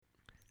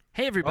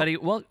Hey, everybody.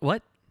 Well,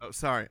 what? Oh,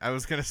 sorry. I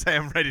was gonna say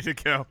I'm ready to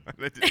go. I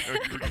didn't know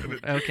you were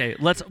gonna. Okay,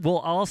 we'll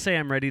all say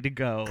I'm ready to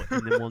go,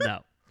 and then we'll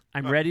know.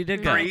 I'm ready to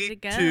go. Ready to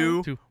go. 3,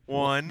 2, Two-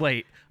 1.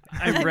 Wait,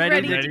 I'm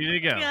ready, Ready to... to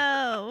go.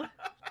 Go.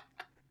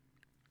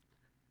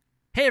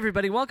 Hey,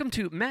 everybody. Welcome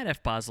to Matt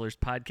F. Bosler's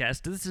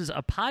podcast. This is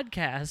a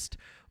podcast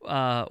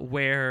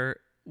where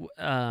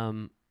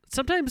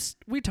sometimes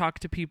we talk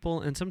to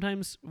people, and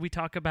sometimes we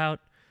talk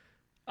about...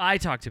 I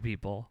talk to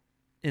people,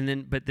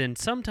 but then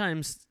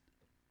sometimes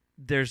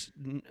there's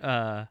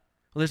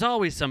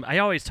always some... I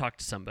always talk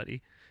to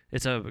somebody.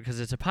 Because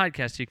it's a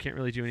podcast, you can't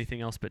really do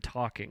anything else but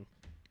talking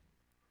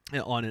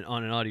on an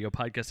audio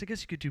podcast. I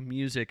guess you could do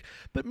music,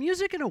 but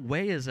music in a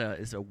way is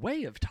a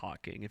way of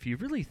talking if you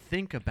really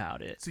think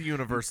about it. It's a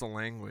universal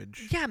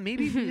language. Yeah,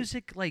 maybe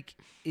music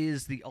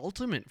is the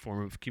ultimate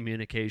form of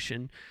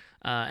communication.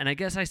 And I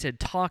guess I said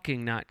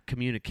talking, not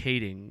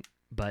communicating,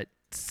 but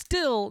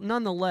still,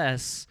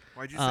 nonetheless.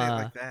 Why'd you say it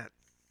like that?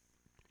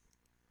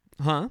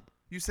 Huh?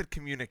 You said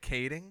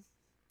communicating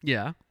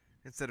Yeah.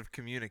 instead of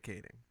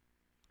communicating.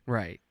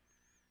 Right.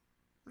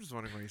 I'm just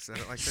wondering why you said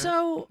it like that.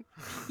 So,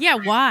 Yeah,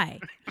 why?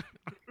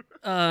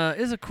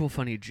 is a cool,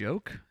 funny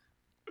joke.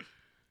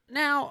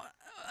 Now,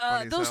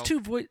 Funny as those hell.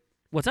 two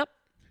What's up?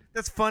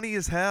 That's funny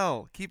as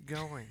hell. Keep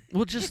going.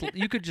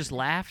 You could just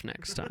laugh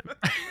next time.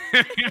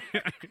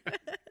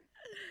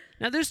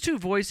 Now, there's two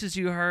voices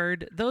you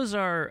heard. Those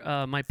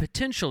are my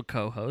potential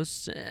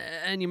co-hosts,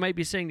 and you might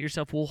be saying to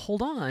yourself, "Well,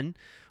 hold on,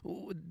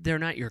 they're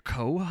not your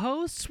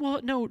co-hosts." Well,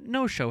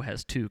 no show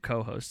has two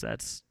co-hosts.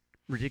 That's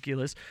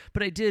ridiculous.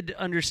 But I did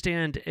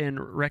understand and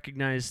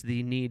recognize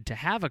the need to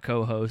have a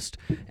co-host,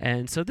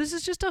 and so this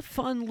is just a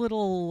fun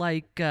little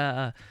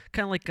kind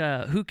of like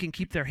who can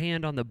keep their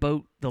hand on the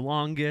boat the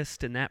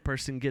longest, and that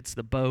person gets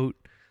the boat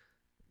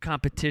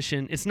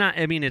competition. It's not.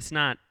 I mean, it's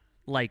not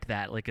like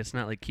that. Like, it's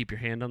not like keep your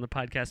hand on the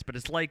podcast, but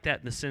it's like that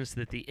in the sense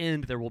that at the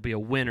end there will be a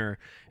winner,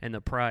 and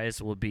the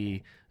prize will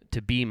be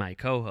to be my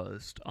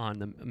co-host on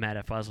the Matt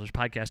F. Osler's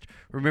podcast.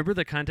 Remember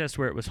the contest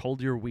where it was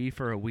hold your Wii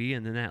for a Wii,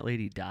 and then that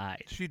lady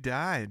died? She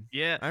died.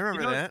 Yeah, I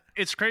remember that.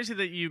 It's crazy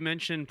that you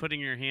mentioned putting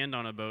your hand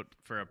on a boat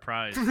for a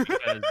prize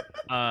because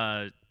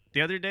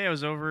the other day I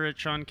was over at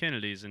Sean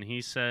Kennedy's and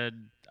he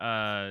said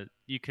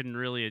you can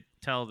really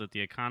tell that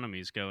the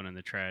economy's going in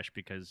the trash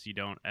because you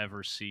don't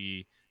ever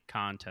see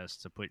contests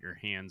to put your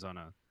hands on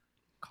a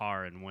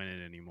car and win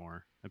it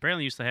anymore.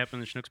 Apparently, it used to happen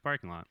in the Schnucks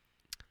parking lot.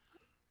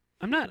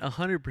 I'm not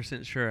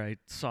 100% sure I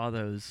saw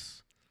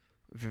those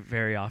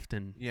very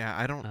often. Yeah,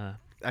 I don't. Uh,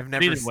 I've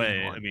never Either seen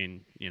way, one. I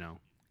mean,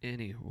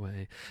 anyway,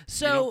 you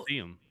so don't see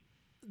 'em.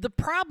 the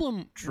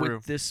problem True.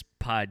 with this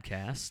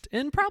podcast,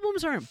 and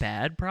problems aren't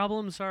bad.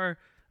 Problems are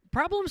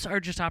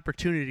just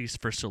opportunities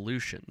for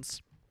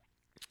solutions.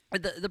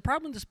 The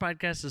problem with this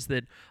podcast is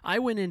that I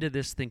went into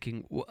this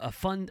thinking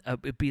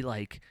it'd be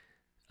like,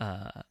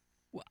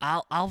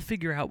 I'll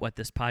figure out what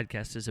this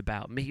podcast is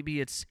about. Maybe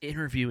it's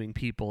interviewing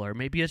people, or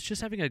maybe it's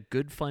just having a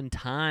good fun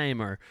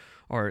time,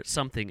 or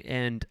something.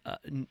 And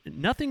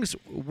nothing's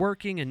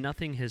working, and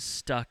nothing has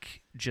stuck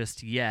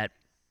just yet.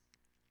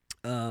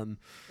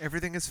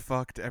 Everything is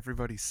fucked.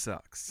 Everybody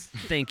sucks.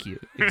 Thank you.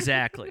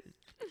 Exactly.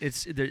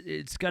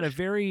 It's got a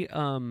very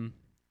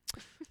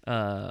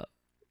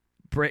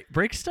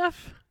break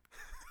stuff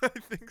I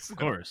think so. Of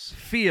course.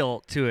 feel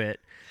to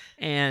it,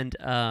 and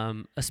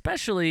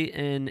especially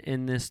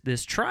in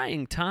this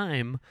trying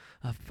time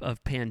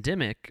of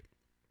pandemic,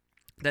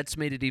 that's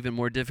made it even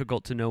more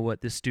difficult to know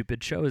what this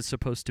stupid show is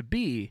supposed to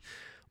be.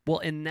 Well,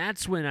 and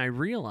that's when I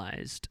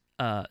realized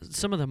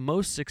some of the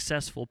most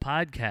successful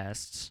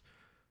podcasts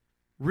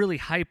really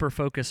hyper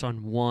focus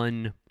on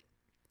one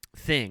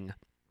thing.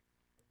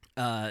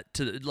 And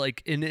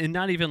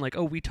not even like,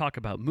 oh, we talk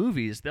about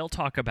movies. They'll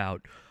talk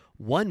about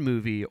one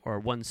movie or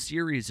one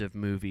series of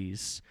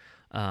movies,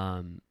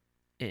 what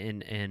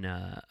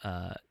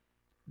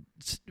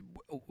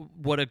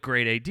a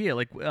great idea!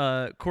 Like,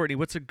 Courtney,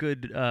 what's a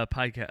good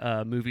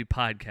movie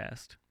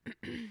podcast?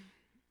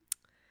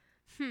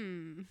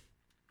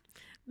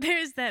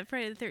 There's that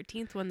Friday the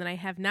 13th one that I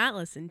have not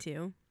listened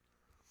to.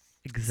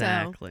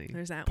 Exactly. So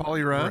there's that Pauly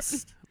one.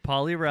 Rust.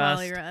 Pauly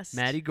Rust, Pauly Rust.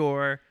 Maddie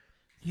Gore.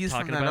 He's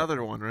from Talking that about-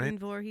 other one, right? In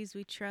Voorhees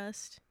We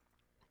Trust.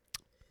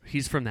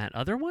 He's from that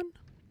other one.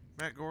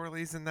 Matt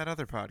Gorley's in that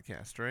other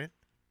podcast, right?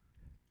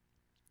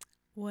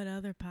 What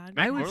other podcast?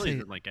 I would Morley's say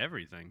in, like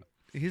everything.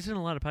 he's in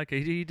a lot of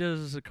podcasts. He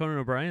does Conan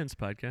O'Brien's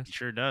He podcast.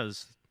 sure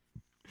does.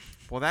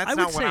 Well, that's I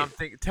not would what say- I'm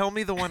thinking. Tell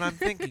me the one I'm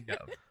thinking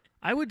of.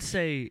 I would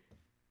say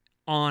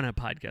on a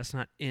podcast,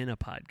 not in a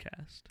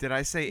podcast. Did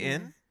I say Yeah.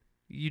 in?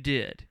 You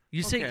did.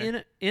 You say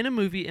Okay. in a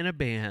movie, in a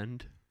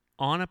band,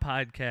 on a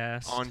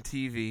podcast, On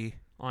TV.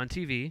 on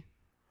TV,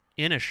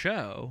 in a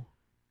show,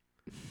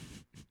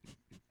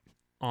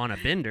 on a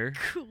bender,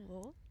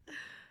 Cool.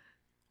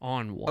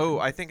 on one. Oh,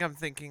 I think I'm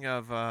thinking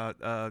of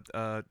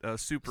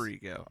Super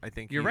Ego. I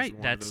think You're he's right.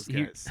 one That's of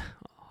those guys.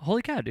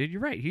 Holy cow, dude! You're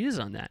right. He is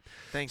on that.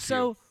 Thank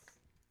So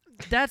you.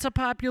 that's a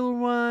popular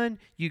one.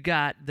 You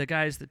got the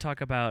guys that talk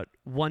about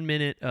 1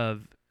 minute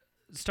of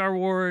Star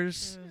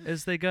Wars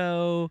as they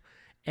go,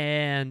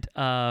 and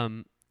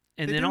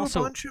and They then do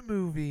also a bunch of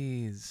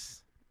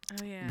movies.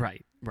 Oh yeah.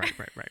 right.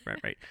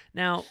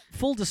 Now,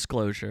 full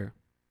disclosure,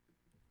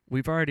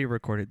 we've already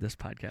recorded this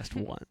podcast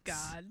once.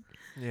 God.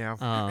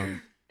 Yeah.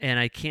 And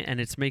I can't,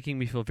 and it's making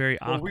me feel very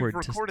Well, we've awkward.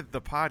 recorded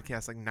the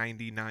podcast like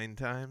 99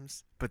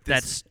 times, but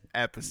That's- this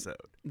episode.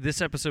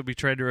 This episode we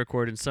tried to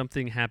record and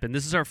something happened.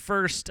 This is our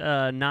first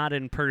not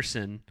in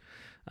person.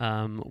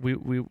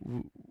 We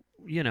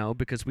you know,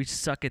 because we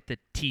suck at the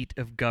teat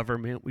of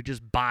government. We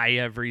just buy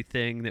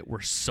everything that we're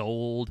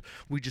sold.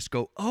 We just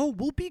go, oh,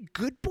 we'll be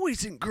good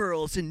boys and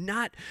girls and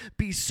not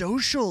be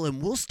social,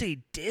 and we'll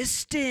stay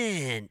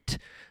distant.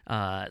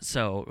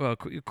 So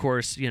of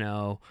course, you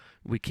know,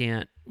 we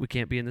can't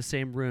be in the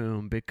same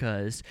room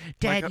because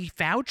Daddy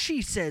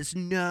Fauci says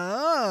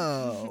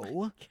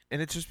no.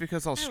 And it's just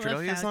because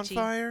Australia's on Fauci.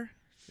 fire?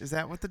 Is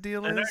that what the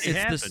deal That is? already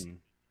It's this- happened.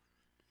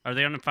 Are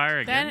they on fire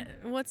again?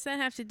 What's that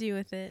have to do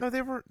with it? No,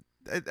 they were.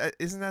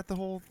 Isn't that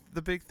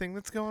the big thing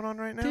that's going on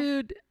right now?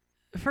 Dude,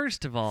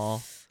 first of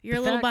all, You're a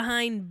the little fact-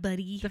 behind,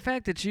 buddy. the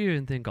fact that you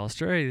even think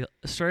Australia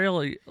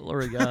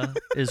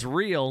is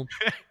real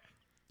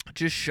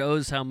just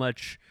shows how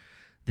much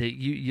that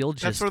you'll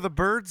That's just where the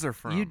birds are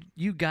from.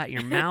 you got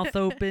your mouth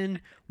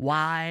open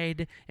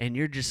wide and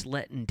you're just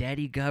letting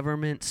daddy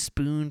government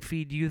spoon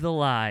feed you the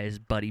lies,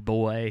 buddy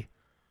boy.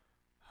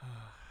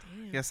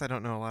 Damn. Guess I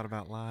don't know a lot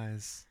about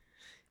lies.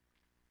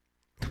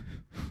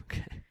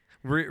 Okay.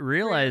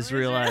 Realize. I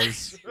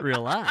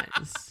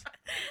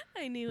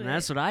knew And it.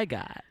 that's what I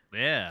got.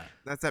 Yeah.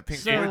 That's that Pink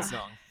So- Floyd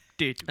song.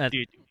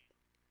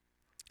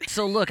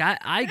 So look,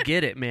 I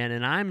get it, man,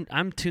 and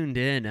I'm tuned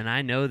in, and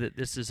I know that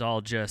this is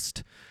all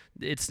just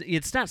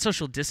it's not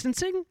social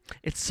distancing,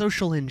 it's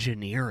social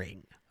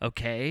engineering,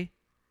 okay?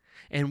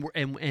 And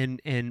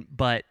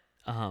but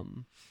I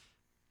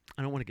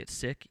don't want to get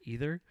sick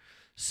either.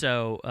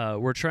 So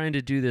we're trying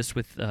to do this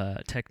with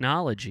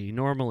technology.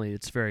 Normally,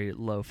 it's very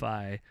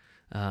lo-fi.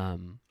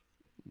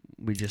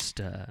 We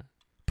just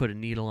put a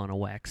needle on a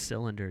wax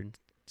cylinder and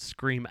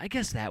scream. I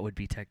guess that would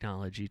be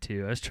technology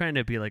too. I was trying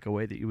to be like a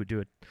way that you would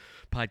do a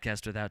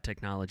podcast without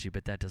technology,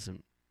 but that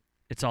doesn't.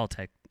 It's all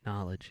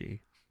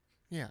technology.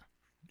 Yeah.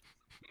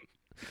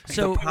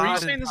 So The Were you pod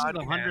saying and this is the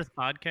podcast. 100th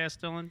podcast,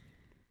 Dylan?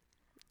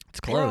 it's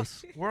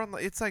close. We're on.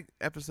 It's like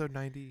episode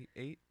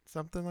 98,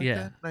 something like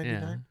Yeah, that.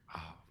 99.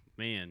 Oh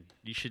man,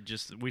 we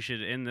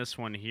should end this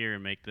one here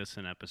and make this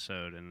an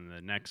episode, and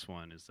the next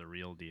one is the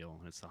real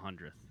deal. It's the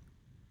 100th.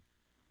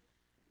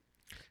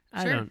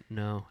 I Sure. don't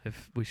know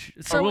if we should.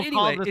 Or So we'll anyway,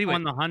 call this anyway.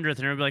 one the 100th,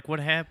 and everybody like, what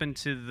happened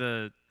to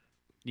the,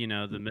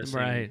 the missing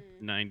Right.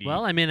 90?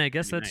 Well, I mean, I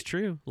guess that's 99.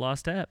 true.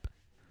 Lost ep.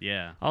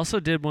 Yeah. Also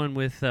did one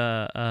with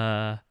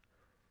Dan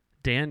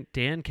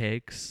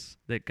Cakes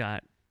that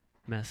got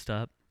messed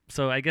up.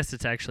 So I guess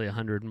it's actually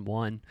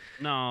 101.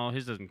 No,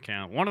 his doesn't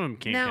count. One of them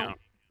can't Now- count.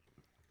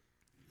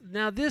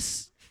 Now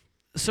this,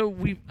 so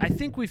I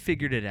think we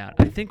figured it out.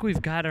 I think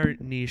we've got our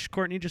niche.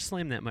 Courtney, just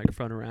slam that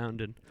microphone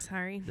around, and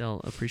Sorry.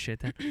 they'll appreciate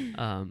that. Man,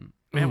 ooh,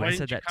 why I didn't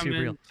said you that come too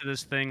real into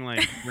this thing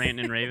like ranting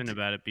and raving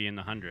about it being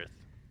the 100th?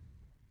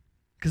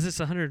 because it's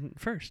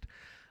 101st.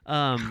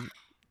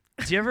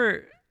 Do you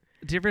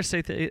ever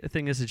say a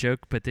thing as a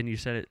joke, but then you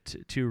said it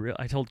too real?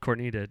 I told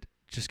Courtney to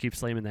just keep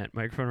slamming that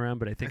microphone around,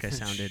 but I think I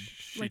sounded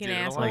She Like an did it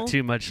a lot. asshole? like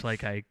too much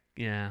like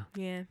yeah.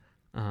 Yeah.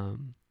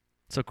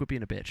 So quit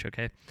being a bitch,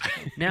 okay?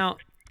 Now,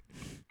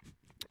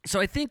 so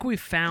I think I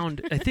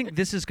think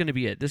this is going to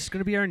be it. This is going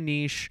to be our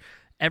niche.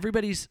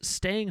 Everybody's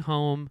staying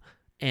home,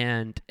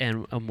 and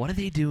what are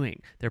they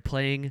doing? They're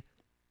playing.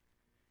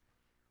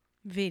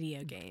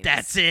 Video games.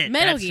 That's it.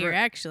 Metal That's Gear, right.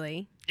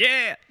 actually.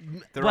 Yeah.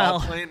 They're well- all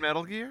playing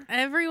Metal Gear.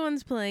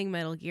 Everyone's playing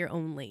Metal Gear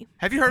only.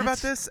 Have you heard about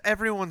That's- this?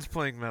 Everyone's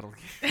playing Metal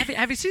Gear.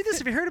 Have you seen this?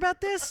 Have you heard about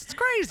this? It's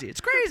crazy.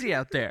 It's crazy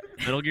out there.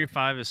 Metal Gear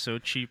 5 is so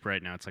cheap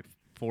right now. It's like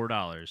 $4.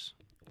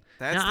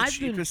 That's Now, the I've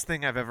been- cheapest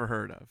thing I've ever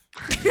heard of.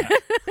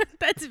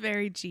 That's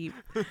very cheap.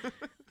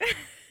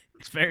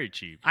 It's very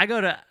cheap. I go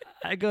to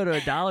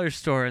a dollar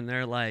store and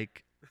they're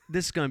like,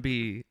 "This is gonna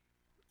be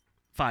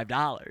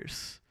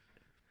 $5,"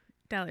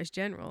 Dollars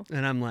General.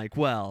 and I'm like,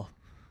 "Well,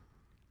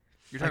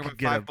 You're I talking could about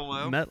get Five a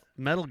Below?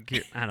 Metal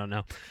Gear. I don't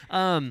know.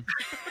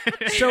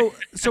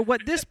 So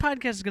what this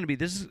podcast is going to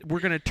be? We're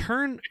going to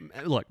turn.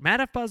 Look, Matt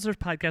F. Buzzer's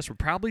podcast. We're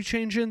probably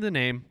changing the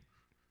name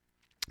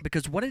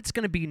because what it's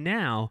going to be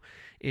now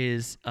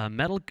is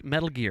Metal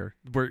Gear.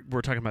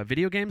 We're talking about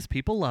video games.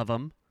 People love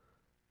them.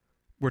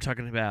 We're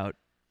talking about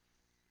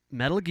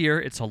Metal Gear.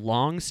 It's a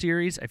long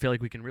series. I feel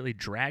like we can really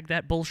drag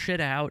that bullshit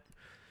out.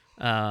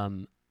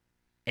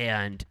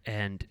 And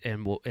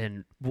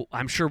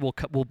I'm sure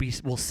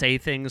we'll say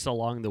things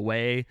along the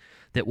way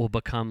that will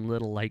become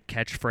little like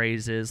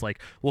catchphrases. Like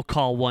we'll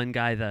call one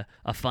guy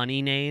a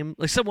funny name.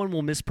 Like someone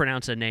will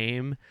mispronounce a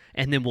name,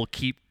 and then we'll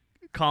keep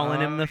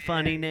calling him the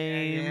funny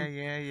name,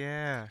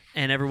 Yeah.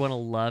 and everyone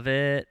will love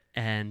it.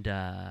 And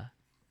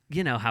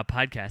you know how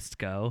podcasts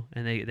go,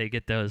 and they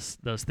get those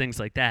things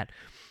like that.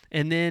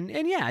 And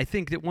yeah, I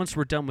think that once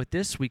we're done with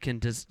this, we can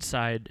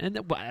decide. And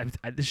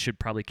this should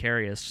probably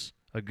carry us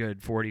a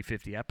good 40,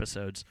 50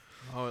 episodes.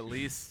 Oh, at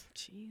least.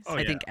 Jeez. Oh,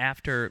 I yeah. think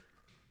after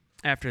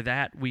after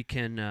that, we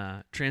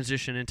can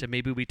transition into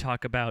maybe we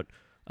talk about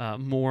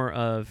more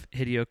of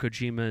Hideo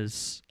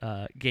Kojima's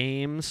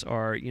games,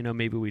 or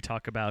maybe we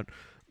talk about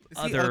Is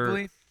he other.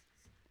 ugly?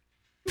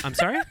 I'm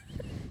sorry.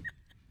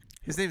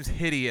 His name's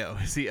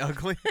Hideo. Is he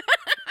ugly?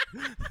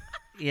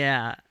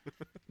 Yeah.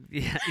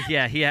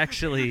 He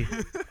actually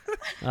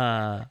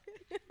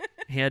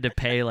he had to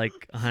pay like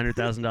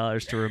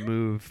 $100,000 to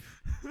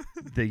remove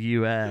the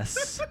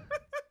U.S.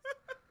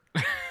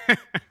 And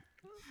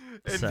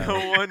So-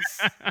 no one's.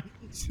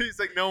 She's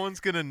like, no one's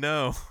gonna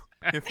know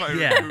if I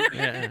Yeah,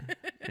 remove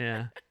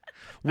yeah.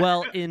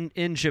 Well,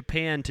 in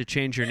Japan, to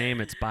change your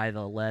name, it's by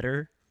the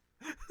letter.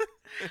 it.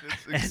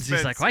 It's And he's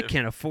like, well, I expensive.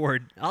 can't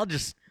afford. I'll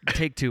just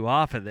take 2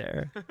 off of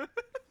there.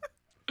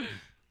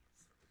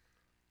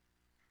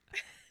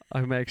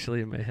 I'm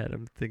actually in my head.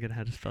 I'm thinking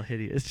how to spell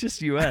hideous. It's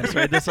just U.S.,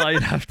 right? That's all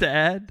you'd have to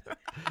add.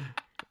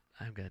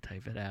 I'm gonna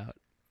type it out.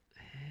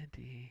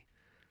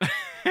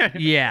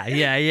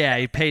 Yeah.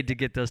 He paid to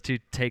get those 2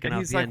 taken And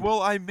off. he's the like, end.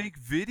 well, I make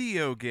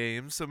video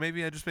games, so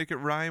maybe I just make it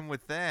rhyme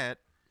with that,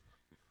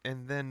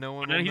 and then no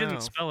one No, will he know.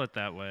 didn't spell it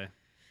that way.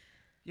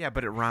 Yeah,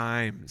 but it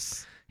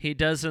rhymes. He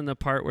does in the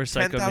part where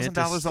 $10,000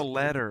 Psychomantis. a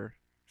letter.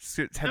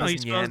 No, he 10,000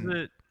 spells yen.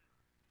 it.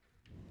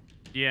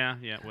 Yeah,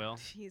 well.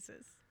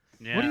 Jesus.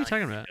 Yeah, What are you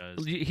talking he about?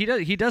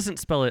 does. He doesn't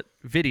spell it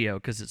video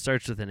because it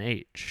starts with an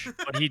H.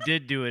 But he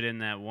did do it in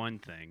that one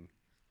thing.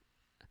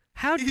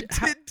 How? He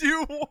did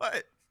do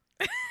what?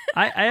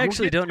 I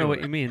actually get don't know to what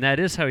it. you mean. That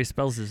is how he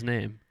spells his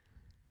name.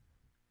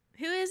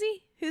 Who is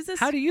he? Who's this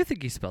How do you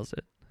think he spells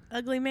it?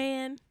 ugly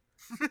man?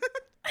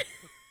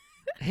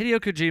 Hideo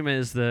Kojima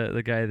is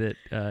the guy that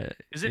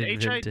Is it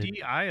invented-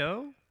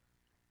 HIDIO?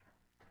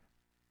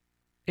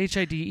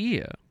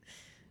 HIDEO.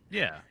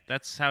 Yeah,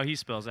 that's how he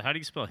spells it. How do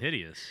you spell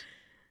hideous?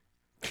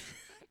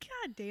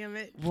 God damn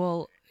it.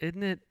 Well,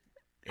 isn't it?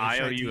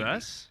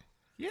 IOUS?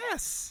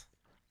 Yes.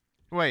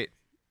 Wait.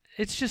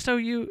 It's just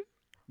OU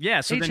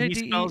Yeah, so then he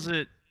HIDE. spells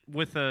it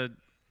with a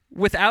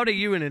without a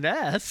U and an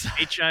S.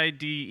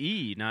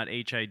 HIDE, not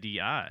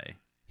HIDI.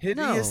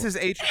 Hideous No. is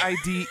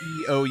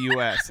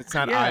HIDEOUS. It's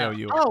not Yeah.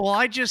 IOUS. Oh, well,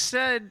 I just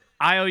said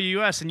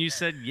IOUS and you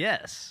said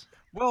yes.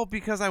 Well,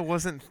 because I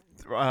wasn't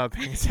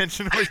paying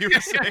attention to what you were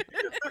saying.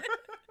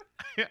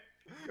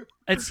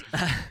 It's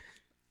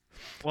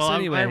Well, So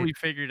I'm glad anyway, we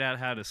figured out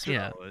how to spell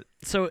yeah. it.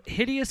 so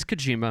Hideous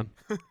Kojima.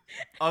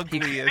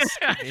 Ugliest.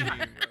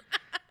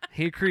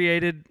 He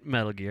created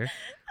Metal Gear.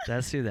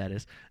 That's who that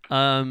is.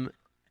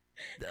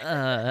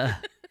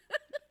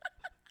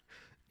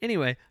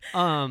 Anyway,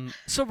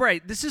 so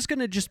right, this is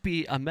gonna just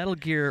be a Metal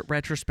Gear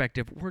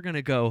retrospective. We're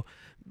gonna go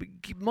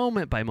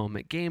moment by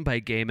moment, game by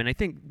game, and I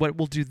think what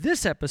we'll do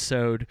this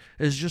episode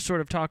is just sort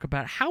of talk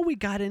about how we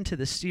got into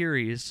the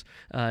series,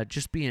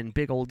 just being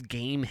big old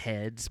game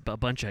heads, a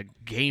bunch of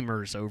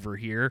gamers over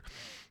here,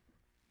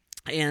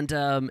 and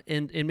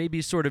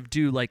maybe sort of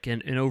do like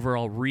an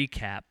overall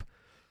recap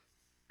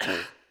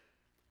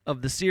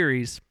of the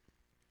series.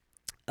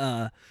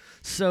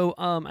 So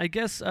I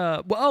guess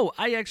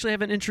I actually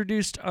haven't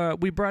introduced.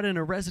 We brought in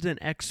a resident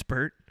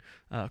expert,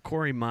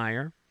 Corey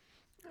Meyer.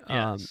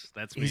 Yes,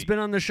 that's me. He's been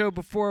on the show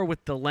before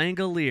with the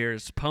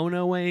Langoliers,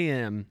 Pono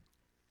AM.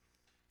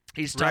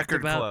 He's talked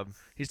Record about Club.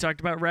 he's talked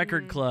about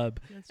Record Club,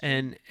 That's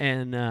true.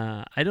 and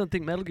I don't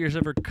think Metal Gear's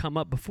ever come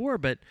up before,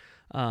 but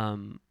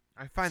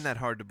I find that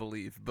hard to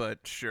believe, but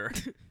sure.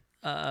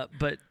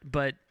 but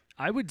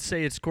I would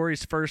say it's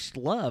Corey's first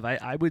love.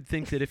 I would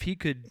think that if he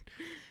could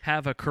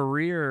have a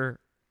career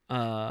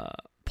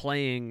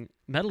playing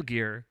Metal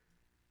Gear,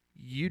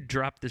 you'd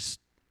drop this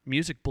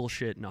music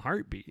bullshit in a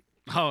heartbeat.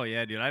 Oh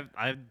yeah, dude.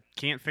 I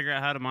can't figure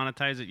out how to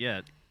monetize it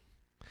yet.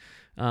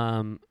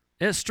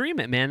 Yeah, stream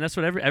it, man. That's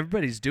what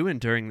everybody's doing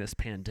during this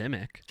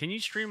pandemic. Can you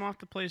stream off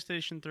the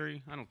PlayStation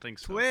 3? I don't think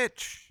so.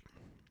 Twitch.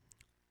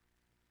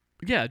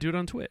 Yeah, do it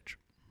on Twitch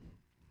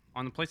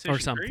On the PlayStation or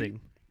 3?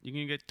 something. You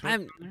can get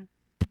I'm- Twitch on there?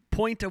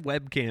 Point a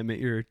webcam at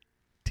your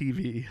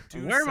TV.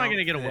 Do Where am I going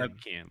to get a something.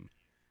 webcam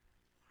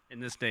in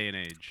this day and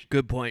age?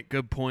 Good point.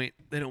 Good point.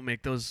 They don't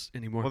make those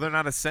anymore. Well, they're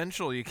not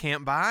essential. You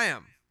can't buy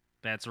them.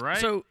 That's right.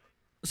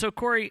 So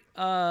Corey,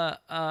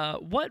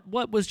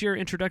 what was your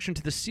introduction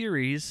to the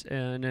series,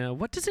 and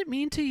what does it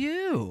mean to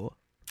you?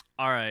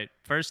 All right,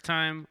 first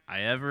time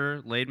I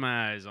ever laid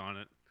my eyes on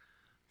it.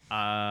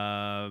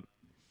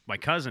 My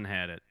cousin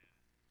had it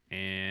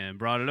and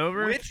brought it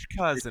over. Which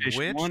cousin? PlayStation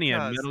Which 1, he had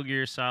cousin? Metal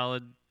Gear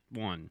Solid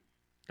 1.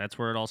 That's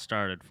where it all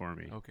started for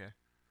me. Okay.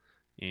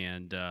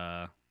 And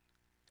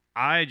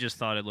I just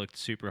thought it looked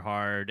super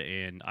hard,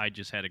 and I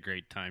just had a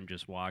great time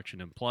just watching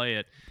him play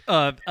it.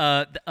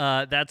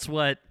 That's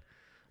what.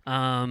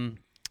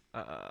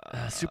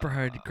 Super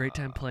hard. Great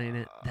time playing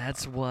it.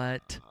 That's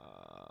what.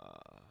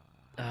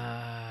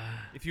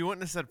 If you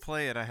wouldn't have said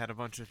play it, I had a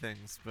bunch of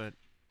things, but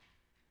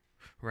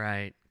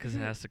Right, because it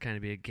has to kind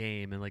of be a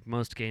game, and like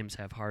most games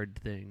have hard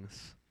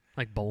things,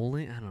 like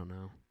bowling. I don't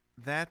know.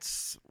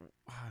 that's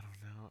I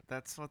don't know.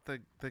 That's what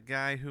the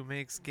guy who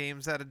makes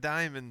games out of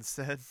diamonds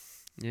said.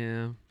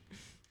 Yeah.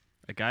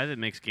 A guy that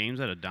makes games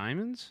out of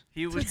diamonds?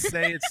 He would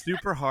say it's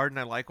super hard, and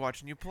I like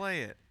watching you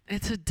play it.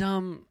 It's a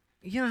dumb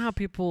you know how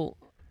people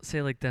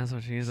say like that's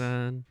what she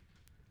said,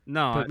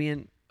 No, but me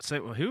and say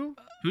who?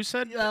 Who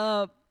said?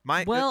 well,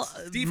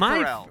 Steve my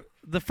Carell.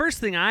 the first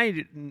thing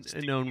I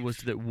known was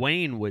that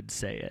Wayne would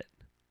say it.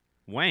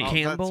 Wayne. Oh,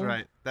 Campbell?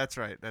 That's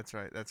right.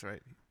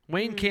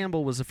 Wayne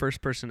Campbell was the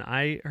first person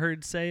I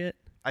heard say it.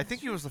 I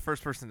think he was the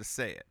first person to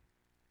say it.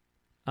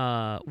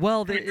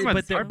 Well, but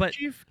DARPA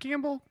Chief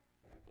Campbell.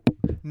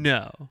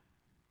 no.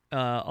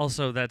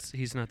 Also,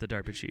 he's not the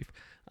DARPA chief.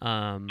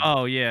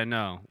 Oh yeah,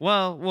 no.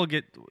 Well,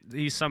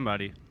 he's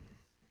somebody.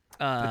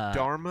 The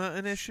Dharma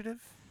Initiative?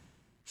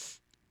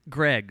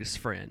 Greg's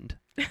friend.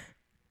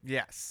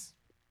 Yes.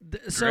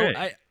 So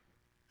Greg.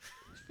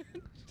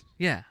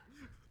 yeah,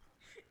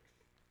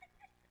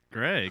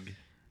 Greg.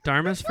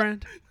 Dharma's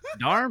friend.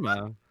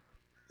 Dharma.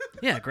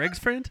 Yeah, Greg's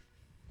friend.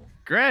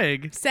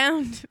 Greg.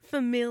 Sound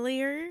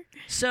familiar?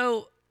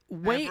 So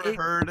Wayne,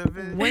 Never heard of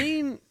it?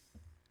 Wayne.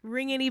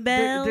 Ring any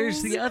bells?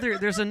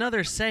 There's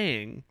another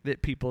saying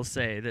that people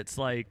say that's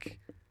like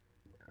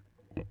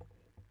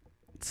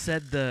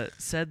said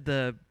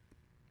the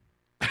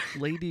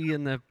lady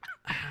in the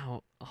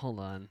hold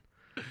on.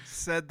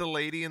 Said the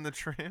lady in the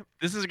tramp.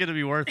 This is gonna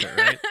be worth it,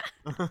 right?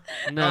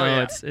 No, Oh,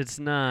 yeah. it's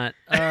not.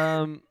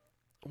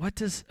 What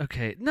does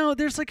okay? No,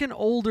 there's like an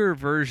older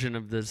version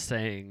of this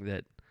saying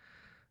that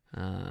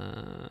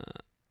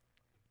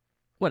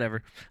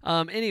whatever.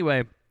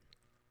 Anyway,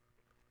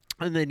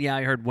 and then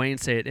I heard Wayne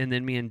say it, and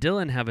then me and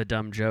Dylan have a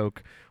dumb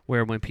joke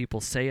where when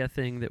people say a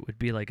thing that would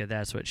be like a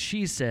 "that's what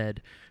she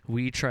said,"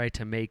 we try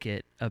to make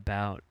it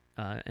about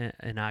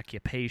an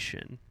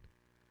occupation.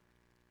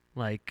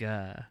 Like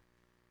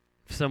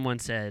if someone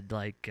said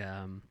like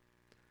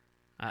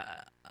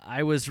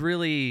I was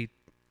really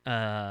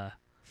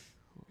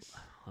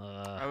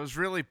I was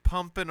really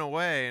pumping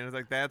away, and it was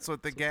like, that's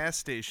what the gas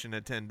station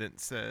attendant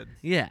said.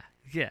 yeah.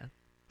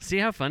 See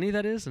how funny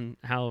that is, and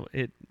how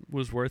it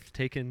was worth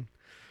taking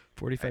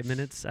 45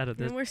 minutes out of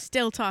And this. we're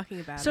still talking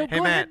about So it. Hey,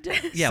 go Matt,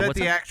 ahead. Yeah, said what's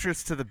the up?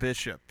 actress to the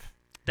bishop.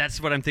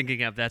 That's what I'm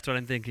thinking of.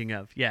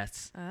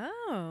 Yes.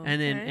 Oh. And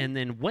then okay. and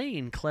then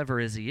Wayne, clever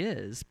as he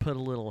is, put a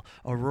little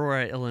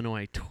Aurora,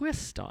 Illinois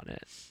twist on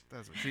it.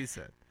 That's what she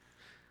said.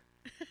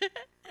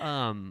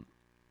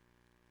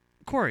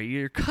 Corey,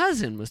 your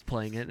cousin was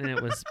playing it, and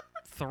it was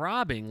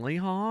throbbingly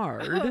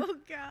hard. Oh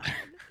God.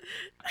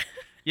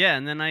 Yeah,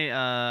 and then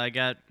I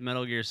got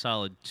Metal Gear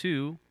Solid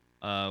 2,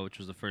 which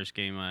was the first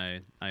game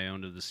I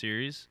owned of the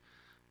series.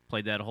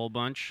 Played that a whole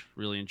bunch.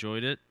 Really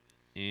enjoyed it,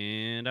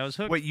 and I was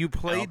hooked. Wait, you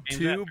played games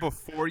 2 after.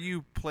 before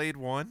you played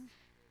 1?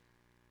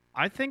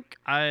 I think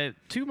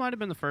 2 might have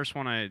been the first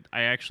one I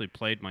actually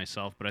played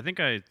myself, but I think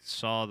I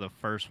saw the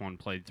first one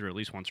played through at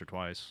least once or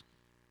twice.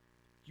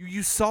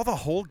 You saw the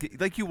whole game?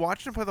 Like, you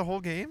watched him play the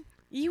whole game?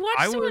 You watched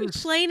I someone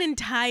was- play an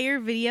entire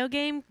video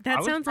game? I That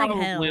was sounds like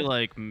probably hell.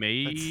 like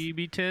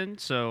maybe 10,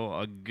 so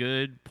a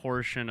good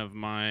portion of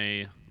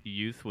my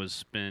youth was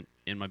spent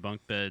in my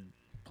bunk bed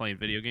playing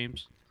video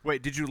games.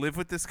 Wait, did you live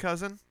with this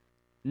cousin?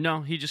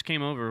 No, he just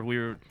came over. We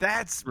were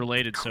That's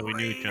related, so we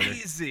knew each other.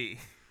 crazy.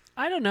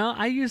 I don't know.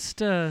 I used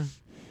to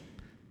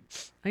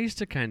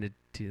kind of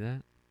do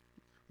that.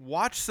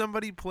 Watch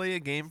somebody play a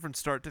game from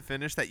start to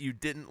finish that you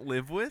didn't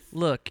live with?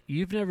 Look,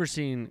 you've never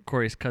seen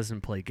Corey's cousin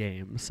play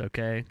games,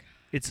 okay?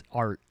 It's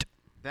art.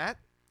 That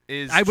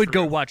is I would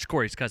go true. watch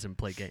Corey's cousin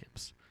play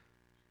games.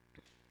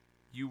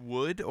 You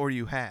would or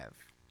you have?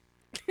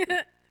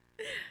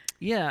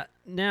 Yeah.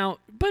 Now,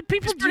 but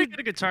people He's pretty do. good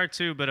at guitar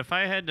too, but if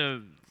I had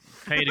to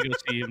pay to go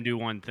see him do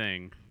one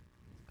thing,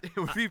 It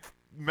would be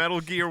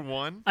Metal Gear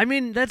 1? I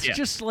mean, that's Yeah.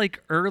 just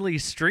like early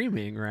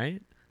streaming,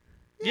 right?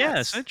 yeah,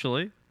 Yes.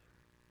 essentially.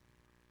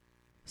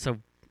 So,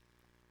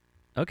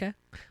 okay.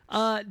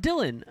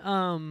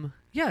 Dylan,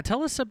 yeah,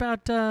 tell us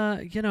about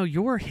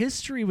your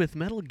history with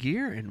Metal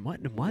Gear and what.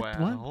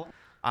 Well,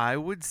 I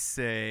would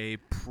say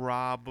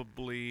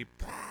probably,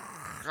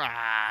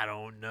 I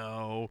don't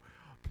know,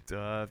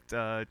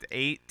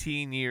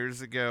 18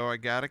 years ago, I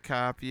got a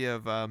copy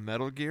of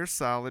Metal Gear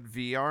Solid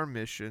VR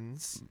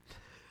Missions,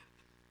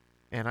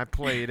 and I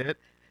played it.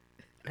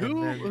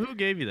 and then- Who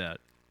gave you that?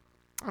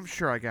 I'm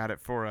sure I got it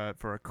for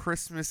a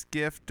Christmas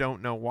gift.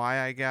 Don't know why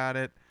I got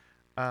it,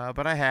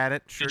 but I had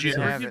it. Sure Did you did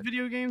ever have get it.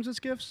 video games as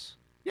gifts?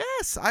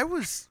 Yes, I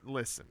was.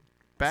 Listen, So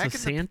back in the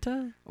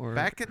Santa or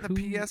Back in the who?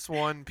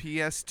 PS1,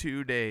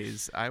 PS2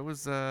 days, I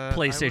was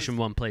PlayStation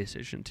 1,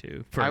 PlayStation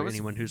 2 for I was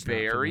anyone who's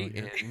very not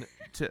familiar. in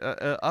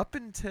to up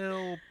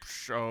until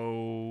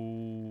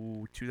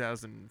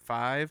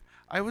 2005.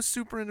 I was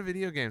super into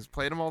video games,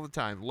 played them all the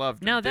time,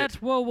 loved. Now them.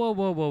 that's whoa.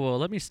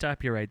 Let me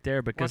stop you right there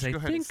Why because don't you I go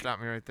ahead and think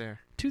stop me right there.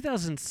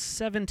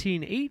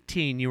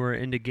 2017-18 you were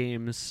into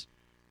games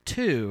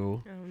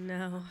too. Oh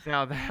no.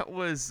 Now that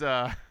was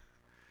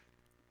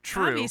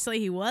true. Obviously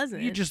he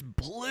wasn't. You just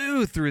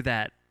blew through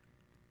that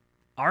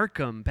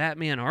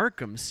Batman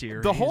Arkham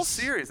series. The whole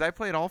series, I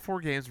played all 4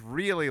 games.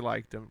 Really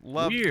liked them.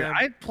 Loved Weird. them.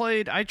 I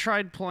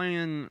tried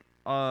playing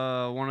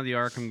one of the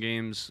Arkham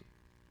games,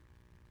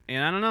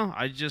 and I don't know.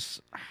 I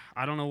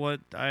don't know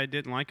what I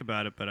didn't like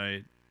about it, but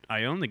I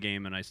own the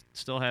game and I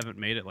still haven't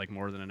made it like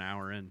more than an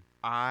hour in.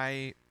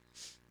 I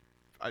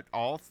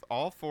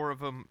all four of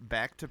them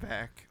back to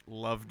back.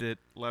 Loved it.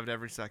 Loved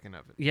every second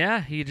of it.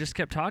 Yeah, he just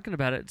kept talking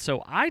about it.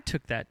 So I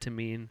took that to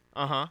mean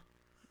Uh-huh.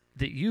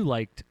 that you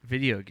liked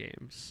video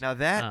games. Now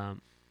that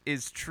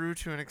is Um, true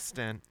to an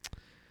extent.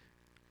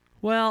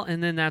 well,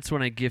 and then that's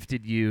when I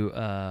gifted you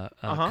a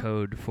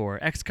code for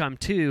XCOM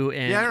 2,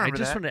 and Yeah, I I remember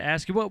just that. wanted to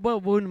ask you,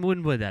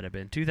 when would that have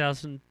been?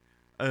 2000?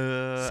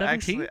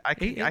 Actually,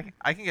 17?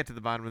 I can get to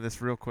the bottom of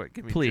this real quick.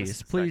 Give me Please,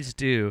 just a second. please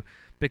do,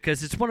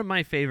 because it's one of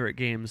my favorite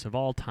games of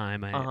all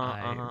time.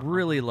 I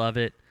really love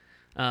it,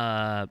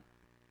 and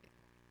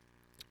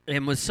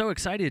was so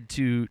excited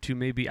to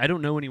maybe, I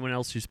don't know anyone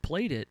else who's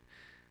played it,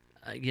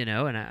 and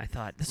I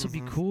thought this would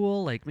be Mhm.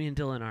 cool. Like, me and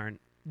Dylan aren't.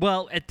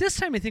 Well, at this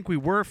time, I think we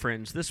were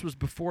friends. This was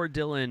before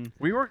Dylan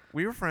We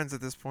were friends at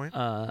this point.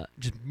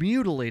 just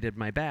mutilated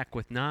my back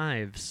with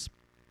knives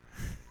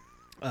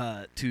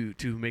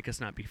to make us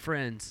not be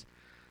friends.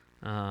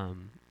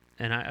 And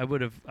I would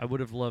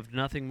have loved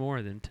nothing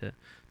more than to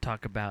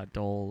talk about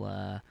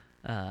the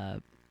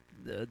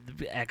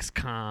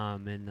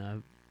XCOM, and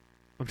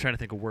I'm trying to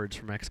think of words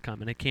from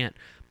XCOM and I can't.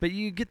 But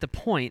you get the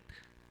point.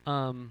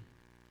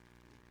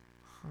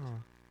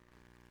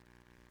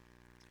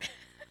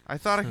 I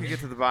thought I could get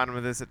to the bottom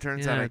of this. It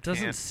turns out Yeah, I it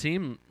doesn't can't.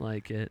 seem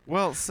like it.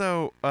 Well,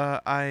 so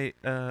I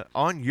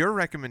on your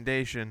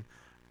recommendation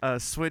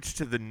switched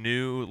to the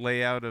new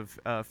layout of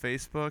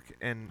Facebook,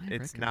 and My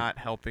it's recommend- not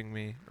helping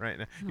me right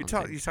now. I don't You think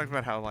talked so.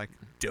 about how like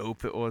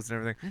dope it was and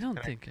everything. I don't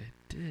and think I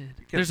did.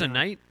 kept There's a saying-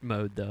 night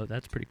mode though.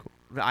 That's pretty cool.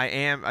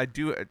 I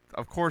do.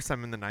 Of course,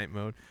 I'm in the night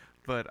mode,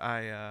 but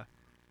I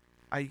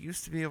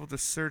used to be able to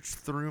search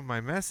through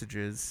my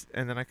messages,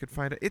 and then I could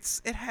find it.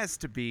 It has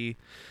to be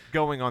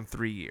going on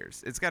 3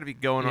 years. It's got to be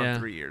going Yeah. on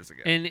 3 years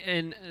ago.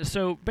 And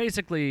so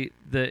basically,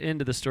 the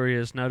end of the story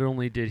is not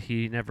only did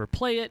he never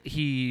play it,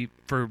 he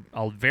for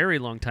a very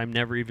long time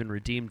never even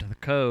redeemed the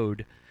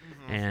code,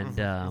 and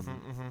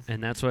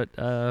and that's what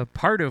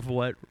part of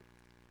what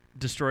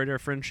destroyed our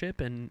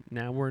friendship, and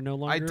now we're no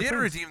longer. I did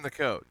friends. redeem the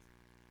code.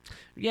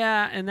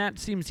 Yeah, and that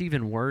seems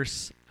even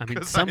worse. I mean,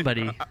 'Cause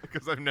somebody.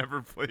 because I've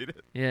never played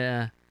it.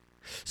 Yeah.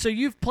 So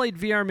you've played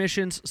VR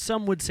missions.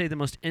 Some would say the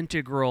most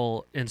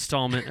integral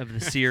installment of the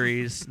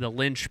series, the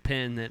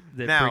linchpin that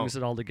Now- brings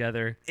it all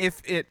together.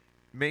 If it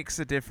makes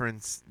a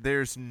difference,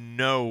 there's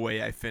no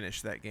way I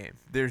finish that game.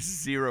 There's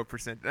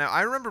 0%. Now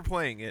I remember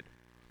playing it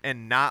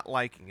and not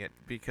liking it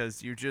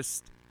because you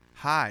just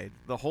hide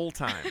the whole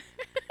time.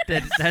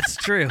 That's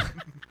true.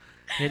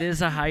 It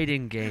is a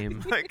hiding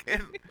game.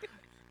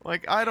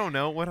 Like I don't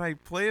know, when I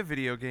play a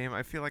video game,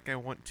 I feel like I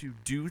want to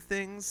do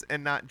things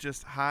and not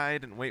just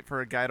hide and wait for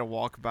a guy to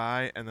walk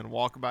by and then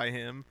walk by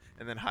him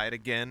and then hide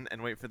again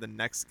and wait for the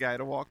next guy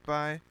to walk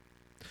by.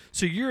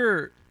 So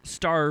you're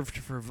starved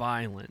for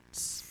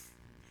violence.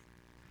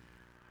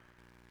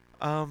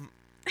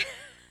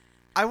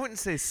 I wouldn't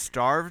say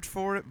starved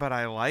for it, but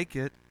I like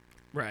it.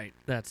 Right.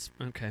 That's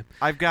okay.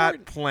 I've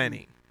got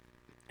plenty.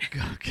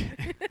 Okay.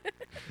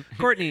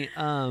 Courtney,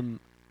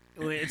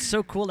 it's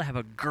so cool to have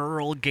a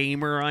girl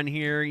gamer on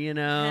here,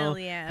 Hell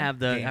yeah. Have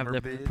the Gamer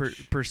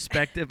bitch.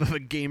 perspective of a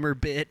gamer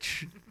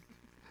bitch.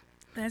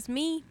 That's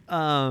me.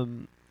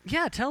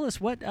 Yeah, tell us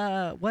what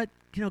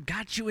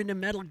got you into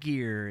Metal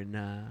Gear,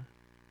 and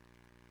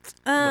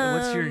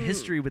what's your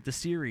history with the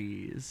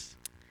series?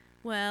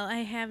 Well, I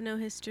have no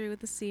history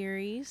with the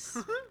series.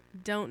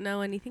 Don't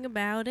know anything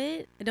about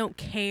it. I don't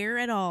care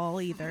at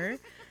all either.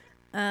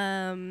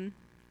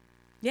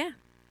 Yeah,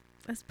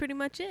 that's pretty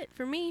much it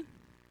for me.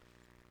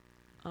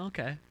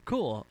 Okay,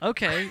 cool.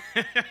 Okay.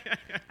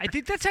 I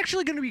think that's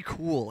actually going to be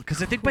cool,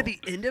 because I think by the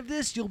end of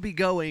this, you'll be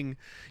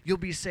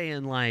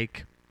saying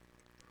like,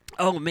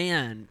 oh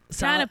man,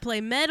 Gotta play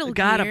Metal Gear.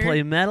 Gotta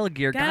play Metal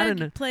Gear.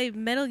 Gotta play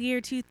Metal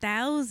Gear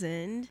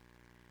 2000.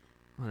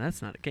 Well,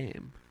 that's not a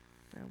game.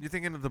 You're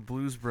thinking of the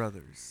Blues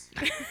Brothers.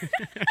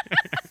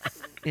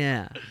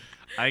 Yeah.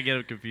 I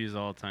get confused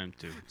all the time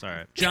too. It's all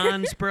right.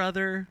 John's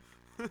brother.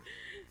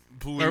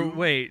 Blue. Or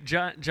wait,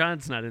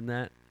 John's not in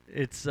that.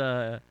 It's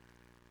Dan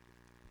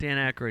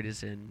Aykroyd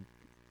is in.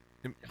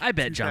 I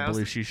bet John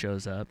 2000. Belushi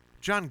shows up.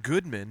 John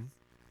Goodman.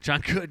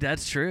 John Good,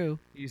 that's true.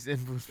 He's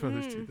in Blues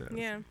Brothers 2000.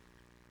 Yeah.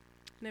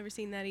 Never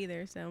seen that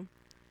either, so.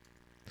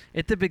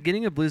 At the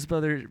beginning of Blues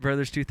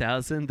Brothers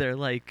 2000, they're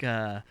like,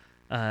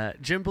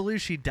 Jim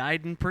Belushi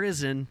died in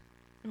prison.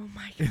 Oh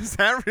my god. Is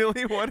that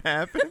really what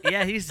happened?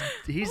 Yeah, he's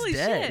Holy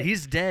dead. shit.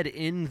 He's dead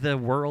in the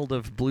world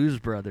of Blues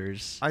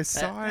Brothers. I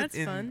saw it That's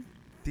in fun.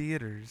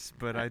 theaters,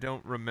 but I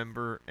don't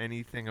remember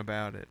anything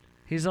about it.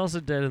 He's also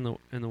dead in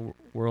the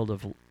world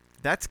of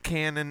That's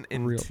canon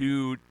in Real.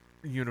 2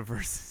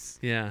 universes.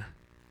 yeah.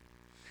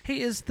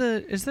 Hey, is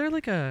there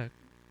like a?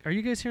 Are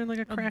you guys hearing like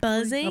a crackling?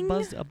 buzzing?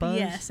 A buzz?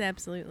 Yes,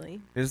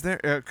 absolutely. Is there?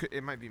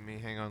 It might be me.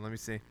 Hang on, let me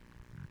see.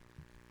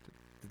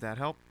 Did that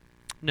help?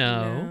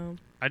 No.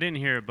 I didn't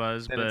hear a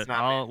buzz, Then it's but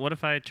not me. what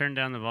if I turn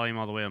down the volume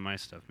all the way on my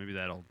stuff? Maybe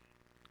that'll.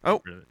 Oh.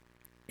 get rid of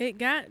it. It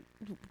got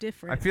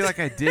different. I feel like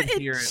I did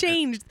hear it it.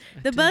 changed. I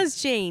The did-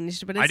 buzz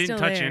changed, but it's I didn't still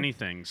touch there.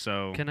 anything,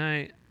 so Can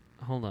I?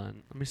 Hold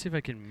on. Let me see if I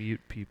can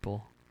mute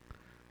people.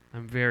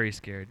 I'm very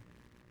scared.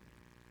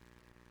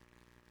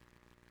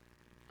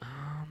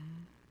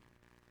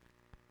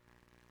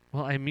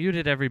 Well, I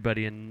muted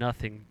everybody and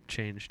nothing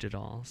changed at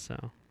all.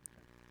 So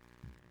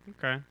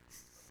Okay.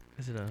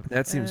 is it a?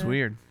 That seems Uh,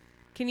 weird.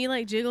 Can you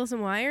like jiggle some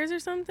wires or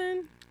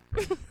something?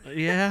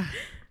 Yeah.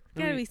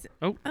 Let Gotta me- be.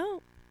 oh.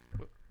 Oh.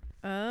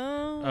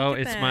 Oh. Oh, look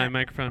at it's my that.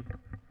 microphone.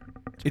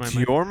 It's my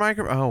mic. your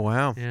microphone. Oh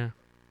wow. Yeah.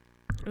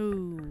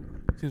 Ooh.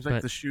 Seems like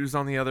But- the shoe's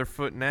on the other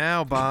foot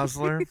now,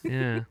 Bosler.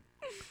 Yeah.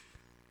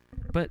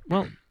 But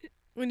well,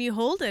 When you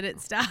hold it, it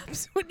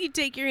stops. When you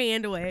take your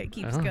hand away, it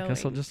keeps I going.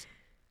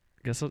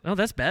 guess I'll. Oh,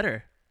 that's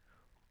better.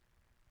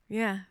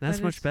 Yeah. That's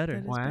that much is- better.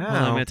 that is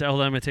Wow. better. Hold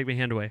on, I'm gonna take my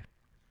hand away.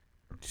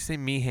 Did you say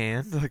me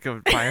hand like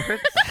a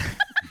pirate?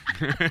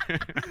 hook.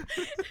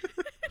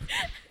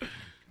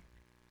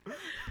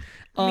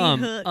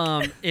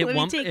 At Let me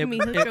one, take at- me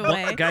hook at one-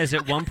 away. guys,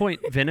 at one point,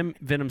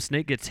 Venom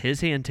Snake gets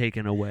his hand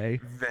taken away.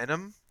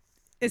 Venom?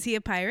 Is he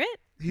a pirate?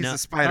 He's No, a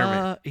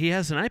Spider-Man. he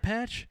has an eye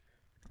patch.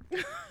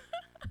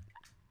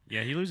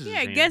 Yeah, he loses Yeah, his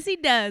I hand. guess he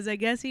does. I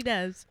guess he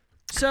does.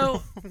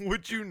 So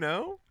Would you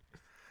know?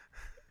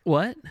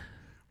 what?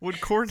 Would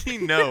Courtney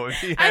know if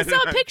he I had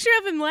saw a an- picture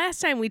of him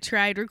last time we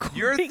tried recording.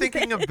 You're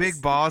thinking of this.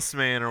 Big Boss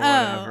Man or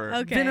whatever. Oh,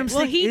 okay. Venom well,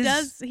 Snake he is-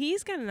 does.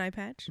 He's got an eye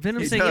patch.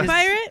 Venom He Snake Is he a does. is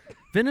pirate?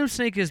 Venom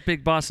Snake is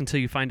Big Boss until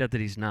you find out that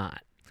he's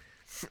not.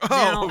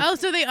 Oh, Oh,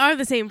 so they are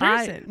the same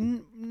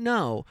person.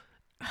 No.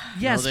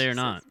 Yes, No, they are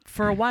not.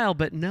 for a while,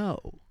 but no.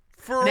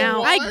 for now-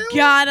 a I while?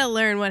 gotta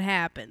learn what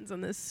happens on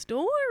this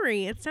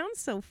story. It sounds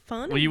so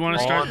fun. Well, you want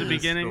to start On at the this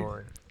beginning?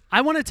 story. I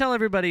want to tell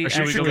everybody Or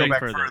should we We should go go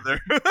back back further?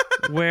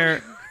 further.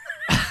 where.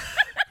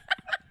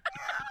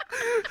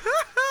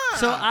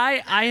 So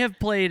I have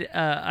played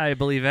I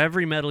believe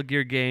every Metal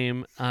Gear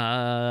game.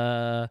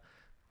 I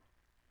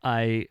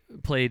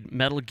played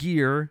Metal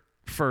Gear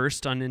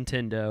first on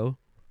Nintendo.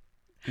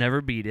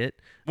 Never beat it.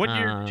 What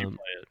year did you Um,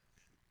 play it?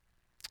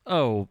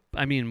 Oh,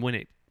 I mean when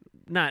it,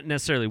 not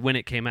necessarily when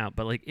it came out,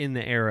 but like in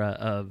the era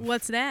of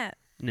What's that?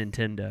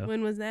 Nintendo.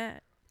 When was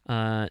that?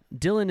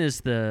 Dylan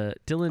is the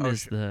Oh,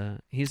 is shit. the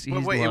he's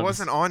Wait, it loves-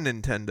 wasn't on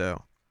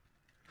Nintendo.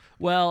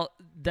 Well,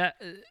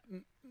 that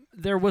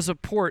there was a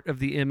port of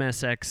the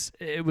MSX.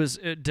 It was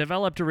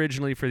developed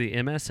originally for the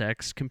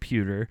MSX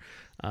computer,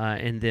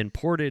 and then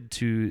ported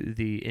to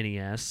the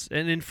NES.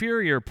 An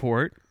inferior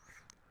port.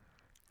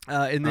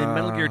 And then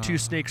Metal Gear 2: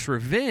 Snake's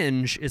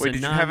Revenge is Wait, a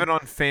did you non. have it on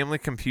Family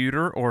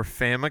Computer or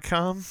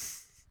Famicom?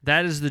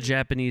 That is the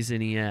Japanese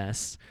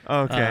NES.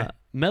 Okay.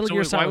 Metal So Gear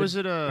wait,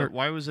 Solid.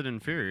 why was it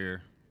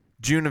inferior?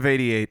 June of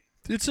 '88.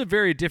 It's a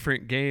very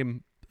different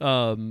game,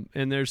 and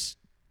there's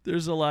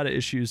a lot of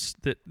issues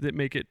that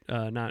make it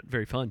not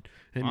very fun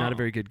and not a Wow.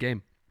 very good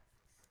game.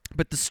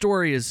 But the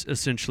story is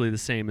essentially the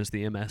same as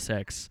the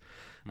MSX.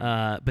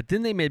 But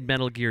then they made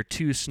Metal Gear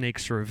 2: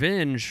 Snake's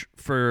Revenge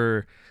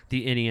for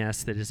the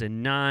NES that is a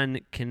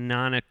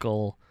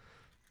non-canonical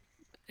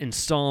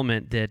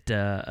installment that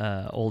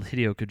old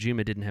Hideo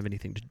Kojima didn't have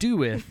anything to do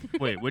with.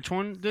 Wait, which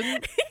one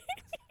didn't?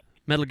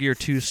 Metal Gear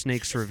 2: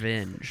 Snake's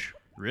Revenge.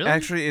 Really?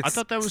 Actually, it's I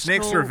thought that was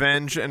Snake's still-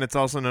 Revenge, and it's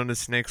also known as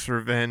Snake's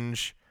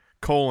Revenge: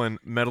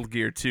 Metal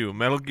Gear 2.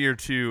 Metal Gear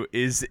 2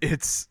 is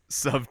its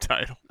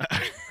subtitle.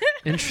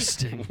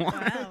 Interesting.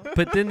 Wow.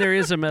 But then there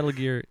is a Metal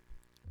Gear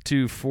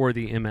 2 for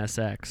the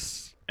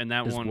MSX. And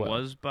that as one well.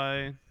 was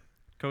by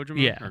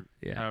Kojima? Yeah, Or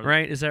yeah. how-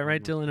 Right? Is that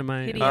right, Dylan? Am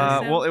I?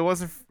 Hideo. Well, it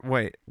wasn't.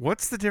 Wait,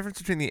 what's the difference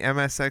between the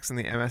MSX and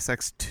the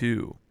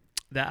MSX2?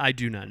 That I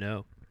do not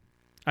know.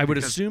 I would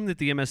Because- assume that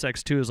the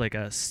MSX2 is like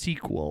a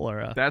sequel or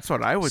a That's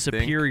what I would think.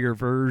 superior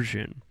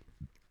version.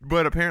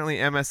 But apparently,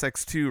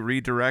 MSX2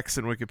 redirects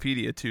in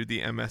Wikipedia to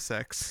the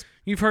MSX.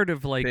 You've heard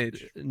of like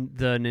Page.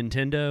 the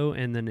Nintendo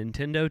and the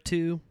Nintendo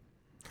 2?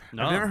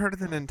 No. I've never heard of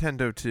the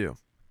Nintendo 2.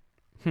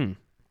 Hmm.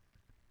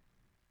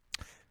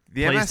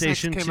 The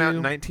PlayStation MSX came out 2?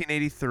 in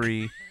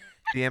 1983.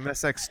 The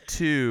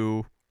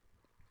MSX2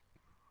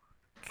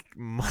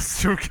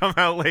 must have come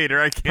out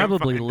later. I can't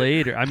Probably find it.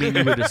 later. I mean,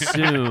 you would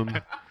assume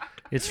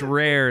it's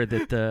rare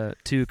that the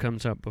 2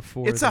 comes out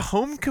before. It's the, a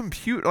home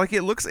computer. Like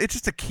it's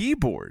just a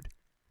keyboard.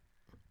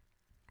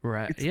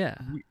 right. it's- Yeah.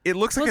 It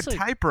looks Well, like it's a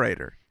like-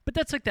 typewriter. But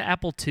that's like the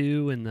Apple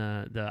II and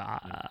the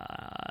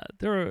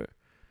there are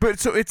But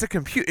so it's a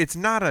compute. It's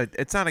not a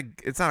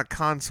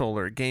console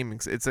or a gaming.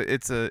 It's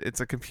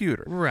a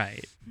computer.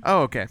 right.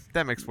 Oh, okay.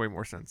 That makes way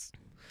more sense.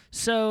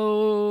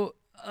 So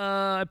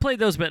I played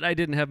those, but I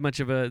didn't have much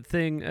of a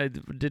thing. I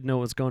didn't know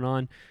what was going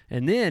on.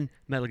 And then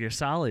Metal Gear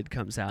Solid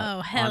comes out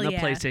Oh, hell on the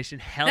yeah. PlayStation.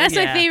 Hell That's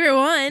yeah. my favorite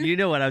one. You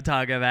know what I'm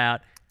talking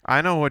about.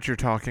 I know what you're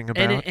talking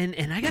about.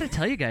 And I got to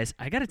tell you guys,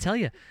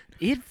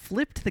 it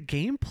flipped the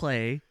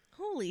gameplay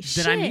Holy that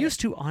shit. I'm used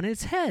to on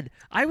its head.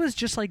 I was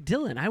just like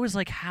Dylan. I was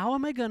like, how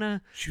am I going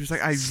to... She was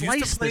like, I used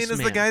Slice to playing this as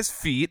the man. guy's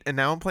feet, and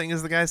now I'm playing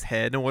as the guy's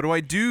head. And what do I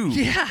do?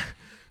 Yeah.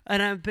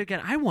 And I'm thinking,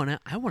 I wanna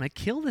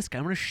kill this guy.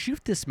 I wanna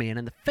shoot this man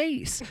in the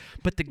face.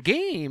 But the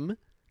game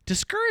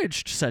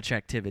discouraged such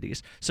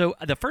activities. So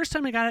the first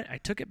time I got it, I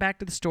took it back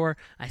to the store.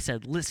 I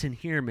said, "Listen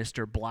here,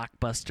 Mr.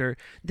 Blockbuster,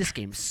 this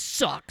game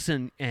sucks,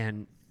 and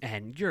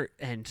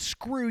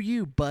screw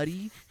you,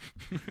 buddy."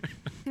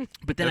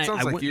 But then That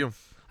sounds I like went, you.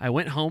 I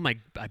went home. I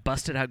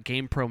busted out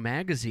GamePro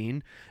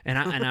magazine, and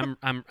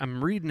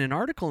I'm reading an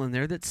article in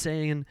there that's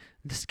saying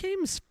this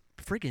game's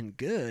friggin'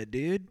 good,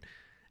 dude.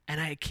 And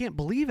I can't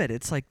believe it.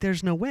 It's like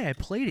there's no way I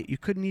played it. You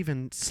couldn't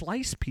even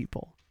slice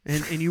people,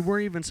 and you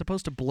weren't even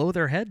supposed to blow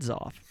their heads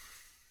off.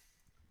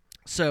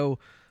 So,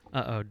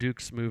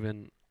 Duke's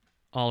moving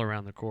all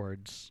around the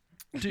cords.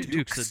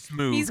 Duke's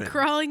moving. He's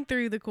crawling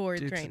through the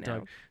cords Duke's right a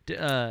now.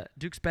 dog.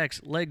 Duke's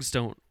back's legs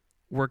don't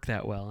work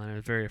that well, and I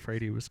was very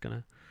afraid he was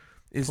gonna.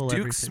 Is pull Duke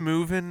everything.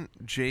 Smoovin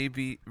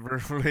JB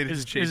related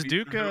to JB? Is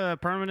Duke a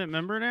permanent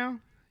member now?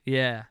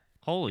 Yeah,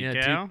 Holy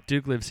yeah. cow!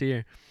 Duke lives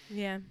here.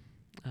 Yeah.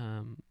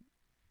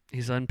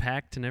 He's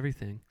unpacked and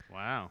everything.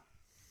 Wow.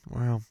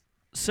 Wow.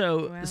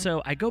 So Wow.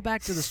 so I go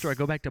back to the store. I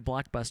go back to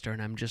Blockbuster,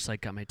 and I'm just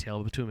like got my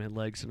tail between my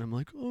legs, and I'm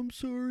like, oh, I'm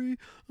sorry.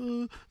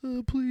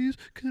 Please,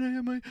 can I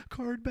have my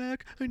card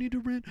back? I need to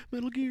rent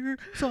Metal Gear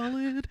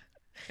Solid.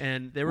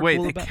 And they were Wait,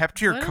 cool they about.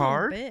 kept your What a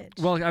card? bitch.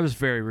 Well, I was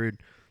very rude.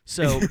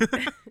 So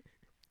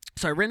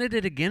so I rented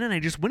it again, and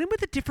I just went in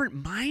with a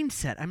different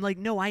mindset. I'm like,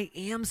 no, I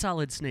am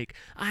Solid Snake.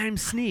 I'm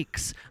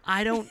Sneaks.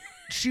 I don't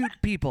shoot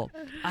people.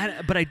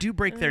 But I do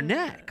break their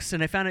necks,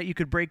 and I found out you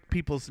could break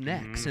people's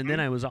necks, and then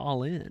I was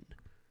all in.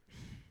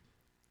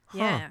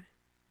 Yeah.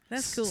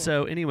 That's cool.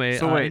 So anyway,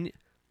 So wait. and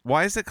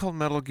Why is it called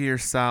Metal Gear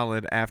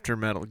Solid after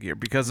Metal Gear?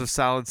 Because of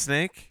Solid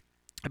Snake?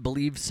 I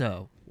believe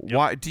so. Yep.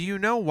 Why? Do you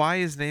know why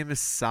his name is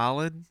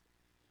Solid?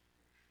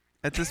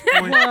 At this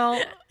point,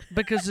 Well,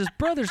 because his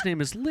brother's name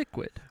is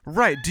Liquid.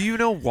 right? Do you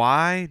know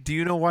why? Do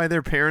you know why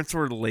their parents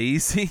were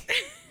lazy?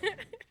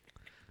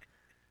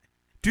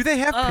 Do they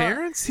have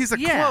parents? He's a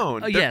Yeah.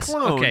 clone. They're Yes.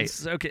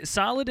 clones. Okay. Okay.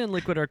 Solid and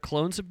Liquid are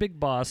clones of Big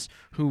Boss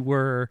who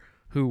were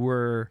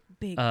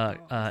Big balls.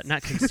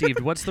 not conceived.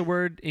 What's the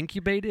word?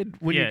 Incubated?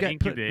 When you Yeah, get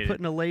incubated. put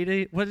in a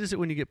lady. What is it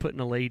when you get put in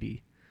a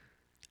lady?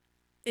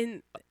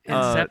 In,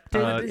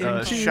 Incepted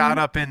into- Shot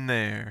up in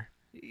there.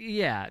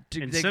 Yeah.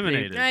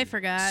 Inseminated. I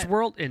forgot.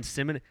 Swirled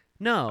inseminated.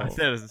 No. That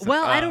doesn't-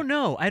 Well, I don't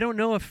know. I don't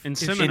know if In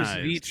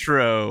Inseminized.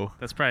 vitro.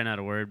 That's probably not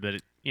a word,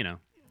 but you know,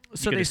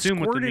 So you could they assume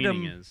what the squirted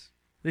meaning him. is.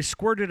 They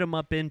squirted him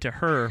up into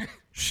her.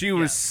 She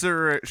was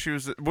She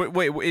was.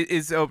 Wait.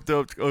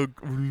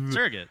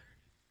 Surrogate.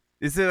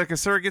 Is it like a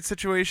surrogate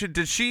situation?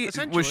 Was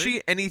Essentially.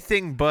 she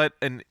anything but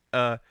an?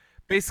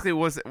 Basically,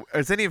 was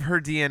any of her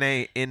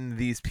DNA in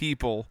these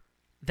people,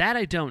 That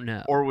I don't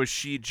know. or was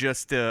she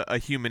just a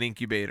human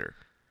incubator?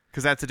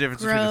 Because that's the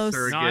difference between a Gross.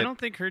 surrogate. No, I don't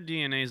think her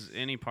DNA is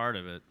any part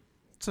of it.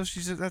 So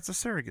that's a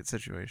surrogate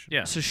situation.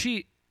 Yeah. So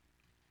she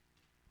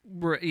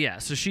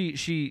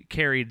she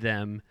carried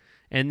them,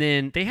 and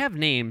then they have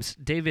names,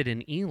 David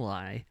and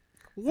Eli.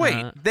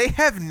 Wait, they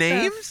have The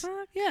names?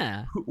 fuck?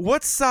 Yeah,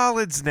 What's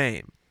Solid's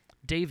name?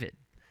 David.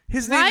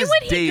 His name Why is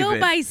would he David. go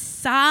by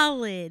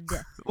Solid?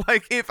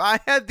 Like, if I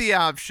had the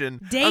option,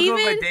 I'm going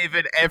by David?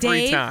 David every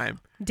Dave? time.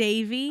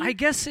 Davy? I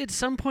guess at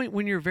some point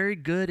when you're very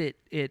good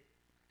at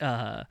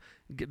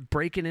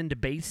breaking into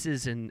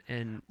bases and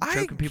I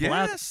choking people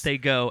out, guess. they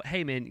go,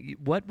 "Hey man,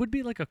 what would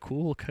be like a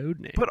cool code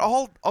name?" But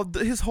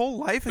his whole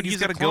life, But he's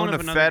he's got a to go clone into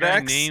of another guy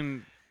FedEx.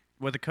 name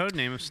with a code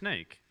name of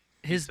Snake.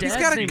 His He's dad's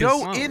got to name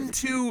go is,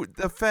 into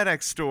the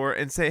FedEx store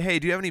and say, "Hey,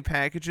 do you have any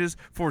packages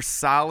for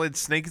Solid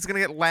Snake?" He's gonna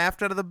get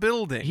laughed out of the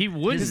building. He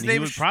wouldn't. His He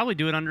name would sh- probably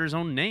do it under his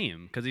own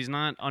name because he's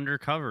not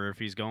undercover if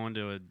he's going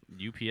to a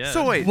UPS.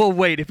 So wait, Well,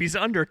 wait. If he's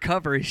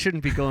undercover, he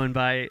shouldn't be going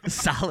by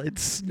Solid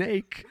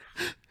Snake.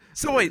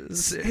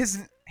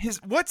 his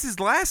what's his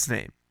last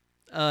name?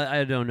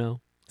 I don't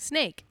know.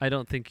 Snake. I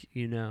don't think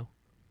you know.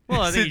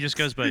 Well, I Is think it- he just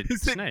goes by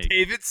Is it Snake.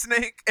 David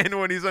Snake? And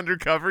when he's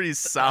undercover, he's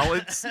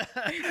Solid,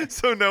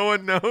 so no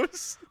one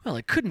knows. Well,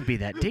 it couldn't be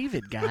that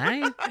David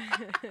guy.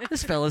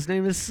 This fella's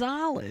name is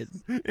Solid.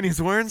 And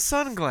he's wearing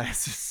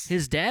sunglasses.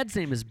 His dad's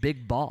name is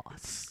Big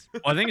Boss.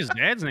 Well, I think his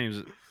dad's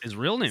his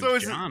real name So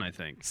is is it- John. I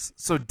think.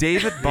 So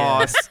David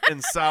Boss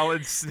and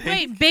Solid Snake.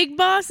 Wait, Big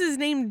Boss is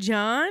named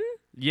John?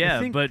 Yeah,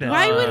 think but that-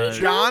 Why would he go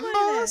John by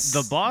that? Boss?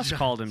 the boss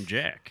called him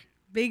Jack.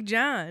 Big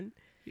John.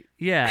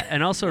 Yeah,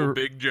 and also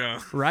Big John.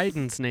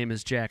 Ryden's name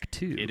is Jack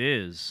too. It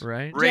is.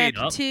 right. Raid.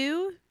 Jack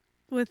 2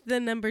 with the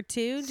number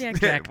 2. Jack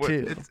Jack What-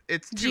 too.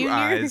 It's two Junior.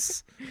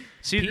 eyes.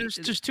 See, Pete- there's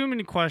just too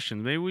many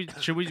questions. Maybe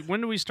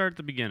when do we start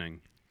the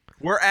beginning?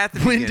 We're at the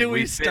When beginning. do we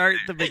We've been start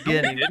there. the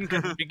beginning? Didn't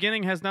 'cause the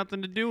beginning has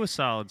nothing to do with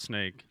Solid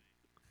Snake.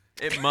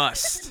 It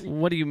must.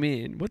 What do you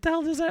mean? What the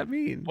hell does that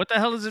mean? What the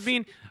hell does it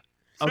mean?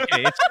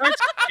 Okay,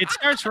 it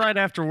starts right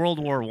after World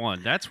War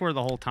One. That's where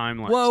the whole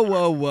timeline. Whoa,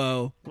 whoa,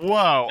 whoa!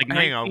 Whoa, Like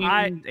hang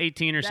on.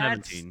 18 or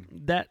That's- 17.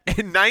 That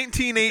In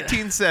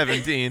 1918,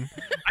 17.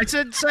 I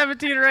said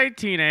 17 or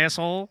 18,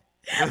 asshole.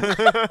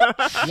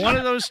 One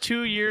of those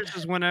 2 years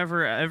is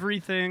whenever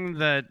everything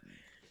that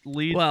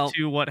leads Well-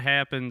 to what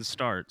happens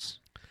starts.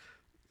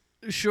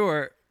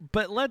 sure,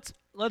 but let's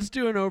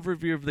do an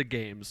overview of the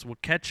games. We'll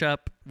catch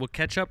up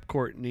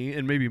Courtney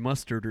and maybe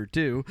Mustard or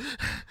two,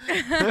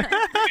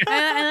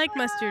 I like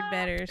mustard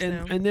better.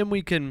 So. and then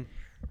we can.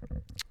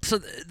 So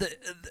the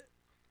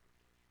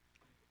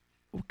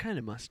what kind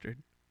of mustard?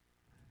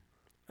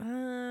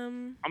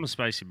 Um, I'm a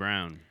spicy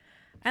brown.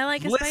 I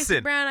like a spicy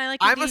Listen, brown. I like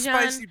a I'm a Dijon.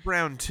 spicy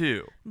brown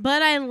too.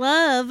 But I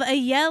love a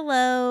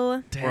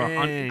yellow.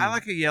 Dang. I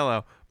like a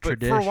yellow. But for a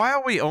Tradition.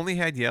 while we only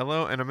had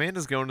yellow, and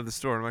Amanda's going to the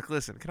store. I'm like,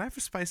 listen, can I have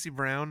a spicy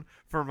brown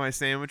for my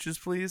sandwiches,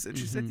 please? And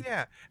she said,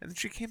 yeah. And then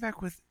she came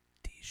back with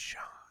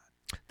Dijon.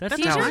 That's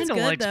Dijon's how kind of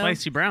good, like though.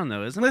 spicy brown,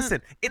 though, isn't it?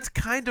 Listen, it's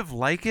kind of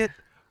like it,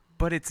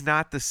 but it's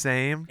not the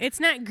same. It's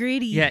not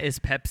gritty. Yeah, is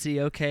Pepsi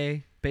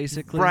okay?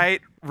 Basically,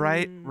 Right.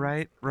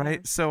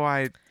 Mm. So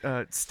I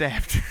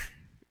stabbed her.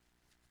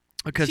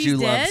 Because She's you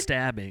love dead?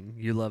 stabbing,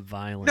 you love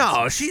violence.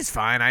 No, she's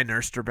fine. I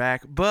nursed her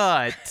back,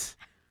 but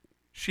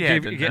she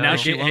had to Give- know. Now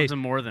she Hey. loves him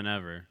more than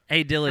ever.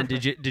 Hey Dylan,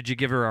 did you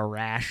give her a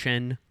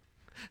ration?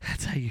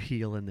 That's how you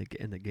heal in the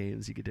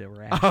games. You get a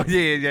ration. Oh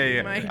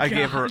yeah. My I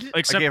gave her. God.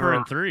 Except I gave for her.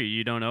 in 3,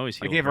 you don't always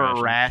I heal gave her a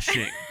ration.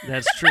 ration.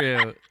 That's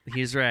true.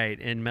 He's right.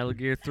 In Metal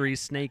Gear 3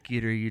 Snake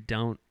Eater, you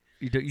don't.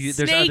 There's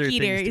Snake other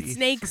eater. things to eat.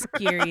 Snakes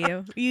cure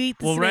you. You eat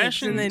the Well, snakes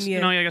rations, and then you.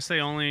 no, I guess they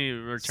only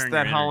It's return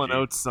that your Hall and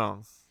energy. Oates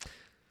song.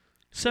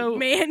 So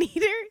Man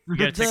eater. You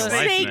gotta take a The-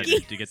 life Snake med to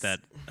eaters. get that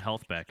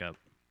health back up.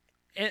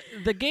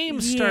 the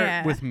games start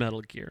Yeah. with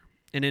Metal Gear,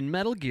 and in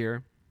Metal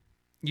Gear,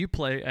 you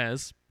play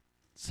as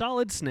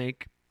Solid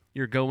Snake.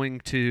 You're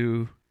going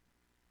to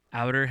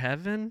Outer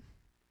Heaven.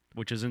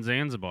 Which is in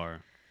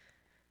Zanzibar.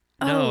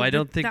 No, Oh, I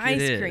don't the think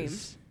ice it cream.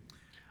 is.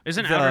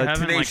 Isn't The Outer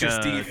Heaven like Tenacious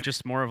D.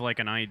 just more of like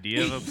an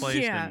idea of a place?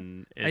 Yeah.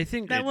 And I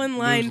think That it one moves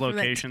line from that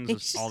locations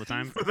Tenacious all the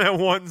time. For that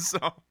one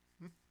song.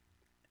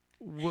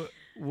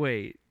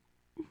 Wait.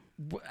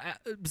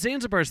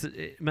 Zanzibar's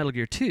Metal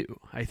Gear 2,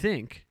 I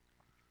think.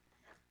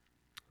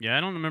 Yeah,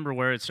 I don't remember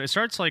where it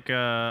starts. Like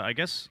I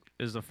guess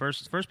is the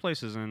first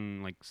place is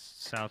in like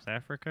South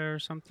Africa or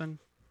something.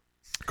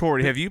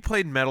 Corey, have you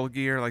played Metal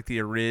Gear like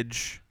the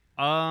Ridge?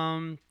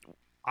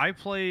 I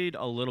played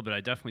a little bit.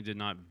 I definitely did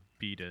not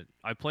beat it.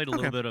 I played a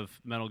little Okay. bit of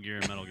Metal Gear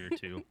and Metal Gear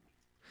 2.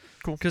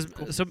 Cool.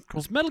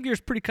 Because Metal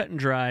Gear's pretty cut and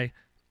dry.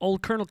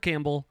 Old Colonel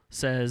Campbell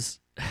says,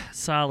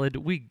 "Solid,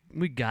 we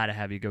gotta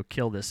have you go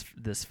kill this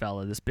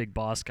fella, this big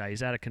boss guy.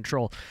 He's out of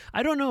control."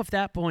 I don't know if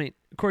that point,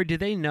 Corey, do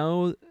they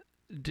know?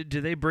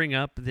 Do they bring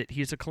up that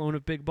he's a clone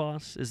of Big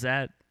Boss? Is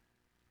that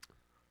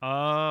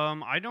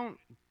I don't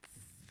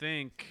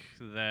think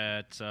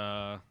that.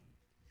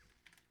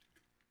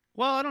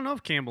 Well, I don't know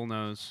if Campbell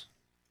knows.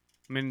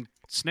 I mean,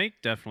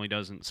 Snake definitely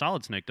doesn't.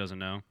 Solid Snake doesn't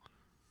know.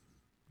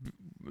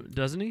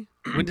 doesn't he?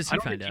 When does I he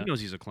don't find think out? he knows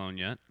he's a clone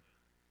yet.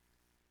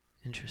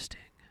 Interesting.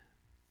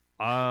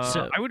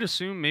 I would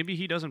assume maybe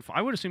he doesn't.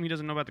 I would assume he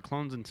doesn't know about the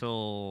clones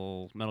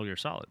until Metal Gear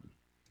Solid.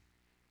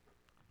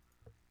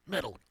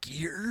 Metal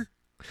Gear.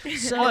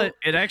 So But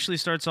it actually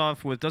starts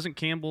off with doesn't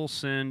Campbell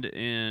send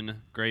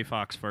in Gray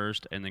Fox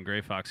first, and then Gray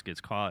Fox gets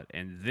caught,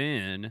 and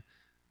then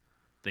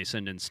they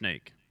send in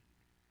Snake.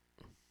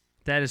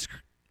 that is,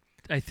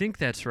 I think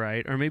that's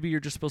right. Or maybe you're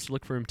just supposed to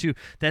look for him too.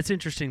 That's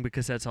interesting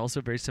because that's also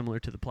very similar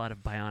to the plot of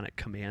Bionic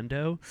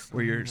Commando,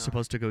 where you're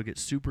supposed to go get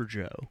Super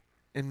Joe.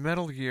 In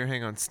Metal Gear,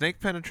 hang on. Snake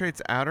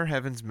penetrates Outer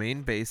Heaven's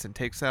main base and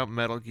takes out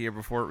Metal Gear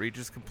before it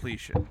reaches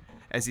completion.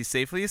 As he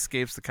safely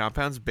escapes the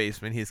compound's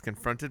basement, he is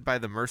confronted by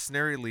the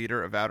mercenary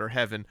leader of Outer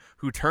Heaven,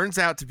 who turns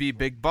out to be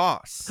Big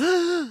Boss.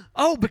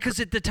 Oh,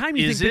 because at the time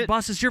you Is think Big it?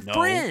 Boss is your No.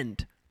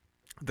 friend.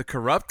 The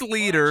corrupt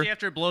leader... Actually,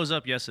 after it blows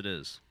up, yes, it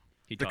is.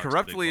 He The talks to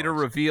corrupt Big leader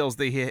Boss. reveals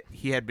that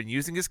he had been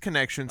using his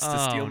connections to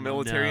steal Oh,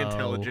 military no.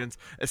 intelligence,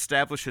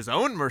 establish his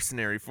own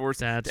mercenary force,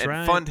 That's and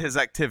right. fund his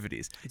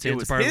activities. It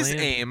was Zanzibar his land.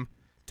 aim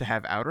to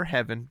have Outer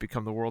Heaven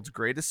become the world's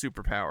greatest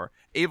superpower,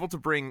 able to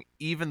bring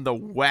even the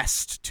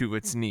West to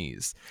its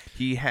knees.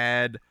 He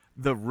had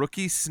the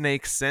rookie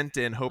Snake sent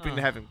in, hoping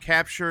to have him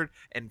captured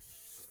and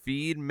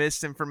feed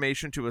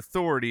misinformation to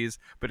authorities,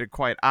 but had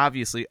quite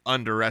obviously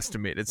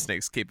underestimated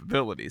Snake's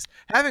capabilities.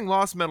 Having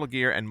lost Metal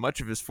Gear and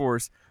much of his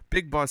force,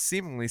 Big Boss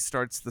seemingly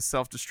starts the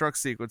self-destruct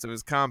sequence of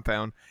his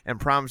compound and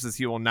promises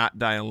he will not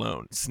die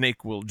alone.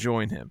 Snake will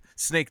join him.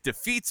 Snake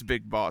defeats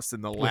Big Boss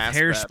in the With last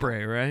battle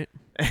hairspray, right?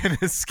 and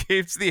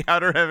escapes the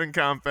Outer Heaven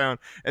compound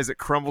as it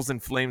crumbles in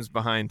flames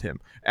behind him.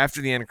 After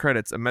the end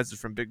credits, a message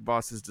from Big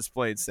Boss is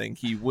displayed saying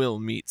he will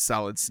meet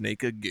Solid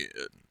Snake again.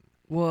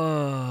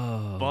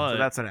 Whoa. But So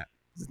that's an app.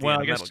 It's the well, end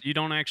I of guess Metal you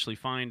don't actually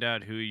find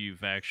out who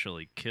you've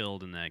actually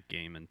killed in that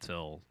game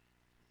until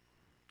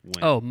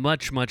when? Oh,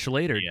 much, much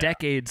later, Yeah.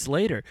 decades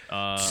later.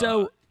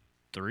 So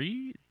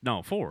 3?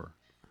 No, 4.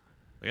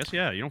 I guess you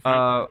don't find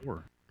out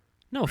 4.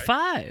 no,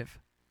 5.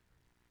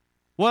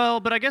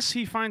 Well, but I guess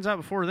he finds out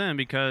before then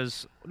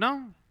because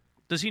no,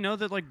 does he know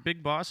that like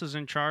Big Boss is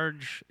in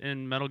charge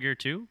in Metal Gear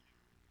 2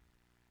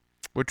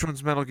 Which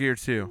one's Metal Gear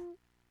 2?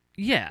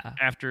 Yeah.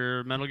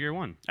 after Metal Gear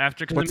 1?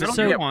 After because What's Metal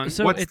so- Gear 1,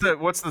 so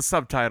what's the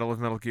subtitle of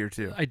Metal Gear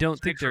 2? I don't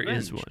think Snake's there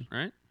is Revenge, one.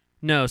 right?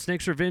 No,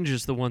 Snake's Revenge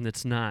is the one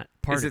that's not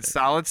part Is of it it.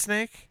 Solid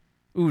Snake?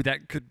 Ooh,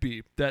 that could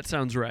be. That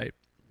sounds right.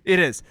 It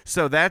is.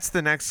 So that's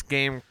the next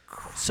game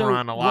So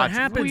chronologically. what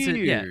happens is,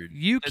 yeah, Weird.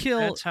 you kill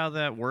That's how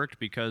that worked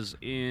because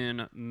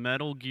in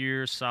Metal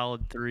Gear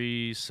Solid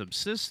 3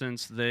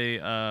 Subsistence, they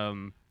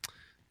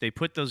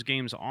put those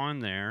games on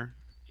there,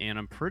 and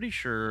I'm pretty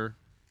sure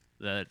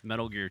that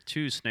Metal Gear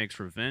 2 Snake's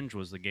Revenge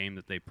was the game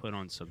that they put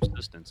on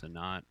Subsistence and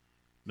not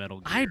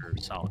Metal I Gear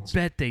Solid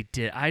Snake. bet they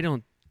did. I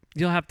don't.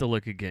 You'll have to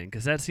look again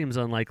because that seems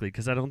unlikely.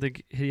 Because I don't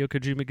think Hideo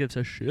Kojima gives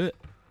a shit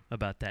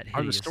about that.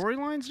 Are the hideous-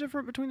 storylines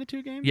different between the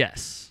two games?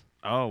 Yes.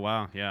 Oh,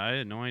 wow. Yeah, I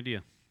had no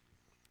idea.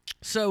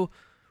 So,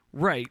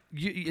 right,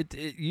 you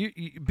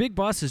Big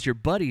Boss is your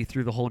buddy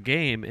through the whole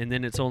game, and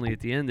then it's only at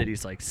the end that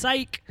he's like,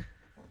 "Psych,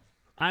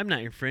 I'm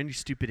not your friend, you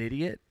stupid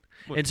idiot."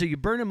 What? And so you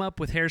burn him up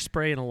with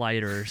hairspray and a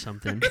lighter or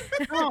something.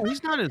 No,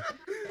 he's not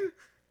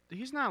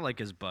He's not like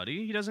his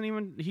buddy. He doesn't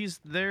even. He's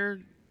there.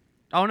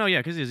 Oh no, yeah,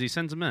 because he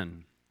sends him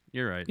in.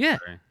 You're right. Yeah.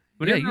 Sorry.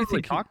 But Yeah, he you doesn't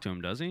really think he- talk to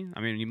him, does he? I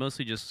mean, he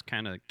mostly just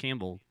kind of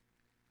Campbell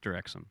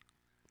directs him.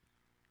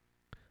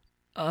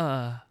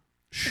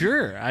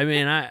 Sure. I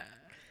mean,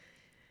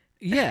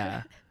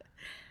 yeah.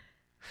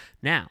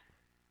 Now,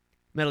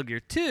 Metal Gear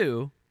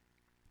 2,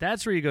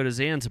 that's where you go to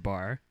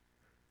Zanzibar,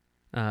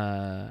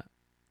 and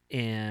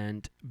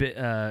then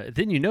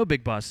you know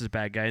Big Boss is a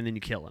bad guy, and then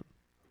you kill him.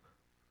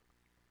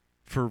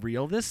 For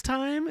real this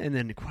time? And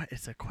then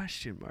it's a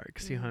question mark.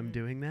 See how I'm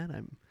doing that?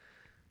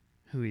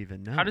 Who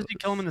even knows? How does he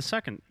kill him in the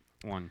second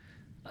one?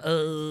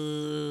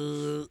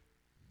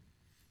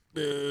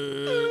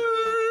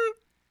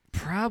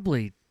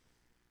 Probably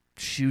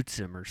shoots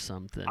him or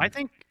something. I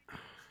think.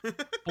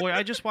 Boy,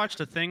 I just watched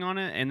a thing on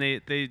it, and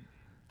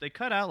they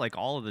cut out like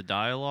all of the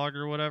dialogue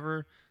or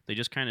whatever. They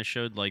just kind of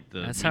showed like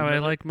the. That's how I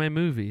like my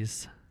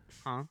movies.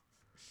 Huh?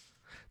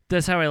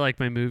 That's how I like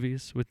my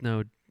movies with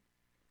no.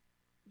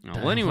 Oh,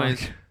 well,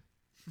 anyways,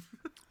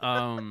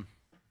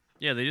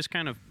 yeah, they just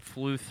kind of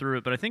flew through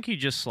it, but I think he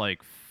just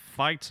like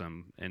fights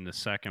him in the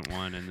second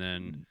one, and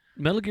then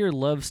Metal Gear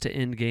loves to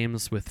end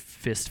games with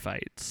fist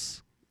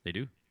fights. they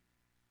do.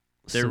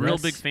 They're So real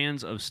that's- big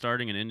fans of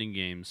starting and ending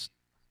games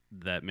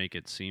that make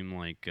it seem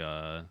like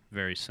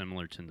very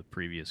similar to the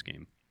previous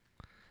game.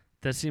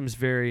 That seems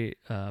very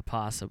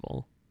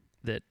possible.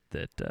 That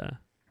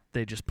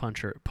they just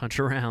punch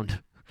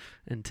around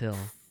until.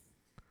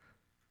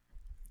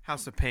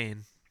 House of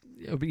Pain.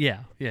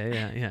 Yeah.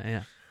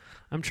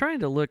 I'm trying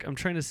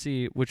to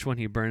see which one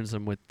he burns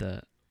them with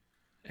the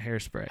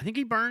hairspray. I think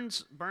he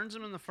burns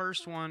him in the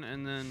first one,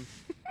 and then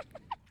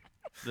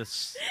the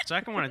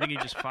second one, I think he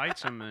just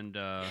fights him, and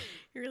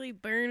He really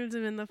burns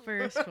him in the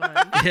first one.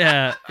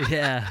 Yeah.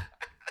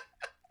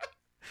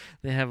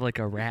 They have like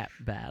a rap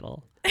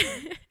battle.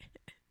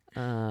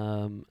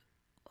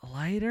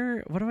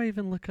 Lighter? What do I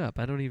even look up?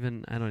 I don't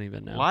even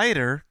know.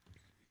 Lighter.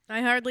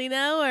 I hardly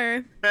know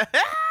her.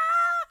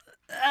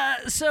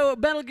 So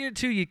Metal Gear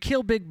 2, you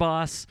kill Big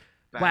Boss.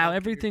 Battle Wow, Gear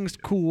everything's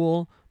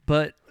cool,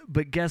 but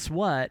guess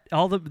what?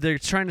 They're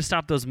trying to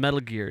stop those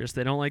Metal Gears.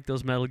 They don't like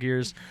those Metal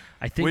Gears.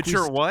 I think Which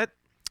are what?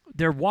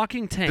 they're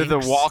walking tanks. They're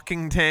the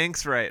walking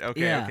tanks, right?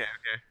 Okay, Yeah. okay.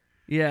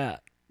 Yeah,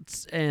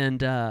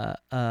 and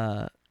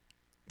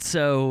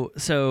so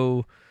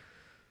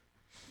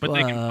but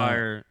they can Uh,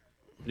 fire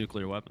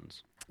nuclear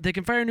weapons. they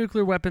can fire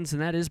nuclear weapons,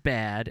 and that is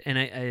bad. And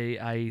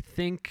I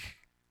think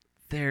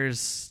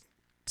there's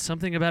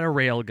something about a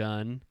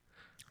railgun.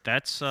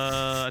 That's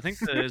I think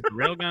the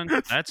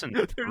railgun. That's in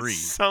 3. There's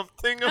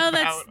something Oh,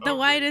 about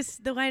that's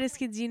the whitest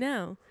kids you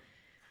know.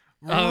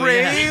 Oh,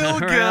 yeah.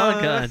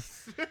 Railgun.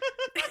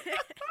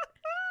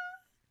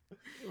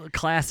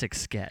 Classic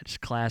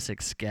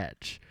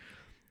sketch.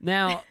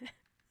 Now,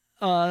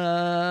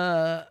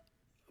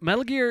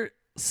 Metal Gear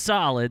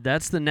Solid.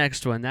 That's the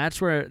next one.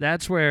 That's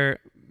where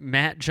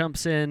Matt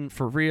jumps in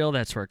for real.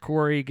 That's where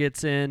Corey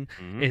gets in.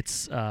 Mhm.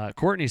 It's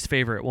Courtney's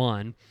favorite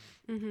one.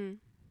 Mm-hmm.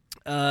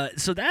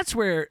 So that's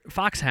where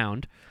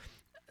Foxhound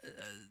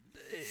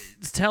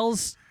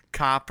tells.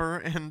 Copper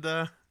and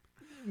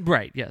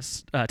Right.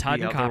 Yes. Todd the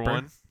and other Copper.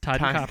 one.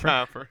 Todd and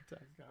Copper.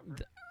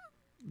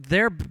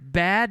 They're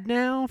bad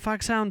now.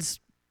 Foxhound's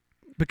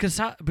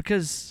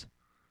because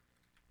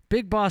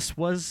Big Boss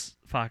was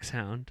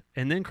Foxhound,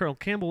 and then Colonel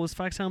Campbell was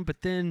Foxhound,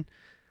 but then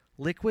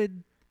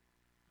Liquid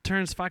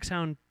turns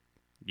Foxhound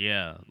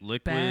Yeah,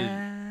 Liquid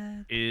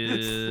bad.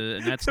 is,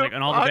 and that's The like,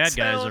 and all the bad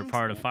guys are Foxhound.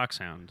 part of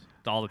Foxhound.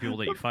 All the people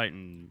that you fight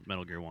in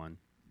Metal Gear 1.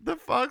 The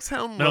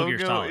Foxhound Metal Gear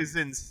logo Solid. is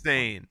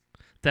insane.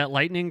 That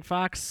lightning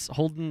fox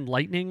holding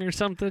lightning or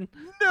something.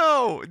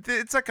 No,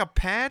 it's like a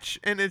patch,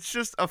 and it's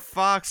just a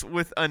fox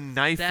with a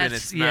knife in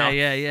its mouth.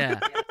 yeah.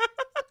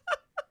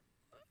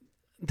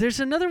 There's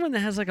another one that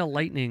has like a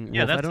lightning.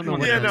 Yeah, wolf. that's I don't the know one.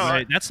 what Yeah, it that is. no,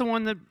 right. That's the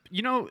one that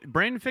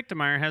Brandon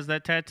Fichtenmeyer has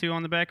that tattoo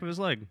on the back of his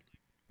leg.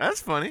 That's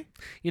funny.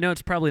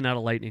 It's probably not a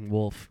lightning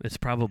wolf. It's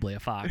probably a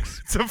fox.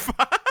 It's a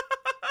fox.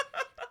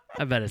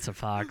 I bet it's a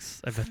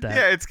fox. I bet that.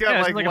 Yeah, it's got Yeah,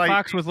 it's like a light-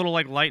 fox with little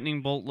like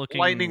lightning bolt looking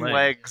lightning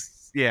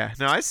legs. Yeah,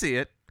 no, I see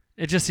it.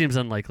 It just seems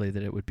unlikely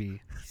that it would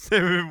be.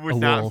 It would A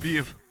not wolf.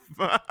 be.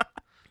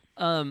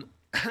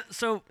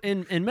 So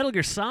in Metal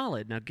Gear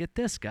Solid, now get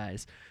this,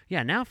 guys.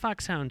 Yeah, now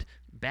Foxhound,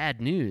 bad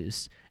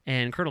news,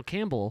 and Colonel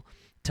Campbell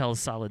tells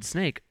Solid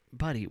Snake,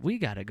 buddy, we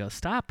gotta go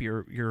stop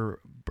your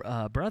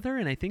brother,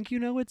 and I think you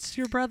know it's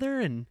your brother,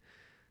 and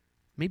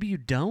maybe you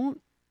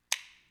don't.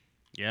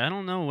 Yeah, I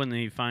don't know when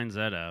he finds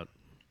that out.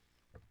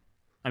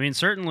 I mean,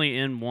 certainly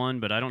in 1,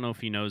 but I don't know if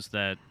he knows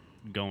that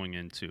going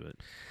into it.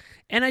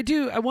 And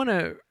I want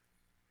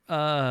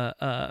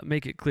to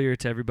make it clear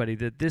to everybody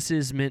that this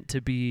is meant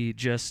to be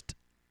just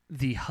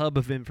the hub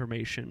of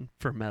information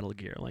for Metal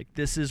Gear. Like,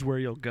 this is where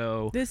you'll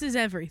go This is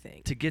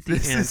everything. to get the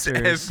This is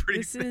answers.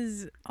 This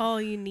is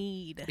all you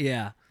need.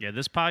 Yeah. Yeah,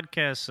 this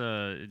podcast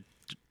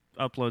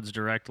uploads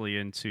directly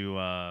into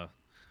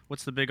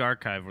what's the big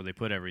archive where they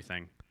put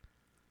everything?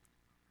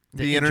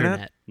 The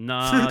internet?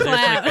 No, The there's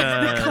cloud.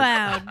 like The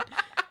cloud.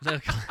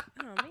 The-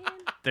 Oh man.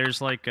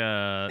 there's like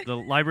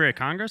the Library of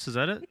Congress. Is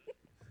that it?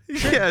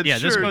 Yeah, Yeah,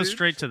 this sure, goes dude.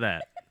 straight to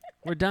that.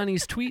 where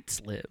Donnie's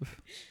tweets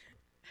live.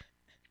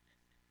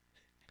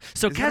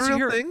 So Is that a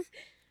real Kazuhiro, thing?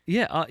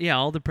 yeah,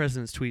 all the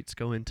president's tweets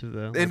go into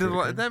the Into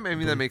library. the, that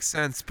maybe that makes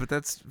sense, but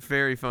that's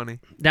very funny.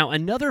 Now,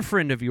 another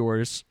friend of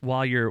yours,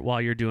 while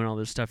you're doing all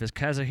this stuff, is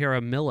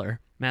Kazuhiro Miller,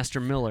 Master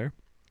Miller.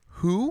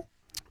 Who?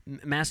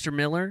 Master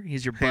Miller,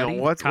 he's your Hang buddy.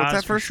 on, what's Kaz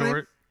that for first name?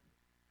 short.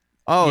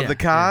 Oh, Yeah, the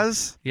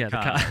cause, Yeah, the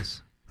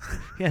Kaz.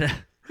 yeah,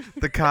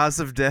 the cause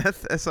of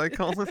death, as I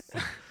call it.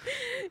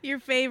 Your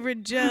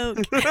favorite joke.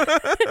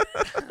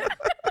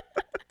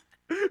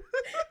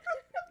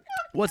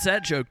 What's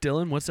that joke,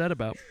 Dylan? What's that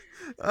about?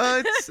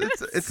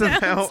 It's Sounds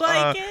about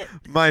like it.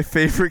 my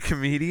favorite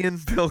comedian,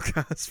 Bill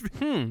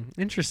Cosby.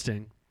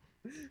 Interesting.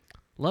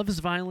 Loves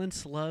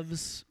violence,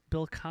 loves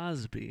Bill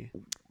Cosby.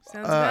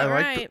 Sounds I about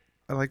like right.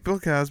 I like Bill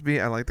Cosby.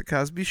 I like the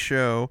Cosby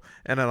Show,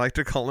 and I like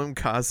to call him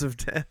Cause of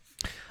Death.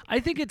 I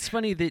think it's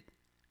funny that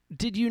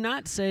did you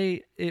not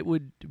say it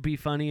would be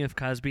funny if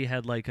Cosby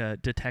had like a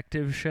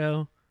detective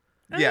show?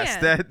 Oh, Yes,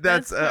 yeah,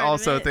 that's part of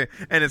also a it. thing,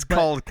 and it's But-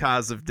 called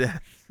Cause of Death.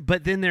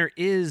 But then there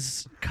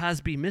is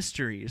Cosby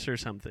Mysteries or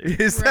something.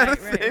 Is that a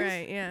Right, thing?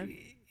 right, yeah.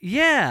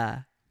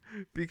 Yeah.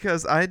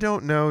 Because I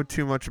don't know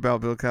too much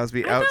about Bill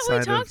Cosby I thought we outside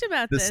of talked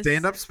about the this.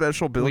 stand-up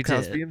special, Bill We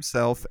Cosby did.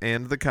 himself,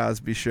 and the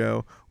Cosby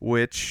Show,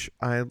 which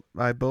I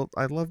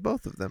love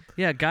both of them.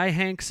 Yeah, Guy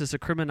Hanks is a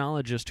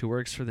criminologist who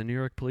works for the New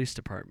York Police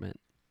Department.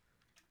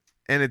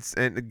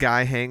 And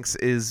Guy Hanks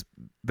is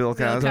Bill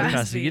Bill Cosby. Cosby.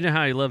 Cosby, you know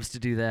how he loves to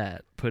do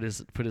that. Put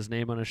his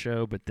name on a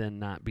show, but then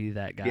not be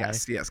that guy.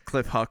 Yes,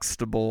 Cliff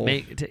Huxtable.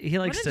 He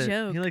likes What a to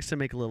joke. he likes to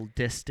make a little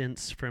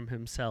distance from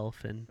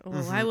himself and.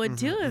 Well, I would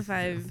too if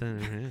I.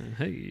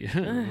 Hey,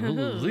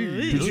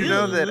 Did you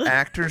know that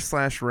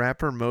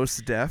actor/rapper Mos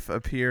Def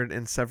appeared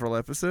in several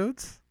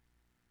episodes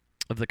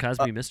of the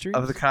Cosby Mysteries?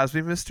 of the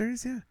Cosby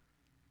Mysteries? Yeah,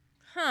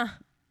 Huh.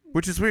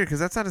 which is weird because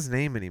that's not his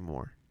name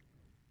anymore.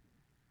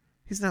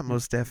 He's not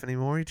Mos Def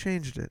anymore. He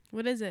changed it.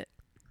 What is it?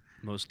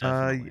 Most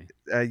definitely.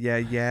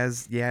 Yeah,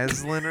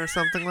 Yaslin or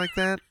something like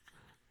that.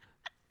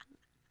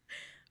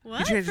 What?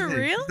 He changed For his name.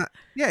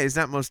 real? He's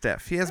not Mos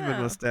Def. He hasn't been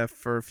Oh. Mos Def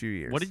for a few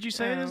years. What did you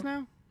say it is Oh.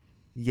 now?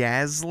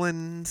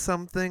 Yaslin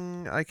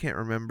something? I can't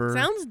remember.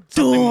 Sounds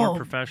Something more dumb.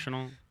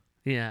 professional.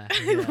 Yeah,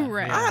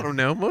 Right. yeah. I don't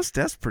know. Mos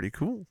Def's pretty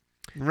cool.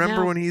 Remember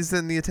Now- when he's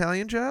in the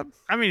Italian Job?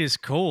 I mean, it's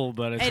cool,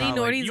 but it's Eddie not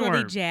Nordy's like you little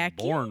weren't jacket.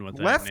 born with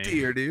that Left name.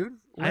 ear, dude.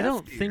 I don't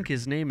Left ear. think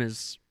his name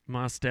is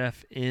Mos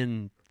Def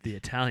in the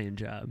Italian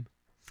Job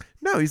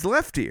No, he's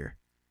left ear.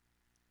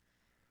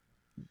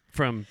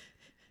 from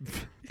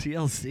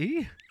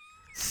TLC.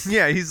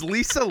 Yeah, he's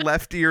Lisa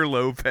Left Ear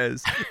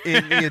Lopez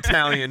in the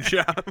Italian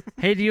Job.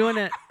 Hey, do you want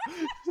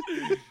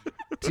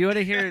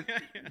to hear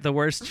the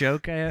worst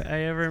joke I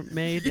ever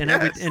made? And I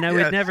would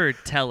Yes. never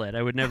tell it.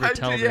 I would never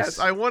tell Yes, this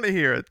I want to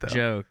hear it though.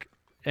 joke.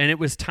 And it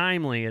was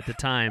timely at the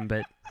time,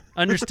 but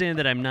understand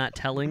that I'm not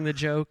telling the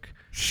joke.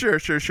 Sure.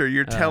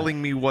 You're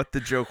telling me what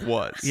the joke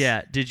was.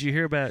 Yeah, did you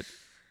hear about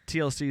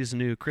TLC's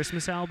new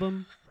Christmas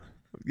album?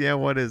 Yeah,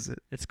 what is it?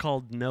 It's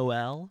called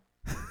Noel,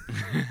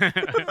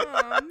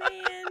 Oh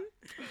man.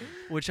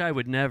 which I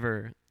would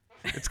never.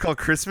 It's called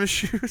Christmas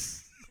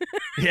Shoes.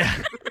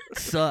 Yeah,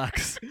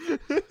 sucks.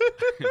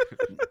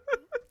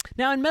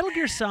 Now in Metal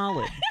Gear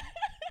Solid,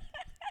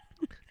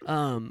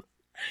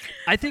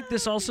 I think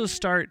this also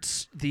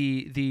starts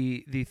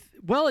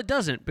well, it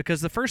doesn't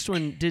because the first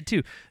one did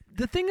too.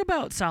 The thing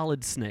about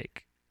Solid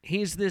Snake,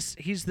 he's this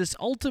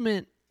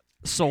ultimate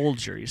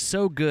soldier. He's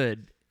so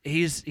good.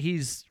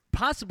 He's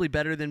possibly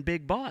better than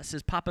Big Boss,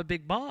 his Papa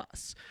Big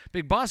Boss.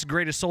 Big Boss,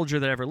 greatest soldier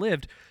that ever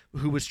lived,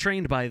 who was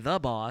trained by the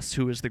boss,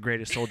 who is the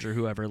greatest soldier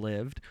who ever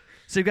lived.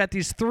 So you've got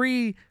these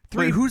three.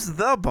 Wait, who's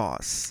the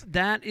boss?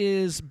 That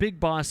is Big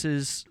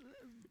Boss's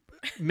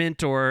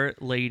mentor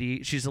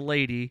lady. She's a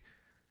lady,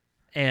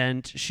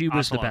 and she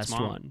was the Ocelot's best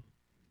mom. one.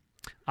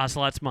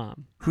 Ocelot's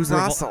mom. Who's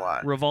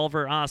Ocelot?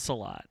 Revolver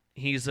Ocelot.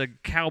 He's a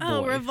cowboy.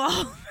 Oh,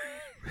 revolver.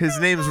 His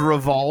name's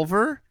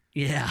Revolver.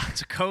 Yeah.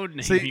 It's a code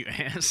name, So you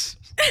ass.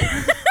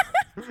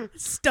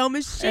 It's dumb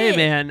as shit. Hey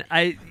man,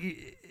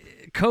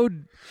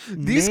 code.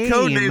 These name,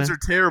 code names are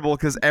terrible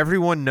because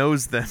everyone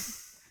knows them.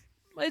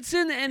 It's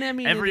in and I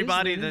mean it is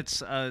Everybody there.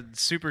 that's a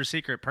super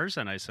secret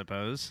person, I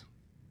suppose.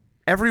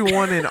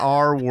 Everyone in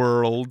our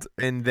world,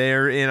 and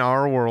they're in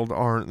our world,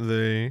 aren't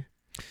they?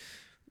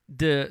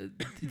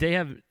 They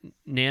have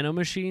nano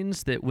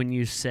machines that when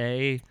you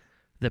say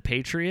the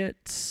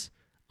Patriots,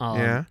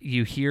 Yeah.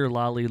 you hear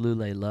Lolly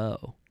Lule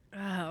Low.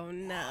 Oh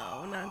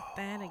no, not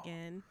that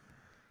again.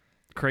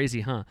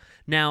 Crazy, huh?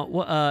 Now,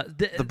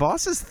 The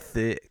boss is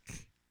thick.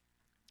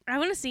 I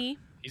want to see.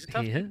 He's a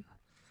tough. yeah,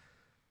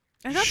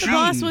 I thought She- the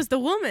boss was the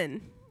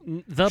woman.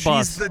 the She's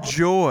boss. the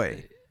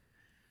joy.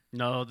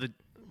 No, the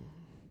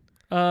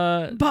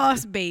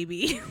Boss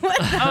baby. What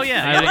the oh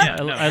yeah, yeah.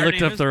 No, I her looked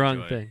name up is the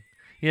wrong Joy. thing.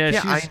 Yeah,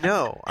 Yeah, I she's,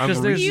 know. I'm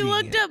 'cause there's- You reading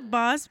looked it. up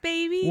boss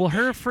baby? well,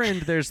 her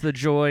friend. There's the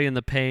joy and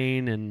the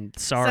pain and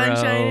sorrow.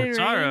 Sunshine and rain.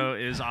 Sorrow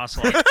is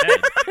Ocelot's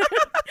head.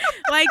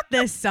 Like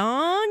the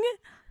song?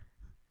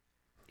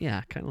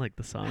 Yeah, kind of like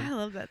the song. I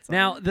love that song.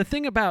 Now, the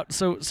thing about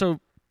so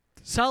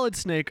Solid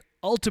Snake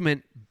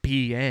Ultimate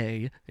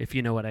BA, if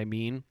you know what I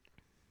mean,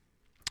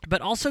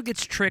 but also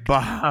gets tricked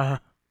Bah.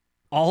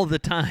 all the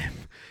time.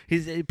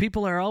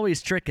 People are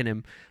always tricking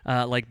him.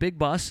 Like Big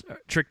Boss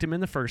tricked him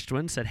in the first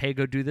one, said, "Hey,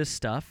 go do this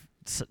stuff."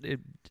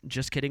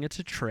 Just kidding, it's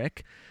a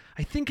trick.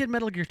 I think in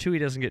Metal Gear 2 he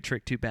doesn't get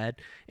tricked too bad.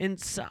 In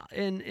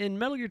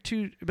Metal Gear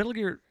 2, Metal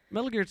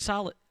Gear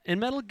Solid, in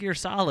Metal Gear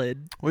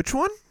Solid, Which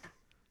one?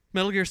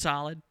 Metal Gear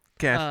Solid.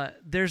 Okay.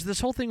 There's this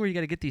whole thing where you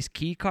got to get these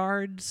key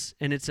cards,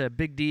 and it's a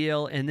big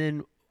deal. And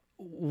then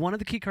one of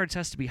the key cards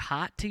has to be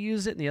hot to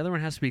use it, and the other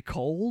one has to be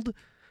cold.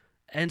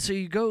 And so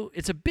you go.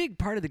 It's a big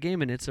part of the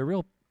game, and it's a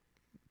real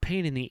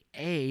pain in the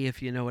A,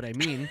 if you know what I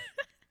mean.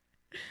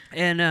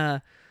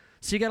 And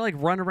so you got to like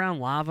run around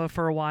lava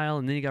for a while,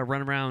 and then you got to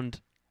run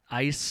around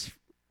ice,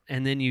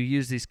 and then you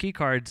use these key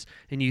cards,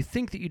 and you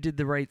think that you did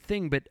the right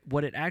thing, but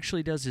what it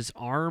actually does is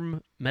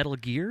arm Metal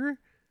Gear.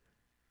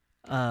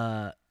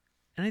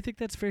 And I think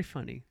that's very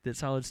funny that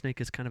Solid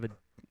Snake is kind of a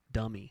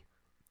dummy.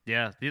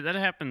 Yeah, that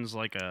happens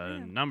like a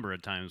number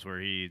of times where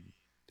he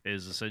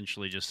is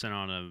essentially just sent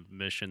on a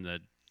mission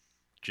that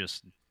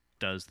just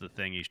does the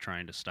thing he's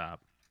trying to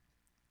stop.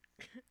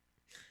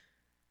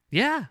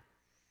 Yeah.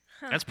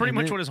 That's pretty And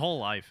much then- what his whole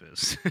life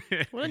is.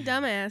 What a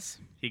dumbass.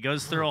 He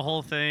goes through a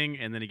whole thing,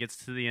 and then he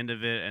gets to the end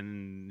of it,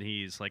 and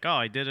he's like, "Oh,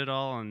 I did it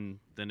all," and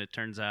then it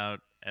turns out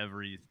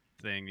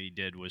everything he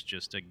did was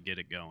just to get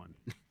it going.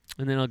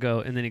 And then he'll go,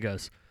 and then he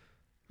goes,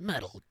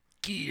 Metal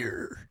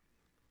Gear.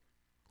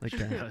 Like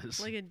that.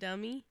 Because- Like a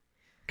dummy?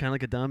 Kind of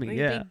like a dummy. Like a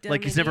yeah. big dumb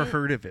Like he's never idiot?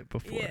 heard of it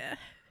before. Yeah.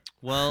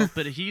 Well,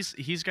 but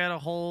he's got a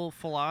whole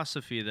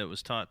philosophy that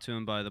was taught to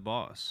him by the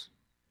boss.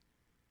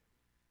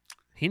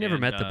 He never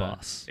And, met the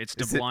boss. It's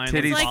to Is it blindly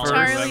titties It's like follow first?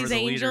 whoever Charlie's the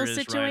leader Angels is,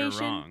 right or situation?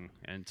 wrong,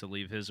 and to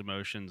leave his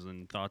emotions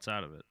and thoughts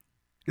out of it.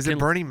 Is it Can-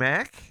 Bernie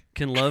Mac?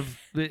 Can love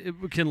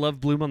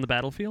bloom on the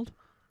battlefield?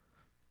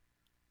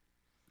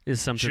 Is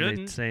something they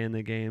Shouldn't. say in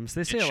the games.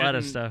 They It say a lot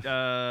of shouldn't,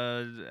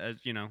 stuff.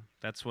 You know,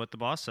 that's what the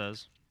boss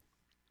says.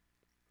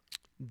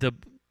 The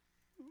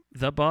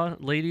boss,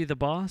 lady, the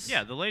boss.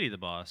 Yeah, the lady, the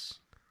boss.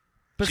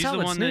 but She's the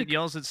Solid one Snake, that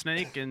yells at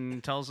Snake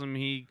and tells him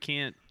he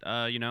can't.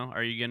 You know,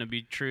 are you going to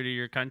be true to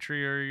your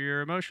country or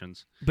your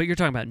emotions? But you're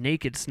talking about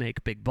Naked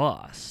Snake, Big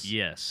Boss.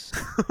 Yes,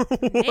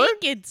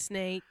 Naked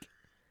snake.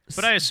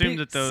 but I assume Big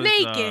that those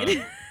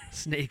Snaked.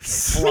 Snake.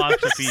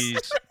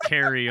 philosophies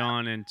carry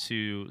on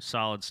into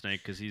Solid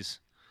Snake because he's,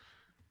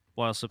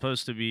 while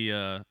supposed to be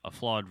a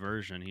flawed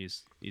version,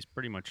 he's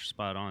pretty much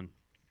spot on.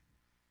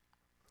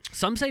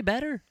 Some say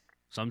better.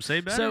 Some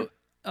say better.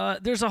 So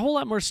there's a whole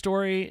lot more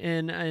story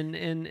in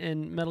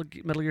Metal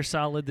Gear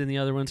Solid than the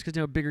other ones because,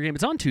 you know, a bigger game.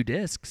 It's on 2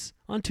 discs,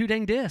 on 2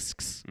 dang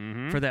discs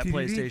Mhm. for that DVD.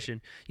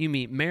 PlayStation. You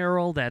meet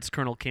Meryl, that's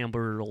Colonel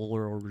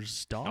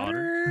Campbell's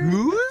daughter.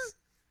 Who's?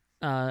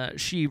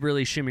 She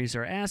really shimmies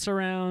her ass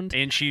around.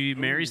 and she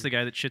marries the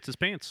guy that shits his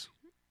pants.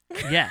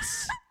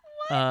 Yes.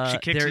 She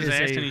kicks there his is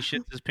ass a- and he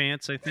shits his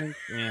pants, I think.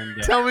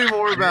 And Tell me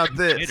more about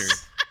later.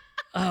 this.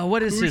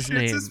 what is Who his shits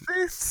name? his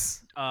pants?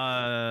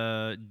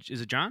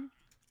 Is it John?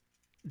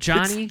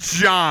 Johnny. It's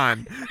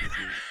John.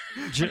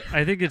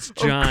 I think it's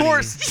Johnny. Of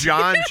course,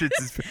 John shits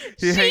his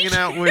pants. He's hanging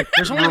out with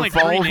There's only like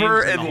 3 names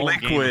Revolver in the and whole game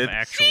of Liquid.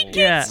 actual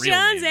Yeah. It's real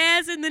John's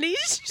names. ass and then he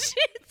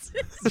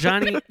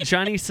shits.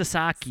 Johnny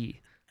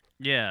Sasaki.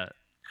 Yeah.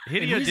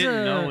 Hideo he's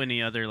didn't know a-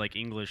 any other like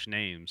English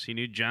names. He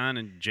knew John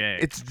and Jay.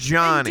 It's And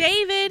Johnny.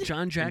 David.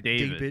 John Jack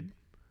David. David.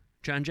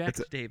 John Jack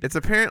David. It's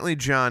apparently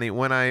Johnny.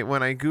 When I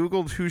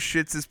googled who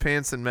shits his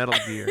pants in Metal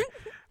Gear,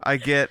 I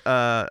get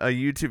a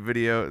YouTube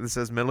video that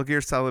says Metal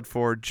Gear Solid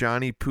 4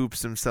 Johnny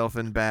poops himself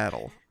in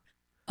battle.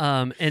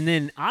 And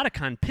then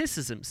Otacon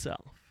pisses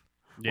himself.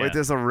 yeah. Wait,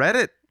 there's a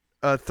Reddit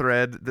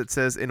thread that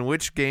says, "In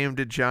which game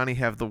did Johnny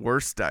have the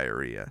worst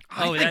diarrhea?"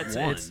 Oh, think that's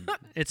one.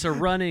 it's a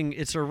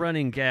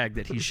running gag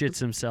that he shits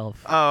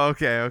himself. Oh,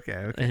 okay.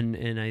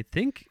 And I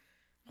think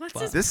What's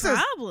Wow. his This says-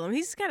 problem?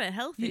 He's got a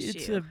health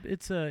issue.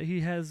 he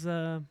has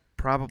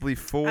Probably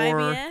 4.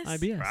 IBS?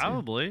 IBS. yeah.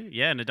 Probably.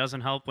 Yeah, and it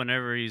doesn't help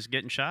whenever he's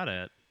getting shot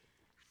at.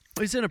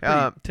 He's in a pretty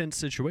Uh, tense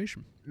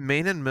situation.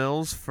 Main and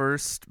Mill's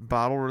first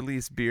bottle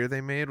release beer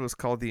they made was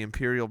called the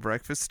Imperial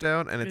Breakfast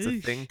Stout, and it's a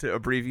Eesh. thing to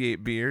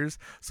abbreviate beers.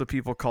 So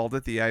people called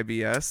it the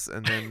IBS,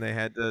 and then they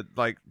had to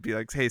be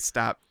like, "Hey,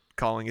 stop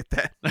calling it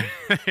that."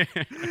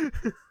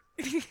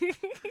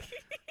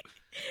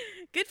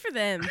 Good for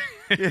them.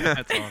 Yeah.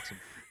 That's awesome.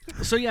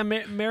 So yeah,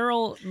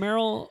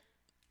 Meryl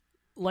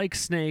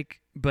likes Snake,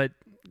 but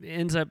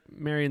ends up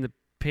marrying the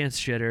pants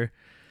shitter.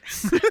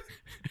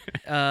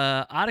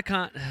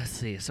 Otacon. Let's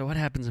see. So what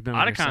happens in Metal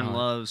Gear Otacon Solid?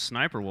 loves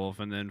Sniper Wolf,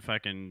 and then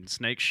fucking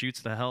Snake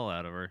shoots the hell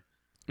out of her.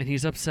 And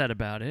he's upset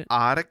about it.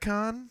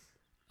 Otacon?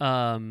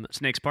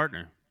 Snake's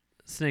partner.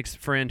 Snake's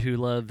friend who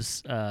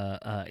loves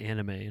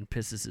anime and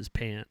pisses his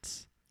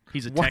pants.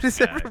 He's a What tech is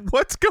guy.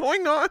 What's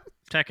going on?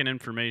 Tech and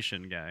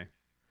information guy.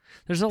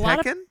 There's a lot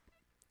of Tekken?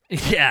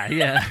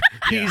 yeah.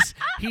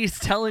 He's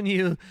telling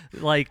you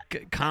like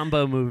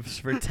combo moves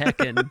for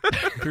Tekken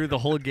through the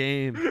whole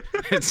game.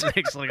 And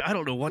Snake's like, I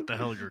don't know what the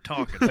hell you're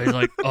talking about. He's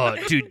like, "Oh,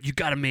 dude, you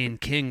got a main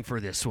king for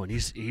this one.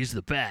 He's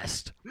the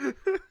best."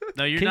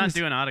 No, you're King's- not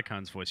doing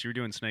Otacon's voice. You're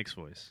doing Snake's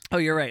voice. Oh,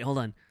 you're right. Hold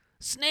on.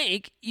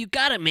 Snake, you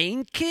got a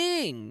main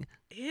king.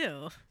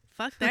 Ew.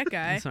 Fuck that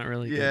guy. That's not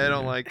really good Yeah, I don't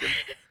either. like him.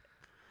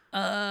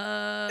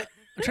 I'm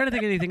trying to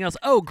think of anything else.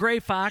 Oh, Gray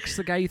Fox,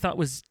 the guy you thought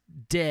was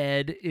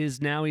dead, he's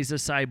a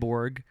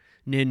cyborg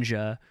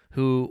ninja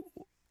who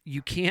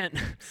you can't.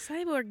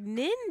 Cyborg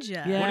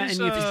ninja. Yeah, What is,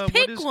 and you Just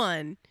pick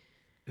one.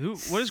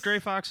 What is Gray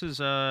Fox's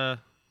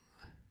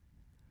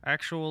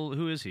actual?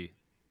 Who is he?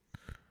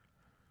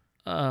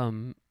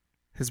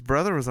 His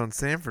brother was on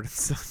Sanford and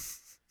Son.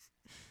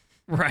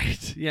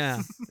 Right.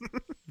 Yeah.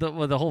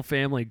 the whole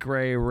family,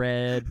 gray,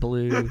 red,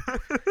 blue.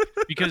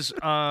 Because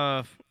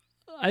I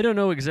don't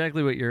know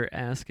exactly what you're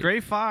asking. Gray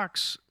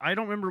Fox, I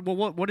don't remember.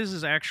 Well, what is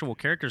his actual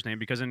character's name?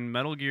 Because in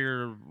Metal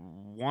Gear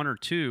 1 or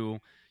 2,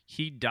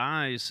 he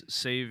dies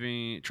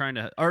he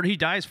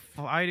dies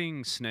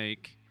fighting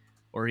Snake,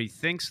 or he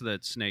thinks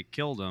that Snake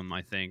killed him,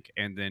 I think,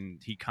 and then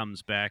he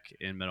comes back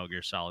in Metal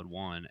Gear Solid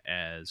 1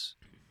 as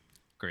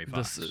Gray The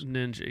Fox.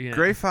 ninja. Yeah.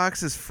 Gray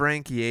Fox is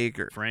Frank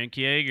Yeager. Frank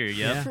Yeager, yep.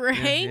 Yeah. Frank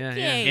yeah.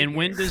 Yeager. And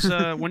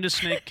when does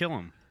Snake kill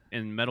him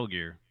in Metal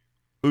Gear?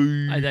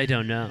 I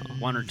don't know.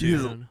 1 or I 2?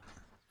 don't-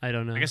 I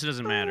don't know. I guess it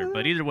doesn't matter.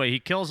 But either way, he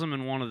kills him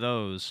in one of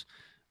those,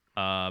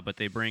 but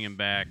they bring him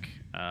back,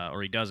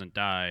 or he doesn't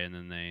die, and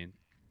then they...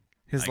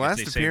 His I guess last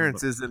they save him,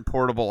 appearance but- is in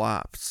Portable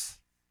Ops.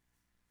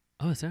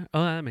 Oh, is that?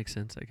 Oh, that makes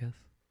sense, I guess.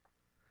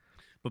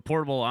 But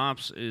Portable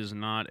Ops is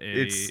not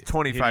a... It's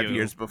 25 Hideo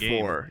years game.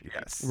 before,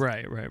 yes.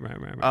 Right.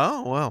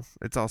 Oh, well,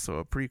 it's also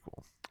a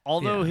prequel.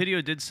 Although Yeah.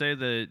 Hideo did say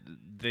that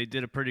they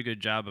did a pretty good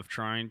job of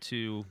trying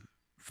to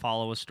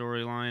follow a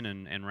storyline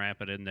and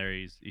wrap it in there,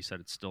 he said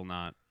it's still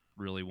not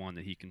really one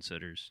that he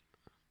considers.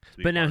 to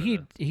be But now part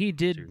of the he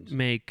did series.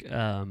 make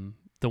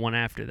the one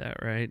after that,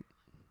 right?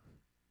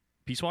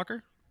 Peace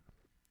Walker?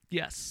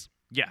 Yes.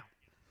 Yeah,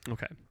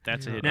 Okay.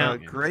 that's a Yeah. hit. Now-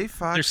 game. Gray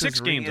Fox There's 6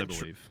 is games, I reintro-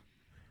 believe.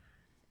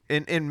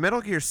 In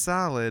Metal Gear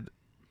Solid,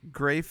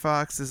 Gray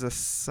Fox is a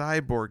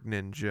cyborg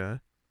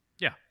ninja.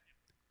 Yeah.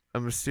 A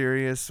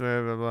mysterious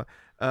blah, blah,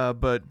 blah.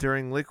 But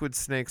during Liquid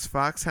Snake's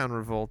Foxhound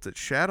revolt at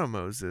Shadow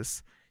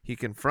Moses, he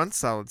confronts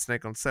Solid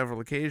Snake on several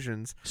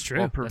occasions It's true.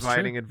 while That's true.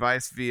 providing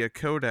advice via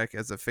codec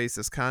as a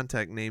faceless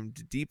contact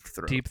named Deep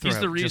Throat. Deep He's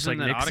Throat, the just reason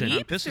like that Nixon. Otacon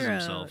Deep pisses Throat.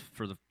 himself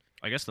for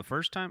I guess the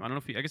first time. I don't know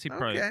if he. I guess he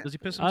probably Okay. does. He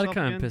piss himself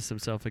Otacon again? pissed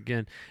himself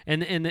again,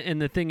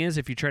 and the thing is,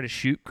 if you try to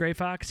shoot Gray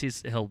Fox,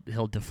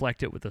 he'll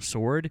deflect it with a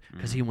sword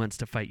because he wants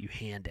to fight you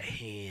hand to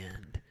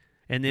hand.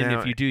 And then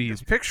Now, if you do, you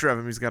this picture of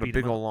him, he's got a beat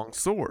him big up. old long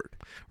sword.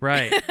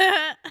 right,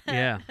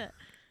 yeah,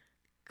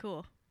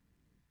 Cool.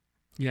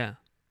 yeah.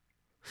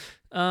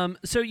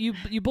 So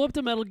you blow up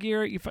the Metal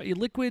Gear. You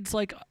Liquid's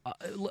like,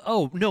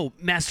 oh no,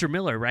 Master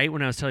Miller, right?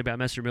 When I was telling you about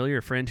Master Miller,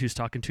 your friend who's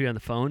talking to you on the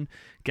phone,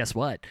 guess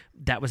what?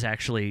 That was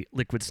actually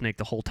Liquid Snake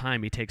the whole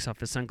time. He takes off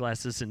his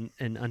sunglasses and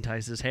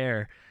unties his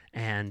hair,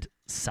 and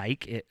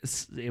psych,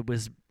 it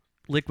was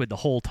Liquid the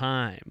whole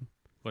time,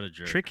 What a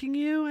jerk. tricking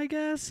you, I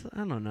guess. I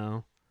don't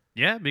know.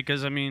 Yeah,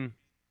 because I mean,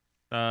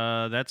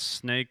 that's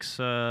Snake's.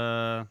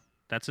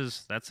 That's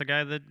the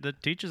guy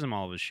that teaches him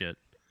all of his shit.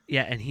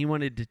 Yeah, and he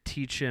wanted to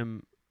teach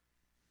him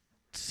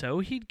so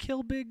he'd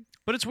kill Big.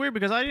 But it's weird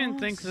because I didn't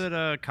think Boss.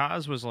 that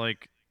Kaz was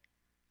like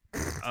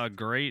a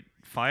great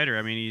fighter.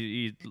 I mean,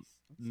 he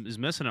is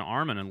missing an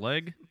arm and a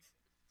leg.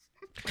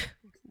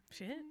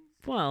 Shit.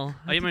 Well,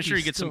 I'm think sure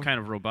he he gets some still- kind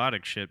of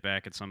robotic shit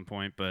back at some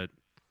point. But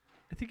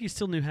I think he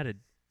still knew how to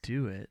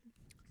do it.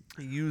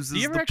 He uses do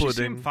you ever the actually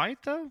see him pudding. fight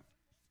though?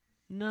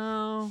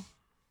 No,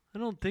 I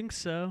don't think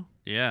so.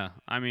 Yeah,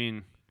 I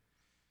mean,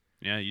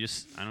 yeah,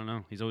 I don't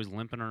know. He's always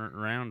limping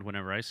around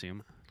whenever I see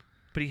him.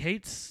 But he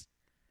hates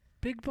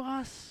Big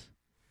Boss,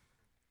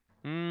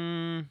 Mm,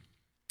 and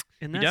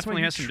he that's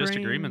definitely why has some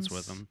disagreements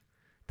trains- with him.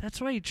 That's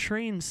why he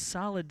trains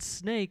Solid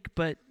Snake,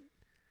 but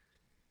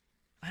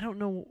I don't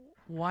know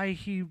why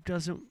he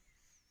doesn't.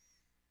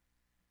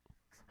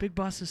 Big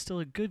Boss is still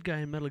a good guy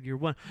in Metal Gear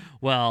 1.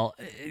 Well,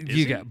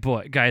 he?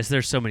 guys,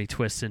 there's so many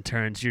twists and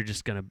turns. You're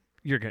just gonna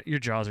your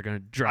jaws are gonna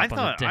drop on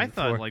the I dang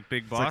thought floor. like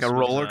Big like Boss a was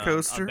roller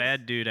coaster? a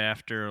bad dude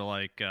after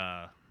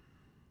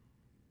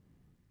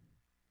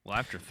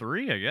after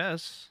 3, I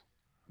guess.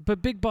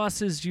 But Big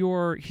Boss is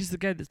he's the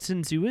guy that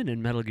sends you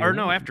in Metal Gear Or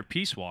no, 1. after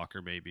Peace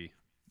Walker, maybe.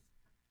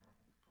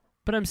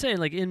 But I'm saying,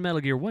 like, in Metal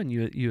Gear 1,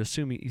 you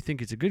assume you think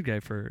he's a good guy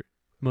for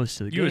most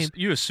of the You game.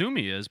 you assume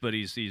he is, but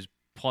he's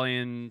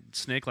playing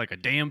Snake like a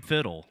damn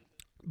fiddle.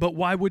 But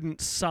why wouldn't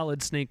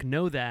Solid Snake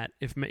know that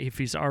if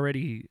he's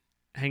already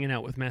hanging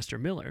out with Master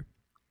Miller,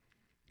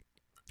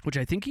 which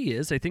I think he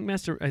is. I think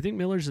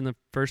Miller's in the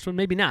first one.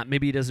 Maybe not.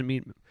 Maybe he doesn't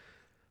meet him.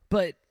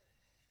 But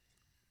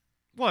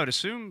Well, I'd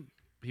assume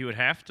he would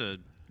have to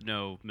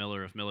know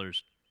Miller if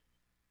Miller's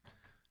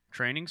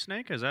training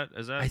Snake. Is that?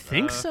 I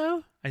think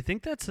so. I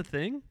think that's the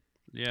thing.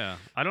 Yeah,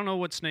 I don't know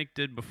what Snake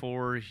did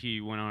before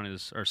he went on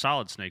or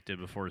Solid Snake did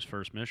before his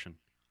first mission.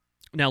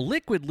 Now,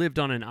 Liquid lived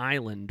on an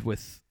island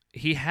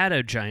he had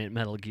a giant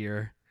Metal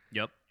Gear,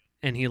 Yep.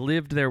 and he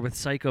lived there with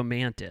Psycho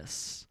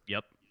Mantis.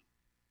 Yep.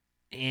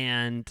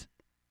 And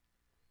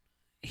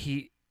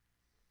he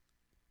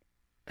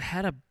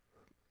had a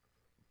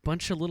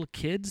bunch of little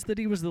kids that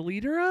he was the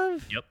leader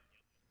of? Yep.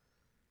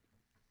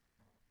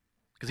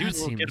 Because he was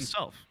a little kid seems-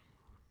 himself.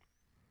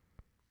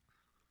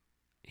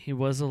 He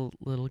was a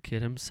little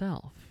kid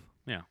himself.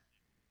 Yeah.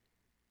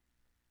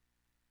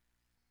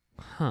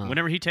 Huh.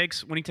 When he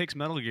takes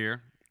Metal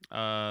Gear,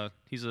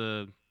 he's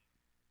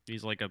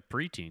like a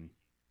preteen.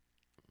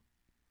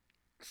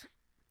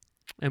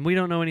 And we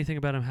don't know anything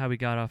about him, how he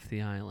got off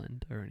the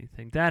island or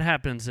anything. That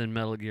happens in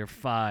Metal Gear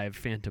 5,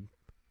 Phantom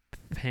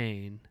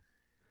Pain.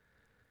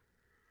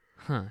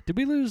 Huh. Did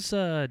we lose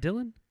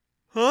Dylan?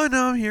 Oh,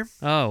 no, I'm here.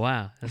 Oh,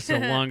 wow. That's the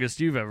longest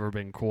you've ever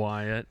been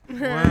quiet.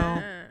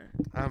 Well,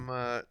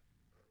 I'm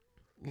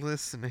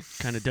listening.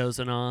 Kind of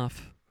dozing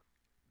off.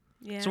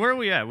 Yeah. So where are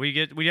we at? We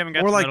haven't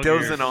got More to like Metal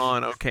Gear dozing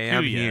on. Okay, 2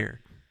 I'm yet.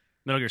 here.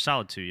 Metal Gear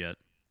Solid 2 yet.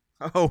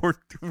 Oh,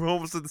 we're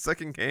almost at the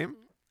second game?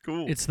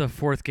 Cool. It's the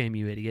fourth game,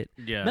 you idiot.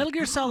 Yeah. Metal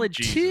Gear Solid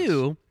Jesus.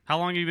 2. How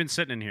long have you been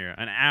sitting in here?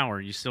 An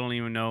hour. You still don't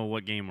even know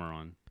what game we're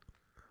on.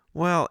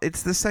 Well,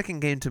 it's the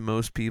second game to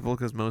most people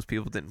because most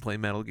people didn't play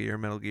Metal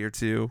Gear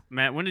 2.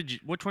 Matt,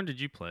 which one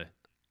did you play?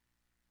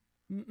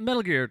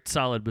 Metal Gear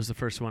Solid was the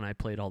first one I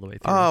played all the way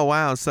through. Oh,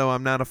 wow, so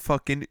I'm not a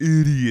fucking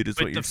idiot is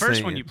But what the you're first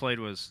saying. one you played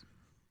was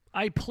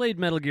I played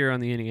Metal Gear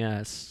on the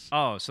NES.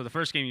 Oh, so the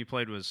first game you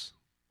played was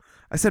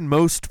I said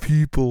most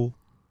people.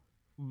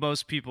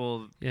 most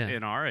people Yeah.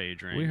 in our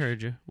age range. We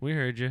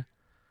heard you.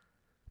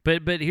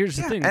 But here's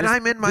the Yeah, thing. and this-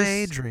 I'm in my this-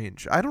 age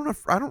range. I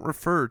don't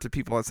refer to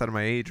people outside of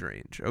my age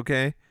range,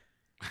 okay?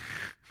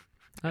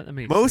 That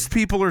makes Most sense.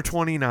 people are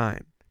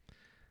 29.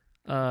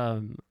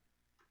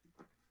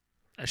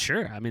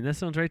 Sure. I mean, that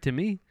sounds right to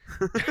me.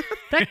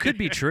 That could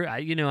be true.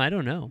 I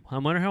don't know. I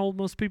wonder how old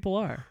most people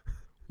are.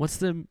 What's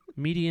the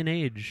median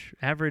age,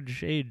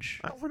 average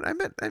age? I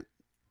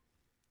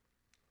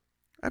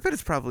bet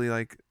it's probably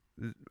like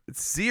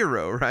it's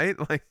 0, right?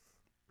 Like,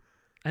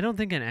 I don't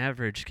think an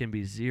average can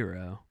be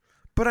 0.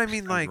 but I mean,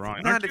 Sounds like,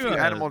 wrong. not Aren't if you you a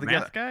add them all together.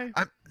 math guy?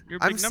 I'm- You're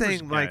a I'm big numbers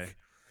saying guy. like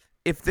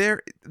if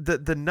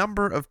the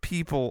number of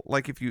people,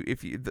 like if you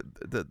if you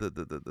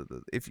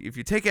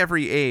take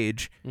every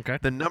age, Okay.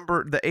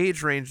 the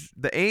age range,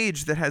 the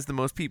age that has the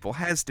most people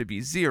has to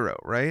be 0,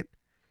 right?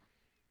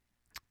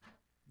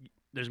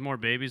 There's more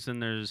babies than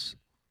there's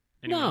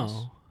anyone else.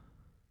 No.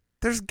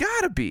 There's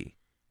gotta be,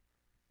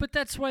 But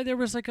that's why there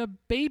was like a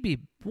baby.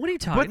 What are you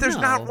talking about? but there's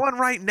not one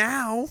right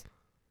now.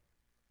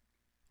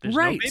 There's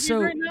Right, No babies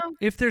so- right now?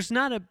 If there's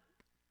not a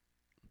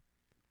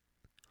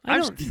I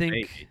I've don't seen think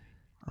baby.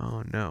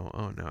 Oh no,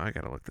 I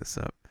gotta look this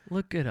up.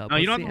 look it up. No,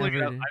 you What's don't have to the look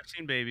it up. average- I've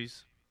seen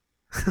babies.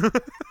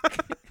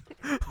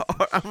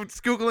 I'm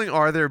googling.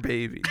 Are there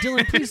babies?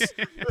 Dylan,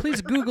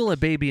 please Google a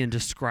baby and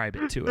describe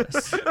it to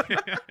us.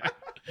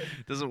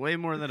 Does it weigh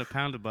more than a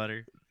pound of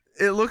butter?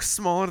 It looks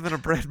smaller than a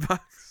bread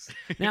box.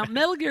 Now,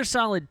 Metal Gear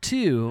Solid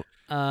 2,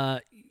 I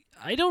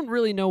don't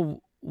really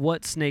know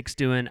what Snake's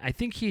doing. I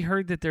think he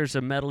heard that there's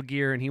a Metal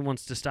Gear and he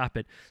wants to stop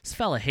it. This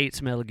fella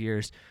hates Metal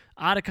Gears.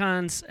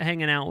 Otacon's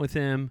hanging out with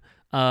him.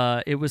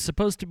 It was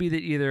supposed to be that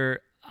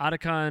either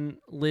Otacon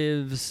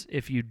lives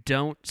if you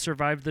don't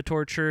survive the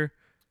torture.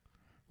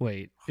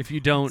 Wait, if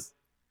you don't,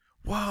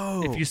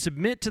 Whoa! if you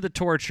submit to the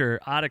torture,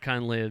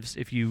 Otacon lives.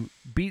 If you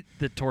beat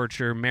the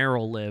torture,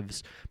 Meryl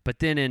lives. But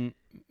then in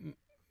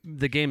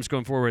the games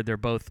going forward, they're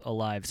both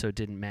alive, so it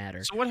didn't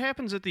matter. So what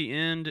happens at the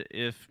end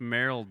if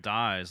Meryl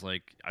dies?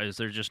 Like, is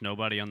there just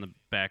nobody on the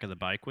back of the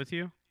bike with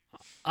you?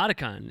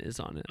 Otacon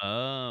is on it.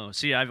 Oh,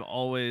 see, I've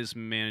always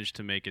managed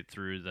to make it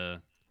through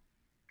the.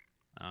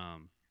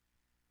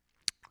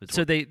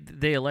 So they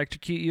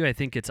electrocute you. I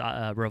think it's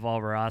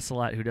Revolver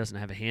Ocelot who doesn't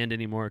have a hand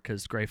anymore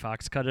because Gray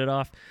Fox cut it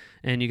off,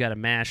 and you got to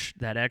mash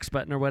that X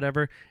button or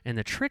whatever. And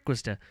the trick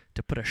was to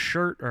put a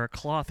shirt or a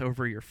cloth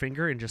over your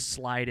finger and just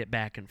slide it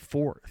back and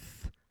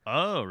forth.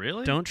 Oh,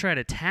 really? Don't try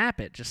to tap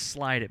it; just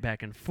slide it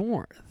back and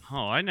forth.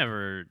 Oh, I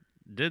never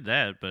did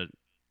that. But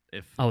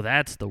if Oh,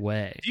 that's the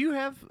way. do you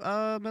have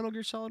Metal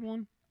Gear Solid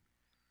 1?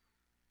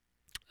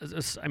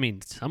 I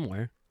mean,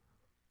 somewhere.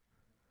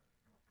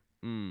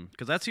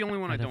 Because that's the only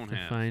one I I'd don't to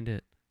have. find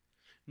it.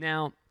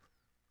 Now,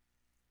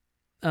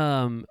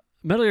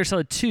 Metal Gear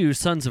Solid 2: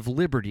 Sons of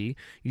Liberty.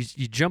 You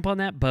jump on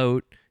that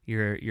boat.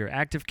 Your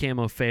active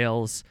camo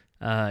fails.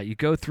 You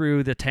go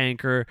through the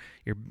tanker.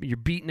 You're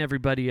beating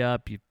everybody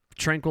up. You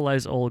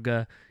tranquilize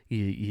Olga.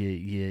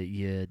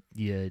 You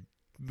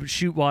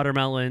shoot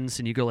watermelons,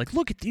 and you go like,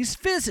 "Look at these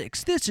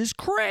physics. This is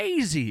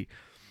crazy."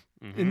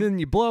 And then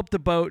you blow up the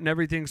boat and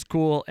everything's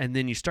cool. And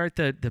then you start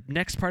the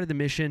next part of the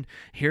mission.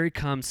 Here he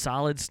comes,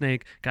 Solid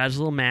Snake, got his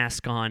little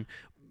mask on,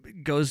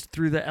 goes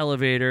through the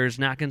elevators,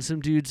 knocking some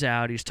dudes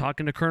out. He's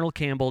talking to Colonel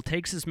Campbell,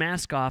 takes his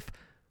mask off.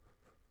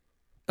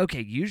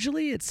 Okay,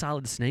 usually it's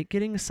Solid Snake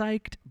getting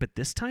psyched, but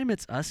this time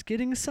it's us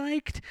getting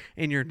psyched.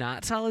 And you're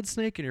not Solid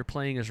Snake and you're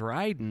playing as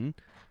Raiden,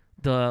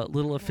 the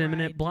little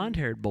effeminate Raiden.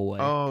 blonde-haired boy.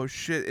 Oh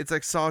shit! It's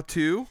like Saw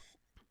 2.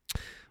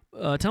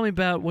 Tell me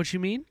about what you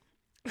mean.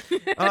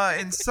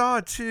 In Saw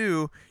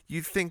 2,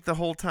 you think the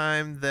whole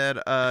time that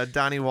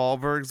Donnie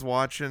Wahlberg's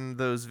watching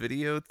those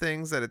video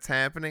things that it's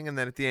happening, and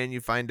then at the end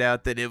you find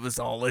out that it was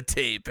all a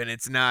tape and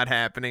it's not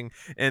happening,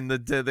 and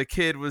the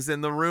kid was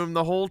in the room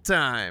the whole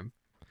time.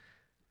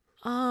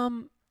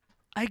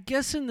 I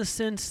guess in the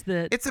sense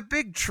that It's a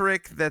big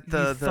trick that You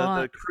the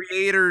thought-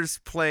 creators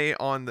play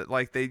on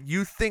the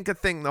you think a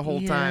thing the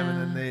whole time,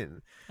 and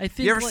then I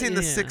think you ever like- seen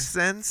The yeah. Sixth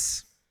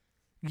Sense?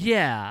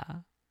 Yeah,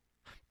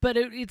 but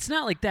it's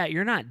not like that.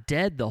 You're not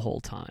dead the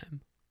whole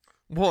time,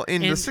 Well,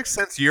 in The And- Sixth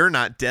Sense, you're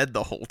not dead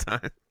the whole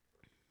time.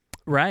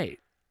 right?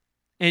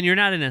 And you're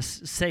not in a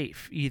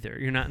safe either.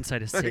 You're not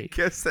inside a I safe.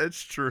 guess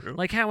that's true.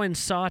 Like how in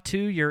Saw 2,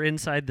 you're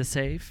inside the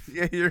safe.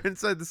 Yeah, you're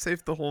inside the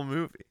safe the whole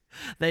movie.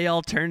 They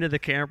all turn to the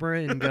camera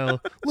and go,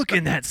 "Look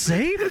in that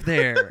safe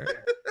there.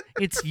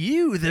 It's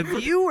you, the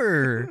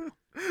viewer."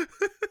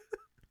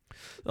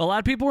 A lot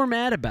of people were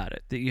mad about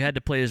it that you had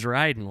to play as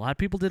Raiden. A lot of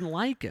people didn't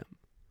like him.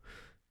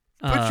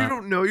 But you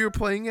don't know you're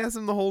playing as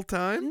him the whole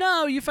time?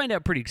 No, you find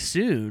out pretty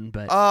soon.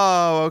 But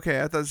Oh, okay.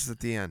 I thought this was at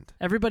the end.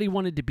 everybody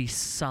wanted to be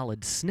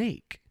Solid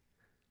Snake.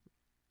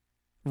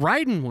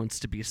 Raiden wants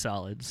to be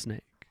Solid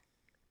Snake.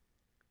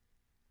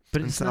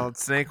 But And it's Solid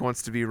Snake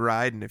wants to be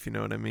riding, if you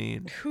know what I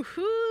mean.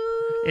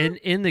 not.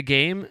 In the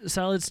game,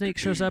 Solid Snake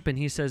shows up and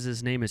he says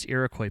his name is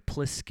Iroquois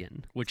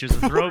Pliskin. Which is a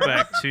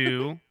throwback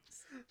to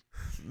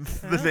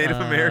The Native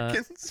Uh,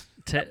 Americans?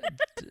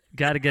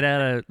 Got to get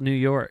out of New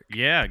York.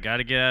 got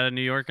to get out of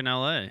New York and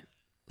L.A.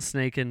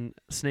 Snaking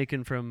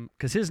from,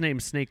 because his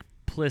name's Snake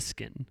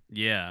Pliskin.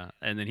 Yeah,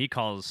 and then he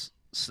calls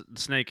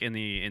Snake in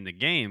the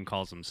game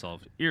calls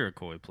himself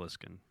Iroquois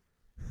Pliskin.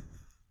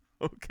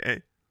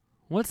 Okay.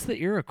 What's the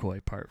Iroquois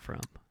part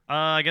from?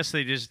 I guess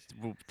they just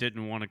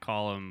didn't want to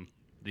call him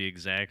the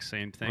exact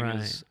same thing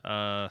as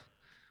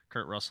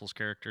Kurt Russell's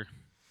character.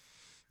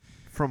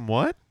 From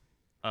what?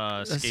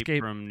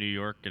 Escape from New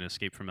York and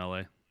Escape from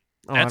L.A.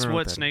 Oh, I That's don't know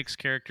what that Snake's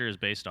character is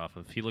based off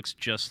of. He looks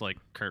just like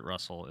Kurt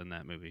Russell in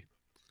that movie.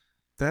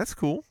 That's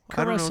cool. Kurt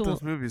I don't know Russell what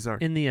those movies are.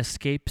 In the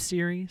Escape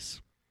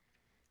series?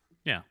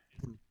 Yeah.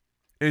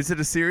 Is it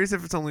a series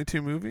if it's only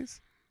 2 movies?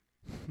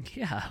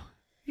 Yeah.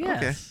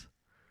 Yes.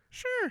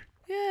 Sure.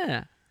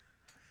 Yeah.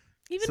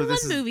 Even So one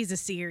this is- movie's a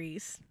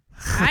series.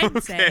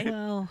 I'd say.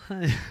 Well,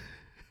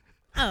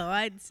 Oh,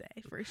 I'd say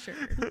for sure.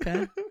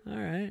 okay. All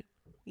right.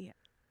 Yeah.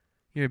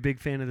 You're a big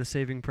fan of the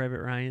Saving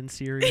Private Ryan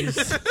series?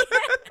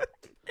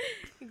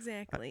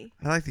 Exactly.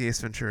 I like the Ace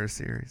Ventura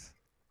series.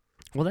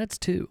 Well, that's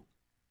 2.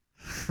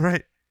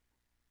 Right.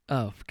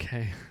 Oh,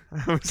 okay.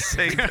 I was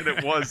saying that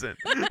it wasn't.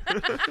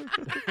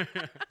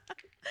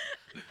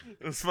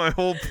 That's my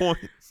whole point.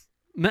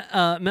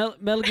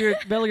 Metal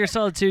Gear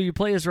Solid 2, you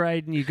play as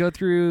Raiden, you go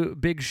through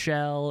Big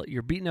Shell,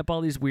 you're beating up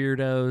all these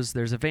weirdos,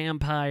 there's a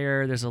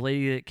vampire, there's a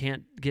lady that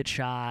can't get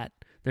shot,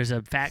 there's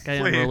a fat guy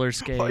on Wait, roller Why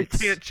skates.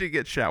 can't she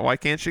get shot? Why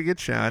can't she get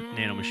shot?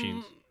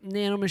 Nanomachines.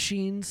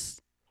 Nanomachines.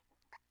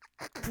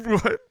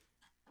 What?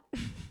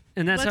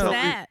 And that's What's how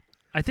that?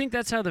 I think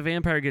that's how the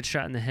vampire gets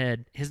shot in the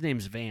head. His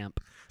name's Vamp.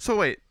 So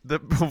wait,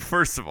 well,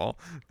 first of all,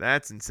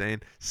 that's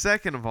insane.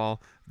 Second of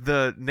all,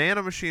 the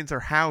nanomachines are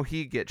how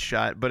he gets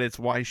shot, but it's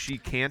why she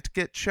can't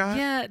get shot?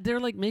 Yeah, they're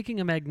like making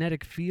a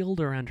magnetic field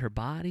around her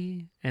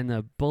body, and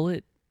the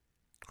bullet.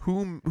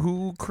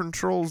 Who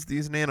controls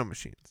these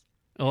nanomachines?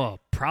 Oh,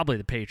 probably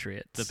the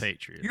Patriots. The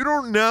Patriot. You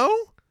don't know?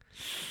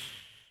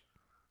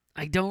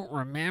 I don't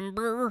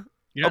remember.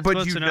 You're not but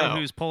supposed you to know know.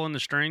 who's pulling the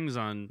strings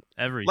on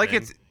everything. Like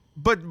it's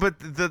but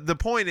the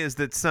point is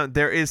that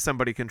there is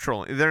somebody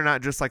controlling. They're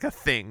not just like a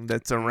thing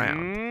that's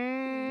around.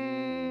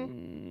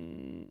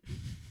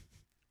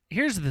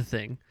 Here's the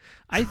thing.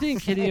 I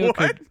think Hideo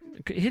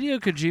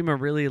Kojima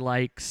really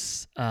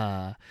likes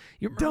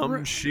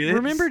Dumb shit.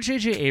 Remember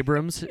J.J.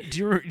 Abrams? Do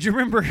you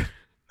remember?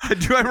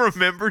 Do I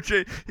remember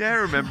Yeah, I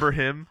remember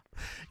him.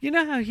 You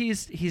know how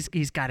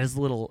he's got his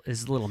little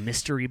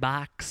mystery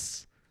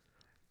box.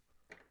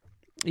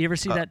 You ever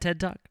see that TED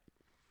Talk?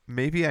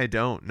 Maybe I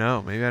don't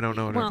know. Maybe I don't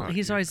know what I'm Well, talking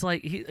he's about. always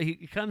like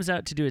he comes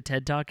out to do a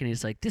TED Talk and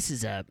he's like, "This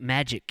is a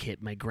magic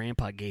kit my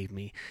grandpa gave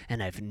me,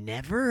 and I've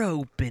never